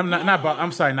 Or I'm not.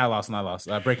 I'm sorry, not Lost.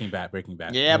 Breaking Bad.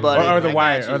 Yeah, buddy. Or The I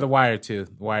Wire. got you. Or The Wire too.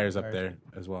 The Wire's up there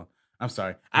as well. I'm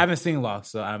sorry, I haven't seen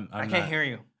Lost, so I'm I can't not. hear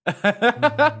you.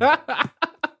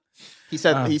 He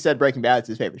said Breaking Bad is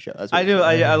his favorite show. That's what I he do.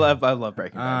 said. I love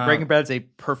Breaking Bad. Breaking Bad's a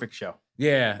perfect show.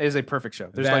 Yeah, It is a perfect show.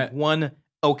 There's That- like one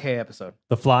okay episode.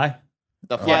 The Fly.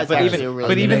 The Yeah, Fly's but actually even a really but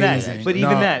good even movie, that, amazing. but even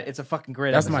No. that, it's a fucking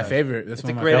great. that's episode. my favorite. That's It's one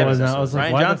a of my great favorite episode. I was like,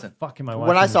 Ryan why Johnson. the fuck am I When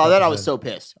I watching saw this that, I was episode? so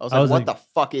pissed. I was I like, was "What like, the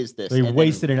fuck is this?" they And then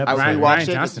wasted an I episode. rewatched Ryan it.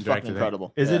 Johnson It's fucking directed it.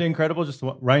 incredible. Is Yeah. it incredible? Just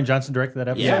Ryan Johnson directed that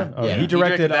episode. Yeah. Oh, Yeah. He He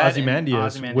directed directed that and Ozymandias,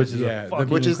 Ozymandias. which is Yeah, a fucking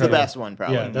Which is the incredible. best one,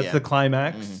 probably. Yeah, that's the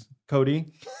climax, Mhm.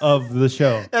 Cody, of the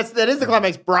show. That is the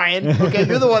climax, Brian. Okay,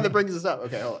 you're the one that brings this up.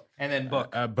 Okay, hold on. And then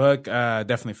book. book.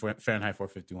 Definitely Fahrenheit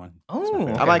 451. Oh, That's my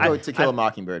favorite. I might go I- To Kill a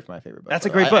Mockingbird for my favorite book. That's a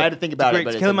though. great book. I had to think about it,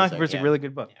 but To it's Kill a in the Mockingbird's a same- really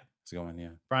good book. It's a good one. Yeah.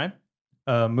 Brian.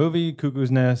 Movie, Cuckoo's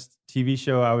Nest. TV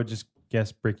show, I would just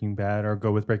guess Breaking Bad or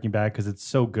go with Breaking Bad because it's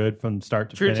so good from start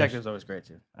to True finish. Detective's always great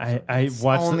too. I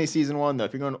watched. Only season one though.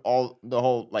 If you're going the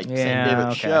whole same Yeah, favorite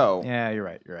okay. show, Yeah, you're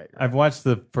right. You're right. I've watched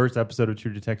the first episode of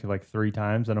True Detective like 3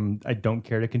 times, and I don't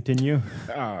care to continue.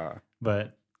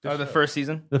 But Oh, the first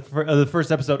season. the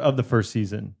first episode of the first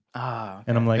season, Ah,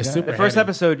 and I'm like, It's super the first heavy.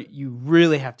 episode you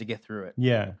really have to get through it,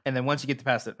 yeah. and then once you get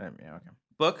past it, yeah, okay.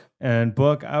 Book. And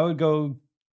book, I would go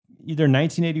either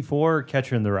 1984 or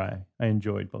Catcher in the Rye. I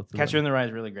enjoyed both of Catcher them. in the Rye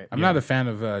is really great. I'm not a fan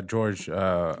of George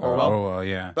Orwell.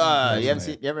 Yeah. you haven't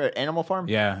seen? You ever read Animal Farm?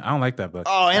 Yeah, I don't like that book.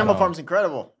 Oh, at Animal all. Farm's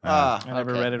incredible. I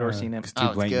never Okay. read it or seen It's it. too Oh,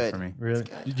 it's blatant good. for me. Really?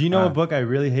 Do you know a book I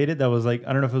really hated that was like,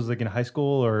 I don't know if it was like in high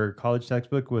school or college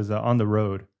textbook, was On the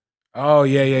Road. Oh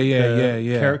yeah.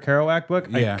 The Kerouac book.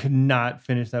 Yeah. I could not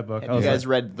finish that book. I Have you was guys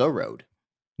like, read The Road?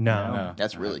 no. No.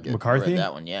 That's really good. I McCarthy? read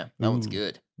that one, yeah. That one's Ooh.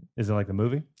 good. Is it like the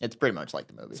movie? It's pretty much like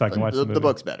the movie. So I can but watch the the movie.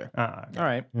 book's better. Okay. All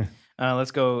right.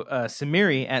 Let's go.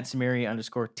 Samiri at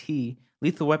Samiri_T.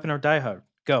 Lethal Weapon or Die Hard?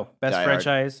 Go. Best Die Hard.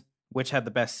 franchise. Which had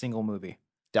the best single movie?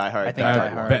 Die Hard. I think Die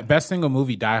Hard. Best single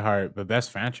movie, Die Hard, but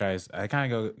best franchise, I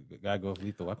kind of gotta go with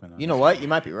Lethal Weapon. You know what? You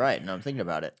might be right. No, I'm thinking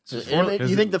about it. So, Because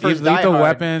you think the first Die Lethal Hard,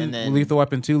 Weapon, and then Lethal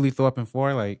Weapon 2, Lethal Weapon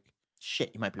 4, like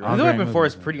shit, you might be All right. Lethal great Weapon 4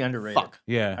 is movies, pretty underrated. Fuck.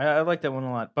 yeah. I like that one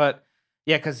a lot. But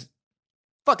yeah, because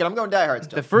Fuck it, I'm going Die Hard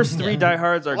still. the first 3 Die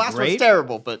Hards The are last great. one's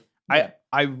terrible, but I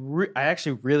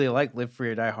actually really like Live Free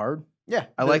or Die Hard. yeah,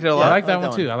 I liked it a lot. I like that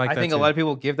one too. I like I that think too. a lot of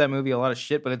people give that movie a lot of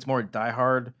shit, but it's more Die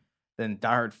Hard than Die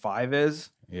Hard 5 is.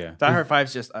 Yeah. Die Hard 5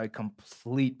 is just a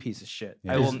complete piece of shit.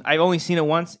 Yeah. I've only seen it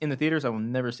once in the theaters. I will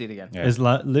never see it again. Yeah. Is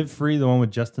Live Free the one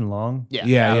with Justin Long? Yeah.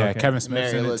 Yeah, Yeah, yeah. okay. Kevin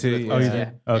Smith's Mary in it too. Elizabeth Oh, you Yeah.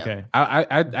 did? Yeah.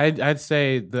 Okay. I'd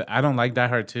say that I don't like Die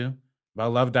Hard 2, but I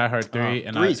love Die Hard 3.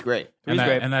 And Three's great. Three's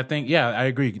great. And I think, yeah, I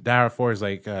agree. Die Hard 4 is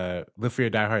like Live Free or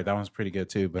Die Hard. That one's pretty good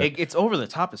too. But It's over the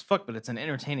top as fuck, but it's an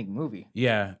entertaining movie.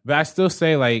 yeah, but I still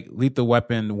say like Lethal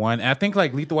Weapon 1. And I think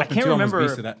like Lethal Weapon can't 2 almost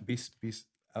remember- beats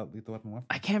out Lethal Weapon 1.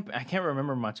 I can't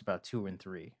remember much about 2 and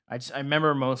 3. I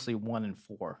remember mostly 1 and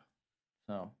 4.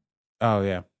 So Oh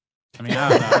yeah. I mean, I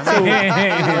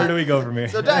don't know. Where do we go from here?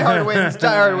 So Die Hard wins.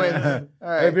 Die Hard wins. All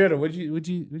Hey, right. Beardo, what'd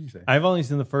you say? I've only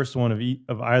seen the first one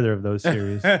of either of those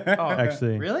series.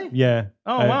 Actually, Really? Yeah.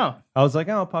 Oh, I- wow. I was like,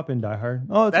 oh, I'll pop in Die Hard.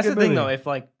 Oh, it's That's a the good thing, movie. though. If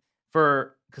like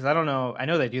because I don't know, I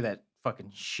know they do that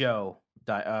fucking show,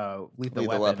 Lethal Lethal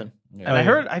Weapon. Weapon. And Oh, I yeah.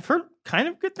 heard, I've heard kind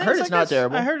of good things. heard it's not guess.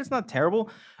 terrible. I heard it's not terrible.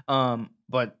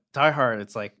 But Die Hard,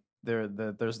 it's like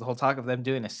there's the whole talk of them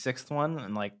doing a sixth one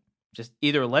and like just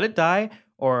either let it die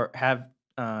or have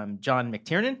John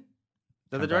McTiernan,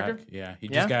 the Come director. back. Yeah, he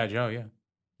Yeah? just got a Joe. Yeah.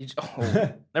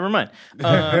 Oh, never mind.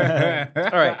 All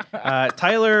right,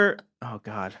 Tyler. Oh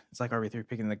God, it's like RB3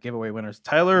 picking the giveaway winners.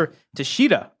 Tyler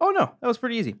Tashida. Oh no, that was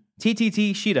pretty easy.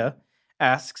 TTT Shida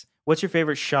asks, "What's your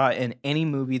favorite shot in any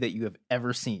movie that you have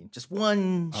ever seen? Just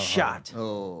one shot.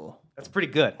 Oh. That's pretty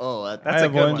good. Oh, That's I a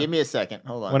have good one. one. Give me a second.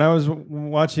 Hold on. When I was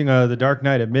watching The Dark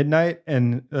Knight at midnight,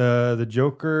 and the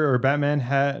Joker or Batman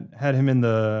had him in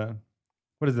the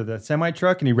that semi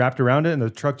truck, and he wrapped around it, and the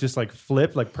truck just like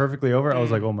flipped like perfectly over. I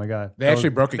was like, oh my god. They That actually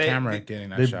was- broke a They- camera getting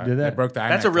that they shot. did They that? broke the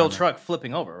That's IMAX a real camera. truck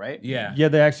flipping over, right? Yeah. Yeah,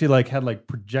 they actually like had like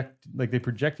they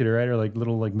projected it, right, or like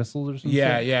little like missiles or something.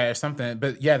 Yeah, or something.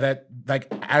 But yeah, that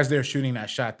like as they were shooting that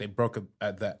shot, they broke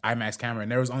the IMAX camera,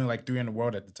 and there was only like 3 in the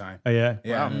world at the time. Oh yeah.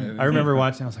 Yeah, I remember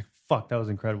watching. I was like, fuck, that was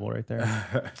incredible right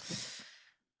there.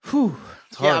 Whew.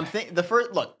 It's Yeah, hard. the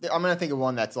first look. I'm gonna think of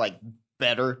one that's like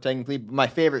better technically. But my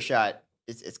favorite shot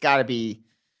it's got to be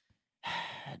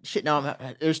shit. No,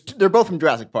 they're both from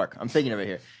Jurassic Park. I'm thinking of it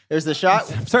here. There's the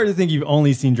shot. I'm starting to think you've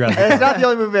only seen Jurassic And it's Park. not the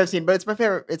only movie I've seen, but it's my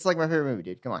favorite. It's like my favorite movie,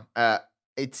 dude. Come on.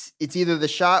 It's either the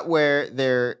shot where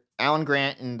they're Alan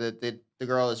Grant and the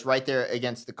girl is right there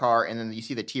against the car, and then you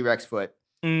see the T-Rex foot.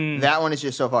 That one is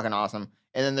just so fucking awesome.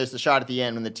 And then there's the shot at the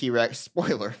end when the T-Rex,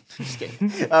 spoiler, just kidding,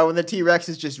 when the T-Rex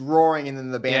is just roaring and then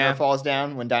the banner Yeah. falls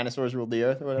down when dinosaurs ruled the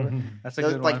earth or whatever. That's a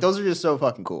Those, good like one. those are just so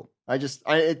fucking cool.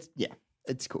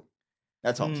 It's cool.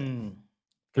 That's all I'm saying.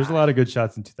 There's a lot of good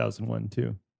shots in 2001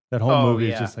 too. That whole Oh, movie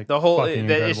yeah. is just like The whole- fucking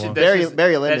that- it's incredible. just- Barry, just-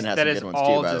 Barry Lyndon has that some is good ones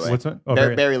all too, by the just- way. What's one? Oh,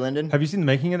 Barry- Barry Lyndon. Have you seen the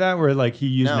making of that where like he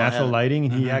used No, I natural haven't. lighting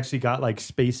and he actually got like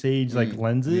space age like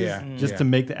lenses Yeah. just Yeah. to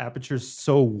make the apertures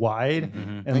so wide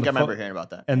and I think the I remember hearing about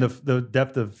that. and the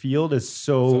depth of field is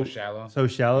So shallow. so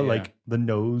shallow Yeah. like the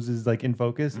nose is like in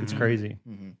focus. It's crazy.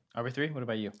 RB3, what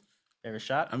about you? Favorite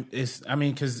shot? Because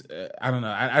I don't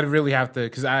know. I'd really have to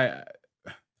because I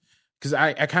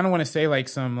kind of want to say like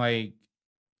some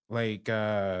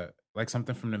like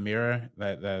something from The Mirror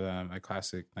that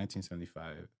classic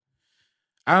 1975.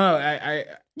 I don't know.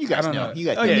 You guys I don't know. You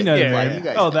guys Oh, know. you know, yeah, yeah, yeah. You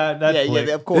guys oh, know. that yeah, flick.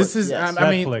 yeah, of course. This is yes. I That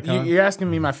mean flick, huh? you're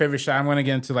asking me my favorite shot. I'm gonna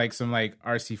get into like some like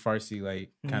artsy fartsy like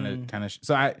kind of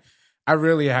so I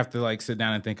really have to like sit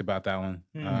down and think about that one.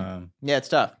 Yeah, it's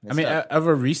tough. I mean, of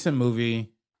a recent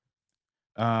movie,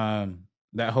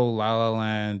 that whole La La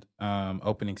Land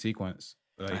opening sequence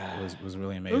like was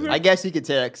really amazing. I guess you could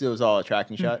say that because it was all a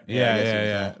tracking shot. Yeah, I guess you could say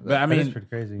yeah. that, But I That is mean, pretty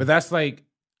crazy. but that's like,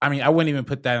 I mean, I wouldn't even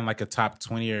put that in like a top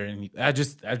 20 or anything. I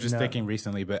just No. thinking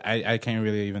recently, but I can't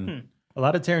really even. a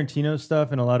lot of Tarantino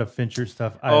stuff and a lot of Fincher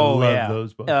stuff. I Oh, love yeah.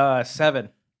 those both.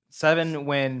 Seven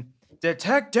when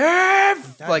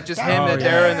Detective like just him Oh,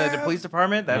 there in yeah. the police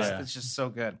department. That's Yeah. it's just so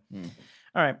good.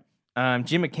 All right.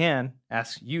 Jim McCann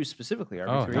asks you specifically, RB3.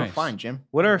 Oh, nice. Fine, Jim.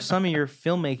 What are some of your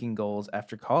filmmaking goals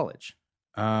after college?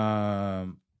 I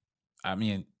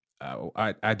mean,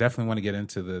 I definitely want to get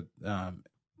into the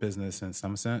business in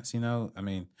some sense. You know, I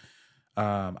mean,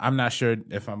 I'm not sure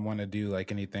if I want to do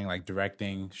like anything like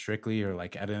directing strictly or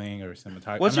like editing or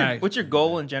cinematography. What's your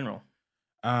goal in general?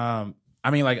 I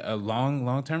mean, like a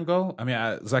long term goal. I mean,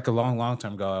 it's like a long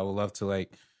term goal. I would love to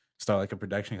like start like a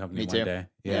production company Me one too. day.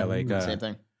 Yeah, like Same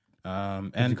thing.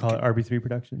 And and you call it RB3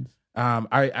 Productions.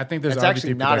 I think there's It's RB3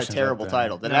 actually not a Productions out terrible there.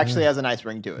 title. That actually has a nice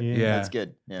ring to it. Yeah. That's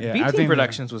good. Yeah, Yeah, B I Team think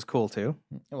Productions was cool too.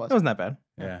 it It was. wasn't that bad.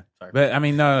 Yeah, Sorry. but I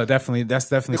mean, no, definitely that's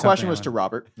definitely The question something was I to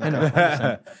Robert. I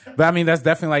know. but I mean, that's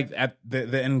definitely like at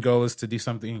the end goal is to do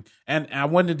something, and I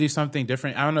wanted to do something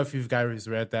different. I don't know if you guys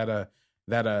read that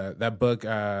book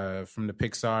from the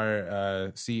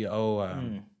Pixar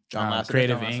CEO, John Lasseter.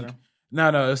 Creative John Inc. Lasseter.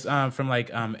 No, it's from like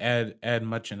Ed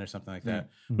Mutchin or something like that.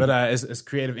 But it's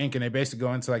Creative Inc. and they basically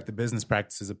go into like the business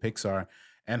practices of Pixar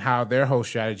and how their whole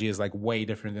strategy is like way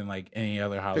different than like any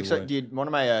other Hollywood. Pixar, dude, one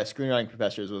of my screenwriting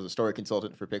professors was a story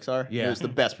consultant for Pixar. Yeah. He was the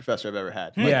best professor I've ever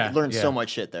had. Like, Yeah, learned yeah. so much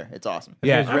shit there. It's awesome. You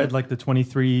Yeah, guys read like the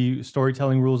 23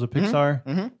 storytelling rules of Pixar.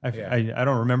 I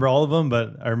don't remember all of them,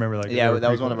 but I remember like Yeah, they were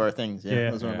that was pretty one of cool. our things. Yeah, Yeah.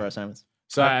 that was one of our assignments.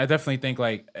 So I definitely think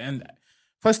like, and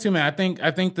Plus, too, man,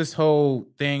 I think this whole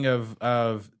thing of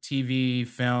TV,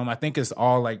 film, I think it's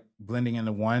all like blending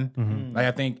into one. Mhm. Like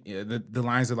I think the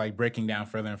lines are like breaking down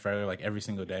further and further, like every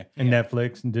single day. And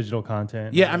Netflix and digital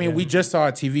content. Yeah, I mean, we just saw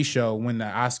a TV show win the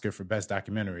Oscar for best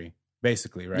documentary,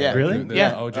 basically, right? Yeah. Really? The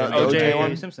Yeah. OJ. OJ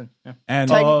one. Simpson. Yeah. And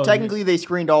Technically, they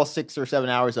screened all 6 or 7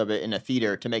 hours of it in a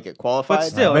theater to make it qualified. But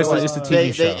still, But it was, it's a TV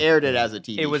they show. aired it as a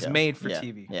TV. It was show. made for Yeah.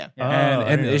 TV. Yeah.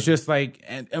 and yeah. it's just like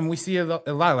and we see a lot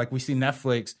like we see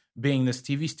Netflix being this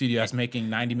TV studio that's making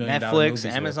 $90 million movies Netflix, with-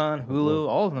 Amazon, Hulu,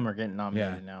 all of them are getting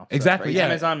nominated now. Exactly. Yeah.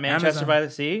 Amazon, Manchester by the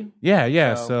Sea.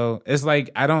 Yeah. So- So it's like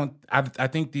I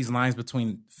think these lines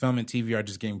between film and TV are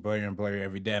just getting blurrier and blurrier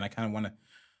every day, and I kind of want to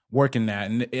work in that.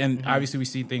 And obviously we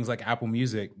see things like Apple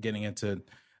Music getting into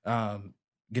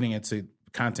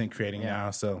content creating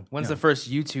now. So When's the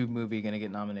first YouTube movie going to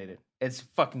get nominated? It's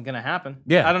fucking going to happen.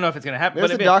 Yeah. I don't know if it's going to happen.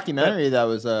 There's but a documentary that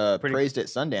was pretty- praised at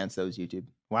Sundance that was YouTube.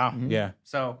 Wow. Yeah.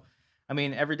 So, I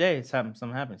mean, every day it's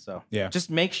something happens. So, Yeah. just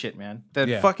make shit, man. The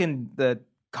Yeah. fucking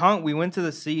Kong. We went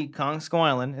to see Kong Skull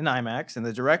Island in IMAX, and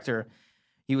the director,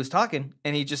 he was talking,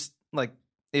 and he just like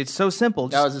it's so simple.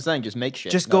 That was the thing. Just make shit.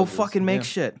 Just That go was his- fucking make yeah.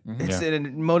 shit. Mhm. It's,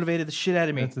 it motivated the shit out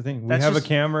of me. That's the thing. We That's have just- a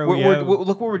camera. we're-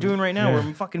 look what we're doing right now. Yeah.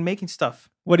 We're fucking making stuff.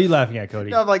 What are you laughing at, Cody?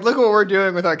 No, I'm like, look what we're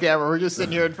doing with our camera. We're just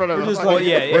sitting here in front of. We're just fucking- Well,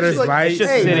 yeah, it's What is just, lights? it's just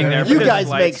Hey, sitting there. but you there's guys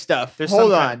lights. make stuff. There's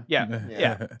Hold some on. kind-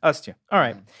 yeah, us too. All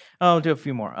right, I'll do a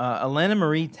few more. Alana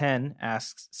Marie 10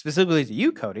 asks specifically to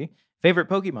you, Cody, favorite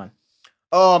Pokemon.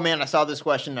 Oh man, I saw this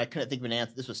question. I couldn't think of an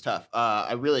answer. This was tough.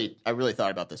 I really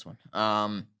thought about this one.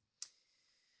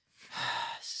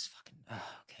 This is fucking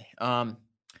okay.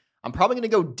 I'm probably gonna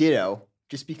go Ditto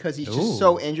just because he's just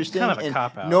so interesting. kind of a and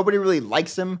cop-out. Nobody really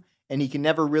likes him, and he can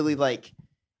never really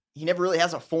he never really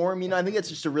has a form. You know, I think it's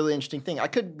just a really interesting thing. I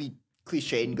could be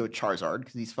cliched and go Charizard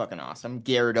because he's fucking awesome.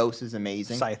 Gyarados is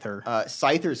amazing. Scyther.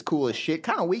 Scyther's cool as shit.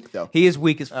 Kind of weak though. He is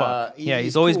weak as fuck. he's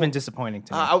He's always cool. been disappointing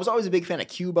to me. I was always a big fan of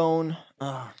Cubone.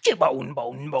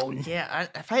 Bone. Yeah,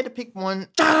 if I had to pick one,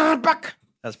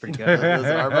 That's pretty good. That's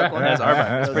an Arbok one? That's Arbok.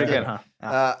 That's That pretty was good, good.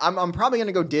 huh? I'm probably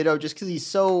gonna go Ditto just because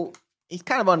he's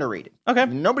kind of underrated. Okay.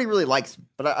 Nobody really likes him,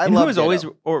 but I And love who was Ditto. always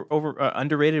over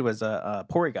underrated was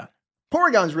Porygon.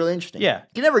 Porygon's really interesting. Yeah. You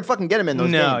can never fucking get him in those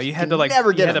games. No, you had to like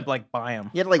never you get had him. to like buy him.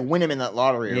 You had to like win him in that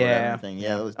lottery or Yeah. whatever thing.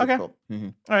 Yeah, that was Okay. difficult.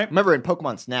 Mhm. All right. Remember in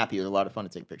Pokemon Snap, he was a lot of fun to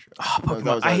take pictures. Oh, That was- Pokemon.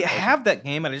 that was- I that was- have that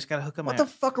game, and I just gotta hook up What my. the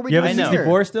fuck are we You have doing a I know. here?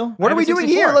 64 still? What I are we have a doing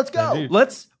 64. here? Let's go. Yeah, dude.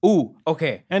 Let's. Ooh.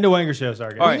 Okay. And a Wanger show,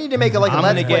 sorry. All We right. need to make it like a I'm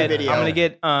Let's gonna Play get. video. I'm gonna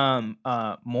get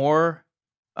more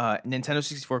Nintendo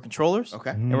 64 controllers. Okay.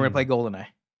 And we're gonna play GoldenEye.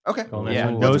 Okay. Golden Yeah.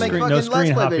 Eye. Let's No Let's make screen, fucking no screen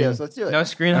Let's Play hopping. videos. Let's do it. No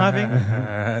screen hopping.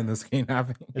 the screen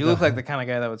hopping. You look like the kind of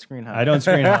guy that would screen hop. I don't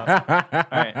screen hop. All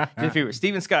right. If you were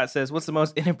Steven Scott says, "What's the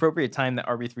most inappropriate time that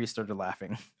RB3 started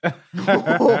laughing?"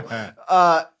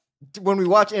 When we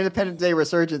watch Independence Day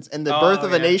Resurgence and the Oh, Birth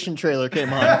of a yeah. Nation trailer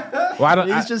came on, Well, I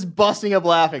don't. he's just busting up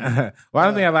laughing. Well, I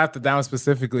don't think I laughed at that one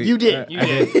specifically. You did. You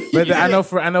did. But You I did. know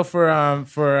for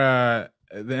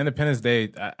the Independence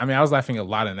Day. I mean, I was laughing a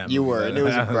lot in that. You movie. were, and it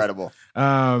was incredible.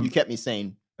 You kept me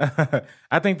sane.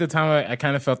 I think the time I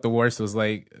kind of felt the worst was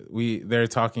like they're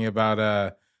talking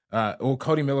about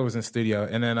Cody Miller was in studio,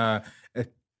 and then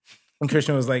and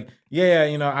Christian was like, yeah,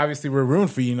 you know, obviously we're rooting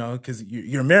for you, know, because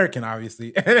you're American,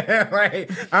 obviously. Like,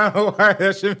 I don't know why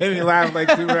that shit made me laugh like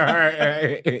super hard.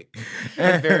 Right?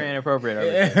 That's very inappropriate.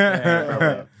 RB3. Very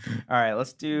inappropriate. All right,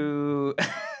 let's do.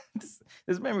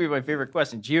 This might be my favorite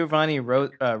question. Giovanni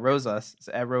Rosas,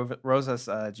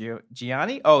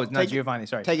 Gianni? Oh, it's not Take- Giovanni,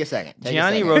 sorry. Take a second. Take a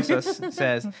Gianni second. Rosas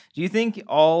says, "Do you think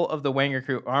all of the Wanger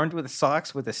crew, armed with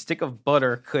socks with a stick of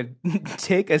butter, could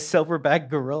take a silverback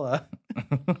gorilla?"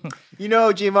 You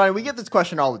know, Giovanni, we get this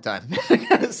question all the time. I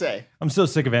gotta say, I'm so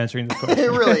sick of answering this question.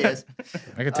 it really is.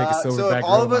 I could take a silverback. So if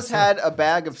all of gorilla us myself. had a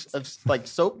bag of like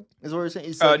soap, is what we're saying?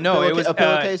 You said No, it was a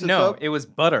pillowcase of soap. it was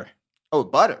butter. Oh,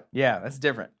 butter. Yeah, that's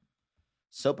different.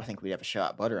 Soap, I think we'd have a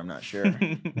shot. Butter, I'm not sure.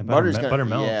 Yeah, Butter's gonna, butter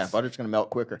melts. yeah, butter's gonna melt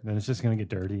quicker. Then it's just gonna get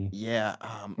dirty. Yeah,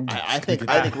 I think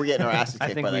we're getting our asses I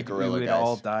kicked think by we that gorilla, would guys.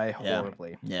 all die Yeah.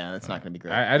 horribly. Yeah, that's not gonna be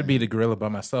great. I'd be the gorilla by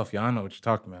myself. Y'all know what you're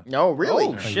talking about. No, really?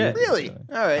 Oh, shit. Really? All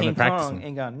right. been King practicing. Kong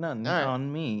ain't got nothing All right.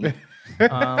 on me.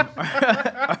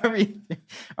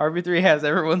 RB3 has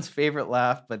everyone's favorite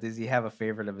laugh, but does he have a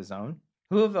favorite of his own?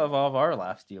 Who of all of our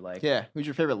laughs do you like? Yeah. Who's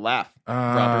your favorite laugh?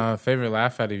 Robert? Favorite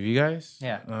laugh out of you guys?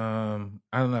 Yeah.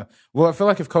 I don't know. Well, I feel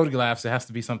like if Cody laughs, it has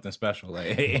to be something special.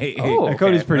 Like, Oh, Yeah,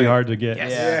 Cody's okay. pretty hard to get.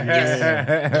 Yes.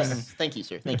 Yeah. Yes. Thank you,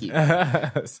 sir. Thank you.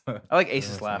 So, I like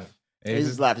Ace's laugh.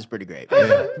 Ace's laugh is pretty great.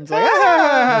 Yeah. He's like,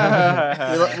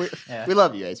 ah! Yeah. We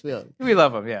love you, Ace. We love you. We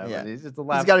love him, yeah. Yeah. But he's just a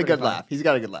laugh. He's got a pretty good funny. laugh. He's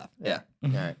got a good laugh. Yeah. All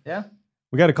right. Yeah.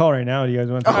 We got a call right now. Do you guys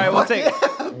want? All right, we'll take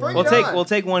Bring it on. we'll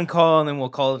take one call and then we'll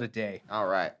call it a day. All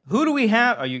right. Who do we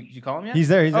have? Are you calling yet? He's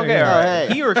there. He's there. Okay, yeah. all right. Oh,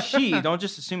 hey. He or she. Don't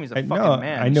just assume he's a I fucking know-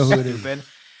 man. I know who it is. Stupid.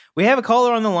 We have a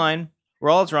caller on the line. We're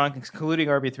all drunk, including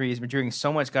RB3. He's been drinking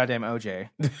so much goddamn OJ.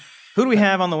 Who do we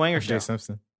have on the Wanger Jay show?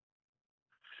 Simpson.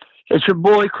 It's your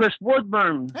boy Chris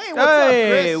Woodburn. Hey, what's up,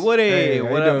 Hey, Chris? Woody. Hey, how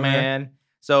what you up, doing, man?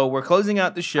 So we're closing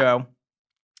out the show.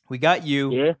 We got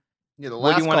you. Yeah. You're the What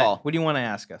last do you want? call. What do you want to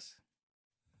ask us?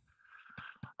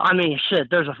 I mean, shit,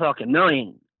 there's a fucking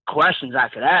million questions I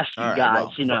could ask you All right, guys,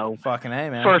 well, you know. Fucking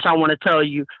A, man. First, I want to tell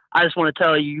you,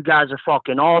 you guys are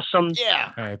fucking awesome.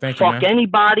 Yeah. All right, thank you, Fuck man.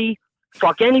 anybody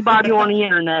on the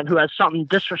internet who has something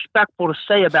disrespectful to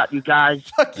say about you guys.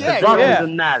 Fuck yeah. It doesn't yeah.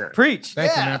 even matter. Preach.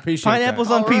 Thank you, Yeah. man. Appreciate Pineapples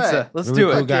that. on All pizza. right. Let's Really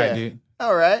do cool it. guy, Yeah. dude.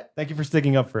 All right. Thank you for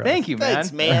sticking up for us. Thank you, man.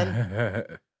 Thanks,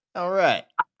 man. All right.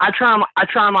 I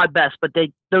try my best, but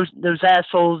those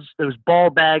assholes, those ball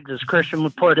bags, as Christian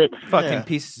would put it, Fucking Yeah.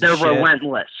 pieces they're of shit.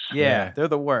 relentless. Yeah, Yeah. they're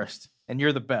the worst, and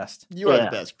you're the best. You are Yeah.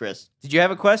 the best, Chris. Did you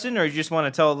have a question, or you just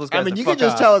want to tell those guys? I mean, to you fuck can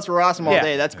just off? tell us we're awesome all Yeah.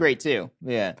 day. That's great too.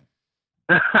 Yeah.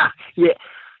 Yeah.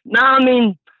 No, I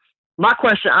mean, my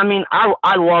question, I mean,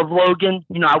 I love Logan.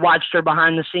 You know, I watched her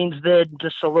behind the scenes vid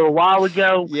just a little while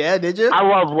ago. Yeah. Did you? I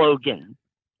love Logan.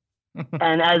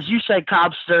 And as you said,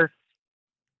 Cobster,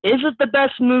 is it the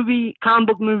best comic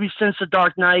book movie since The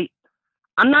Dark Knight?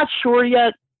 I'm not sure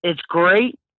yet. It's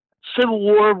great. Civil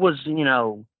War was, you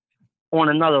know, on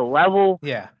another level.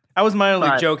 Yeah. I was mildly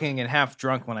But- joking and half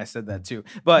drunk when I said that too.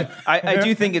 But I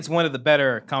do think it's one of the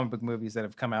better comic book movies that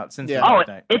have come out since Yeah. The Oh, Dark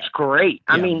Knight. it's great.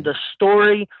 I Yeah. mean, the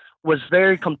story was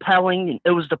very compelling.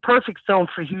 It was the perfect film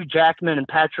for Hugh Jackman and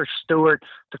Patrick Stewart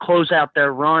to close out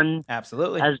their run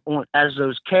Absolutely. as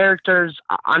those characters.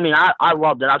 I mean, I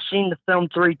loved it. I've seen the film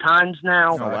 3 times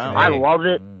now. Oh, wow. I love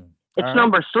it. Mm. It's All right.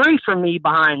 number 3 for me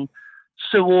behind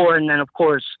Civil War, and then of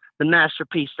course the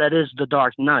masterpiece that is The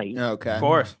Dark Knight. Okay. Of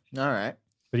course. All right.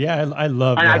 But yeah, I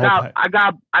love. And the I whole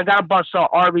got to bust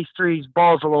out RB3's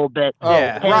balls a little bit. Oh,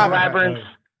 Yeah. Pan's Robert. Labyrinth.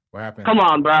 What happened? Come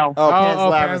on, bro. Oh, Pan's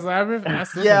Pan's Labyrinth. Labyrinth? I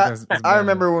still Yeah, think that's I better.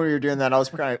 remember when we were doing that. I was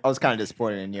kind of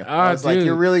disappointed in you. Oh, I was like, dude.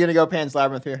 "You're really gonna go Pan's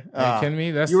Labyrinth here?" Are you kidding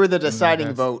me? That's, You were the that's-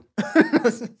 deciding vote.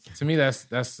 To me,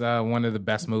 that's one of the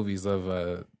best movies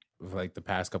of like the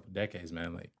past couple decades,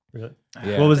 man. Like, Really?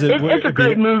 yeah. What was it? It's a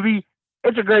great movie.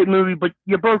 It's a great movie, but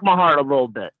you broke my heart a little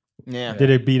bit. Yeah. Did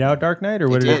it beat out Dark Knight or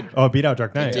what It did it? did. Oh, it beat out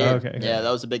Dark It Knight. did. Oh, okay. Yeah, that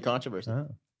was a big controversy. Oh.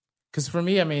 Because for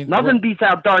me, I mean, Nothing beats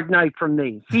out Dark Knight for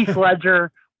me. Heath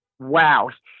Ledger, wow.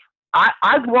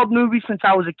 I've loved movies since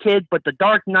I was a kid, but The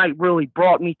Dark Knight really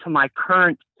brought me to my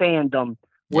current fandom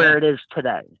where it is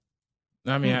today.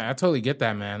 I mean, I totally get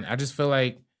that, man. I just feel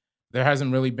like there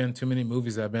hasn't really been too many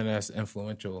movies that have been as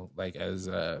influential, like as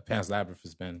Pan's Labyrinth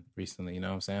has been recently. You know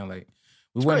what I'm saying? Like,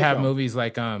 we wouldn't great have film. movies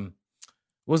like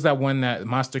what was that one that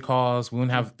Monster Calls? We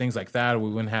wouldn't have things like that, or we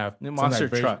wouldn't have something Monster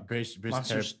like Truck. Bridge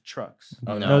Monster Trucks.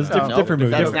 Oh, No, it's different movie.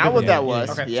 That's Different not what movie. that Yeah, was.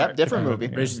 yeah. Okay, Yep, sorry. different movie.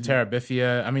 Bridge to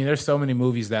Terabithia. I mean, there's so many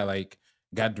movies that like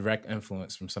got direct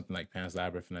influence from something like Pan's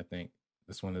Labyrinth, and I think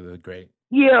that's one of the great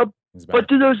Yeah, things about but it.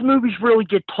 do those movies really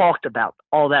get talked about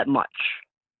all that much?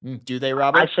 Do they,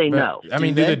 Robert? I say But, no. I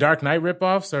mean, Do do they? the Dark Knight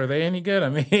ripoffs, are they any good? I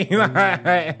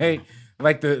mean,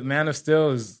 like the Man of Steel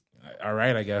is all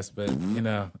right, I guess, but you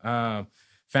know,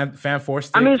 Fan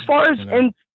Force. I mean, as far as you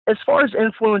know. as far as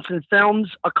influence in films,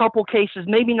 a couple cases,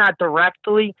 maybe not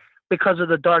directly because of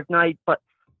The Dark Knight, but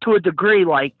to a degree,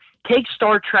 like take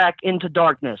Star Trek Into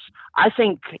Darkness. I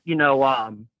think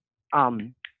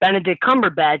Benedict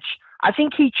Cumberbatch. I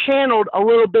think he channeled a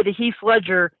little bit of Heath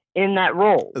Ledger in that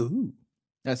role. Ooh,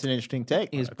 that's an interesting take.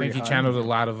 He's I think pretty he hot. channeled a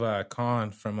lot of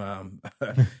Khan from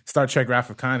Star Trek Wrath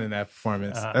of Khan in that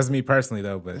performance. That's me personally,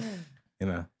 though, but you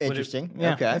know. Interesting.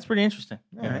 Yeah, Okay. that's pretty interesting.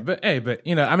 All right. But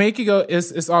you know, I mean, it could go.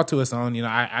 It's all to its own. You know,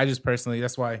 I just personally,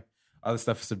 that's why all this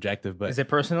stuff is subjective. But Is it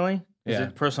personally? Is Yeah.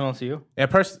 it personal to you? yeah,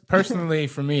 personally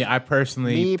for me, I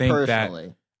personally Me think personally.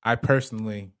 that I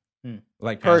personally Hmm.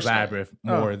 like Pan's Personally. Labyrinth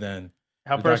more than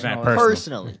How The Dark Knight personal?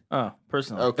 personally. Personally. Oh,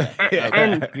 personal. Okay.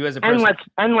 And You as a and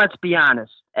person. let's be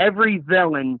honest. Every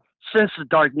villain since The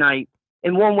Dark Knight,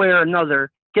 in one way or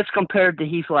another, gets compared to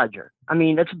Heath Ledger. I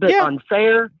mean, it's a bit Yeah.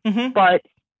 unfair, Mhm. but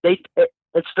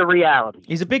it's the reality.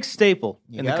 He's a big staple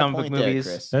You in the got a comic book point there, movies.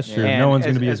 Chris. That's Yeah. true. And No one's going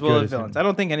as- to be as as well good as as villains. him. I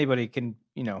don't think anybody can,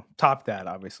 top that,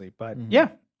 obviously. But Mhm. yeah,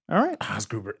 all right. Hans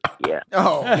Gruber. Yeah.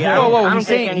 Oh, Yeah. whoa, Whoa, I don't he's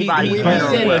think saying anybody he- We can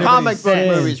said win. comic book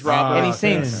says- movies, Robert. And he's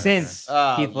saying okay. since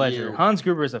Oh, Heath Ledger. you. Hans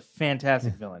Gruber is a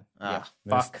fantastic villain. Ah,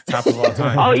 yeah, fuck. Top of all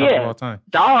time. Oh, Top yeah. of all time.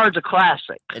 Die Hard's a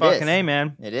classic. It Fucking is. A,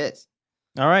 man. It is.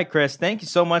 All right, Chris. Thank you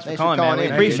so much Thanks for for calling, man. calling We in.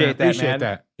 Thank you, appreciate that, Appreciate man.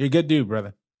 that. You're a good dude,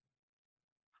 brother.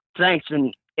 Thanks.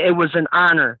 And it was an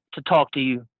honor to talk to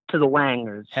you, to the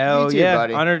Wangers. Hell You too, yeah.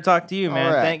 buddy. Honor to talk to you, man.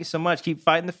 All right. Thank you so much. Keep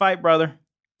fighting the fight, brother.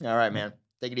 All right, man.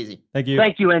 Take it easy. Thank you.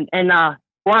 Thank you. And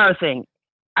one other thing,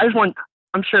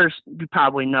 I'm sure you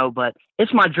probably know, but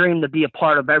it's my dream to be a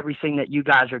part of everything that you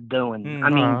guys are doing. I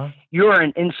mean, you're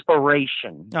an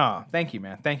inspiration. Oh, thank you,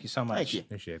 man. Thank you so much. Thank you.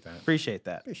 Appreciate that. Appreciate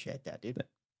that. Appreciate that, dude.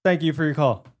 Thank you for your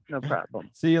call. No problem.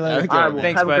 See you later. Okay. All right, well,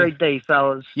 Thanks, have buddy. a great day,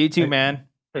 fellas. You too, man.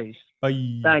 Peace. Bye.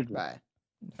 Thank you. Bye.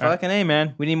 Fucking A,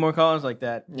 man. We need more callers like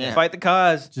that. Yeah. Fight the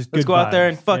cause. Just Let's good go out there vibes.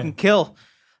 and fucking Yeah. kill.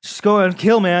 Just go and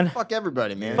kill, man. Fuck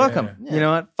everybody, man. Fuck them. Yeah. You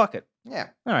know what? Fuck it. Yeah.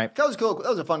 All right. That was cool. That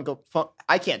was a fun.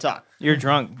 I can't talk. You're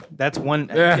drunk. That's one.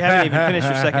 You haven't even finished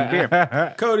your second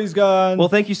beer. Cody's gone. Well,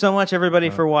 thank you so much,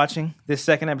 everybody, for watching this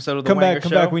second episode of the Come Wanger back,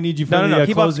 come Show. back. We need you for no, the,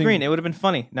 keep off closing- screen. It would have been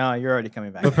funny. No, you're already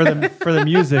coming back. but for the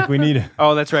music, we need.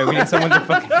 Oh, that's right. We need someone to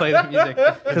fucking play the music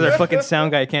because our fucking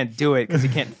sound guy can't do it because he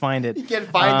can't find it. You can't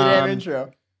find the damn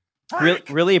intro.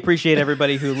 Really appreciate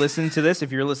everybody who listened to this.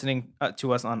 If you're listening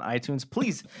to us on iTunes,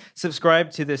 please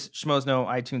subscribe to this Schmoes Know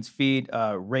iTunes feed,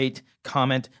 rate,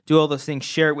 comment, do all those things,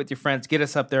 share it with your friends, get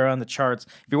us up there on the charts.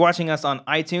 If you're watching us on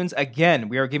iTunes, again,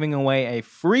 we are giving away a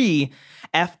free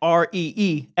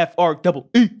FREE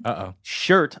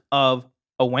shirt of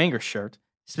a Wanger shirt.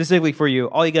 Specifically for you,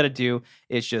 all you got to do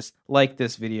is just like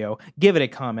this video, give it a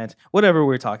comment, whatever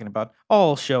we're talking about,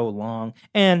 all show long,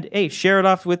 and hey, share it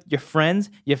off with your friends,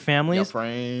 your families, Your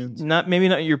friends. maybe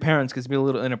not your parents because it'd be a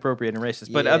little inappropriate and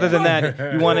racist. But Yeah. other than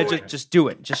that, you want to just do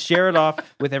it. Just share it off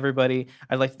with everybody.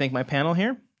 I'd like to thank my panel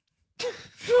here.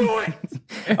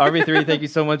 RB3, thank you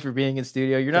so much for being in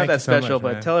studio. You're not Thank that you so special, much,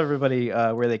 but man. tell everybody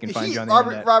where they can find you on the Robert,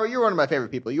 internet. Robert, you're one of my favorite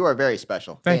people. You are very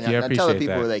special. Thank you. I Now tell the appreciate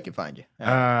people that. where they can find you. You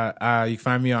can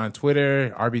find me on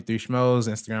Twitter, RB3 Schmoes,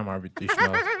 Instagram, RB3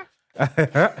 Schmoes.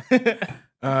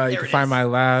 You can find my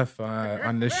laugh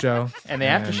on this show. And the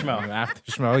after schmo. The after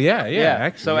schmo, yeah.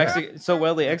 Actually, yeah. So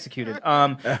well they executed.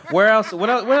 Where else? What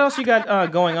else you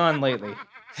got going on lately?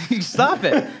 Stop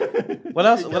it. What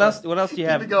else do you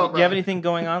have? it going, Do you have bro. anything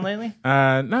going on lately?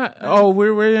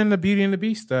 We're in the Beauty and the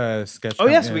Beast sketch. Oh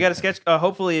yes, yeah. we got a sketch.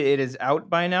 Hopefully it is out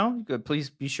by now. Good. Please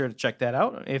be sure to check that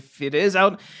out. If it is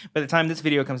out by the time this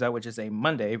video comes out, which is a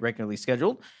Monday, regularly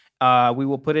scheduled, we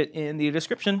will put it in the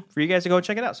description for you guys to go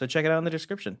check it out. So check it out in the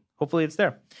description. Hopefully it's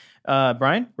there.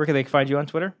 Brian, where can they find you on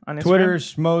Twitter? On Instagram? Twitter,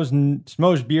 Schmoes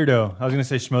Beardo. I was going to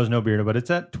say Schmoes No Beardo, but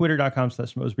it's at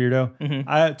twitter.com/Schmoes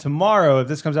Beardo. Tomorrow, if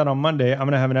this comes out on Monday, I'm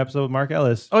going to have an episode with Mark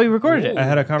Ellis. Oh, you recorded it. I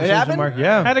had a conversation with happened? Mark.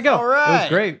 Yeah. How'd it go? All It right. was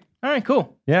great. All right,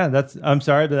 cool. Yeah, I'm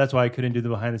sorry, but that's why I couldn't do the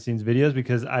behind the scenes videos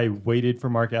because I waited for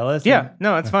Mark Ellis. Yeah,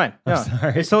 no, it's fine. No,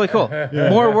 sorry. it's totally cool.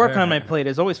 More work on my plate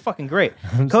is always fucking great.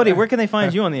 Cody, where can they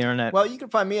find you on the internet? Well, you can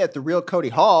find me at the Real Cody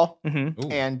Hall,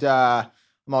 Mhm. and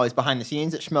I'm always behind the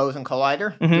scenes at Schmoes and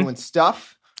Collider doing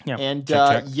stuff. Yeah. And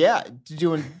Check. yeah,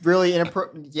 doing really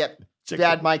inappropriate.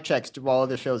 Bad mic checks to while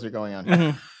other shows are going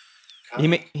on.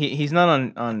 He's not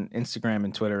on Instagram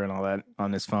and Twitter and all that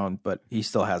on his phone, but he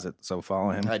still has it, so follow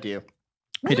him. I do.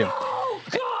 You do.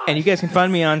 And you guys can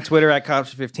find me on Twitter at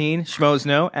Cops15, Schmoes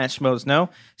Know at Schmoes Know.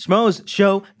 Schmoes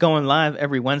Show going live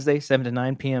every Wednesday, 7 to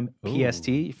 9 p.m. PST.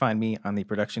 You find me on the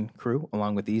production crew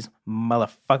along with these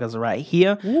motherfuckers right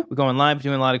here. We're going live,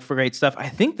 doing a lot of great stuff. I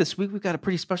think this week we've got a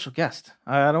pretty special guest.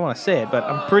 I don't want to say it, but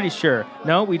I'm pretty sure.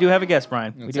 No, we do have a guest,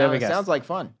 Brian. We do have a guest. Sounds like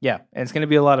fun. Yeah, and it's going to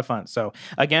be a lot of fun. So,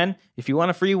 again, if you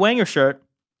want a free Wanger shirt,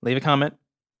 leave a comment.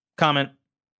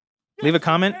 Leave a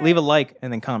comment, leave a like,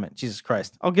 and then comment. Jesus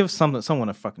Christ. I'll give someone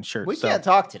a fucking shirt. We so. can't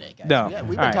talk today, guys. No. We've All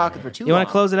been right. talking for too long. You want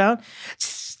to close it out?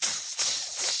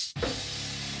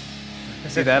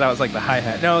 See that? I was like the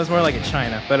hi-hat. No, it was more like a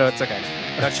China, but it's okay.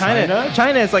 No,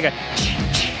 China is like a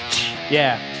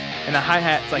yeah. And the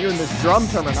hi-hat is like You in this drum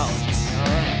terminology.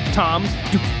 toms.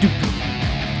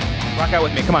 Rock out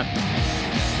with me. Come on.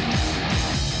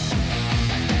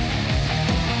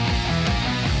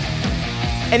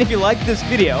 And if you like this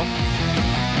video,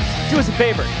 do us a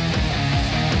favor.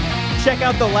 Check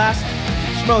out the last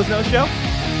Schmoes Know show,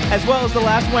 as well as the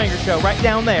last Wanger show right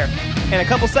down there. In a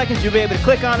couple seconds, you'll be able to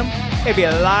click on them. It'd be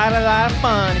a lot of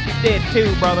fun if you did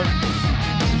too, brother.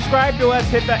 Subscribe to us,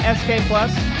 hit the SK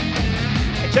Plus,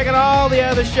 and check out all the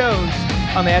other shows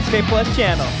on the SK Plus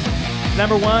channel.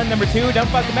 Number 1, number 2, don't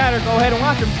fucking matter. Go ahead and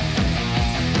watch them.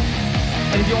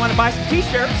 And if you want to buy some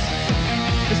t-shirts,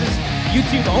 this is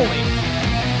YouTube only.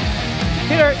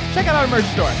 Check out our merch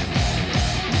store.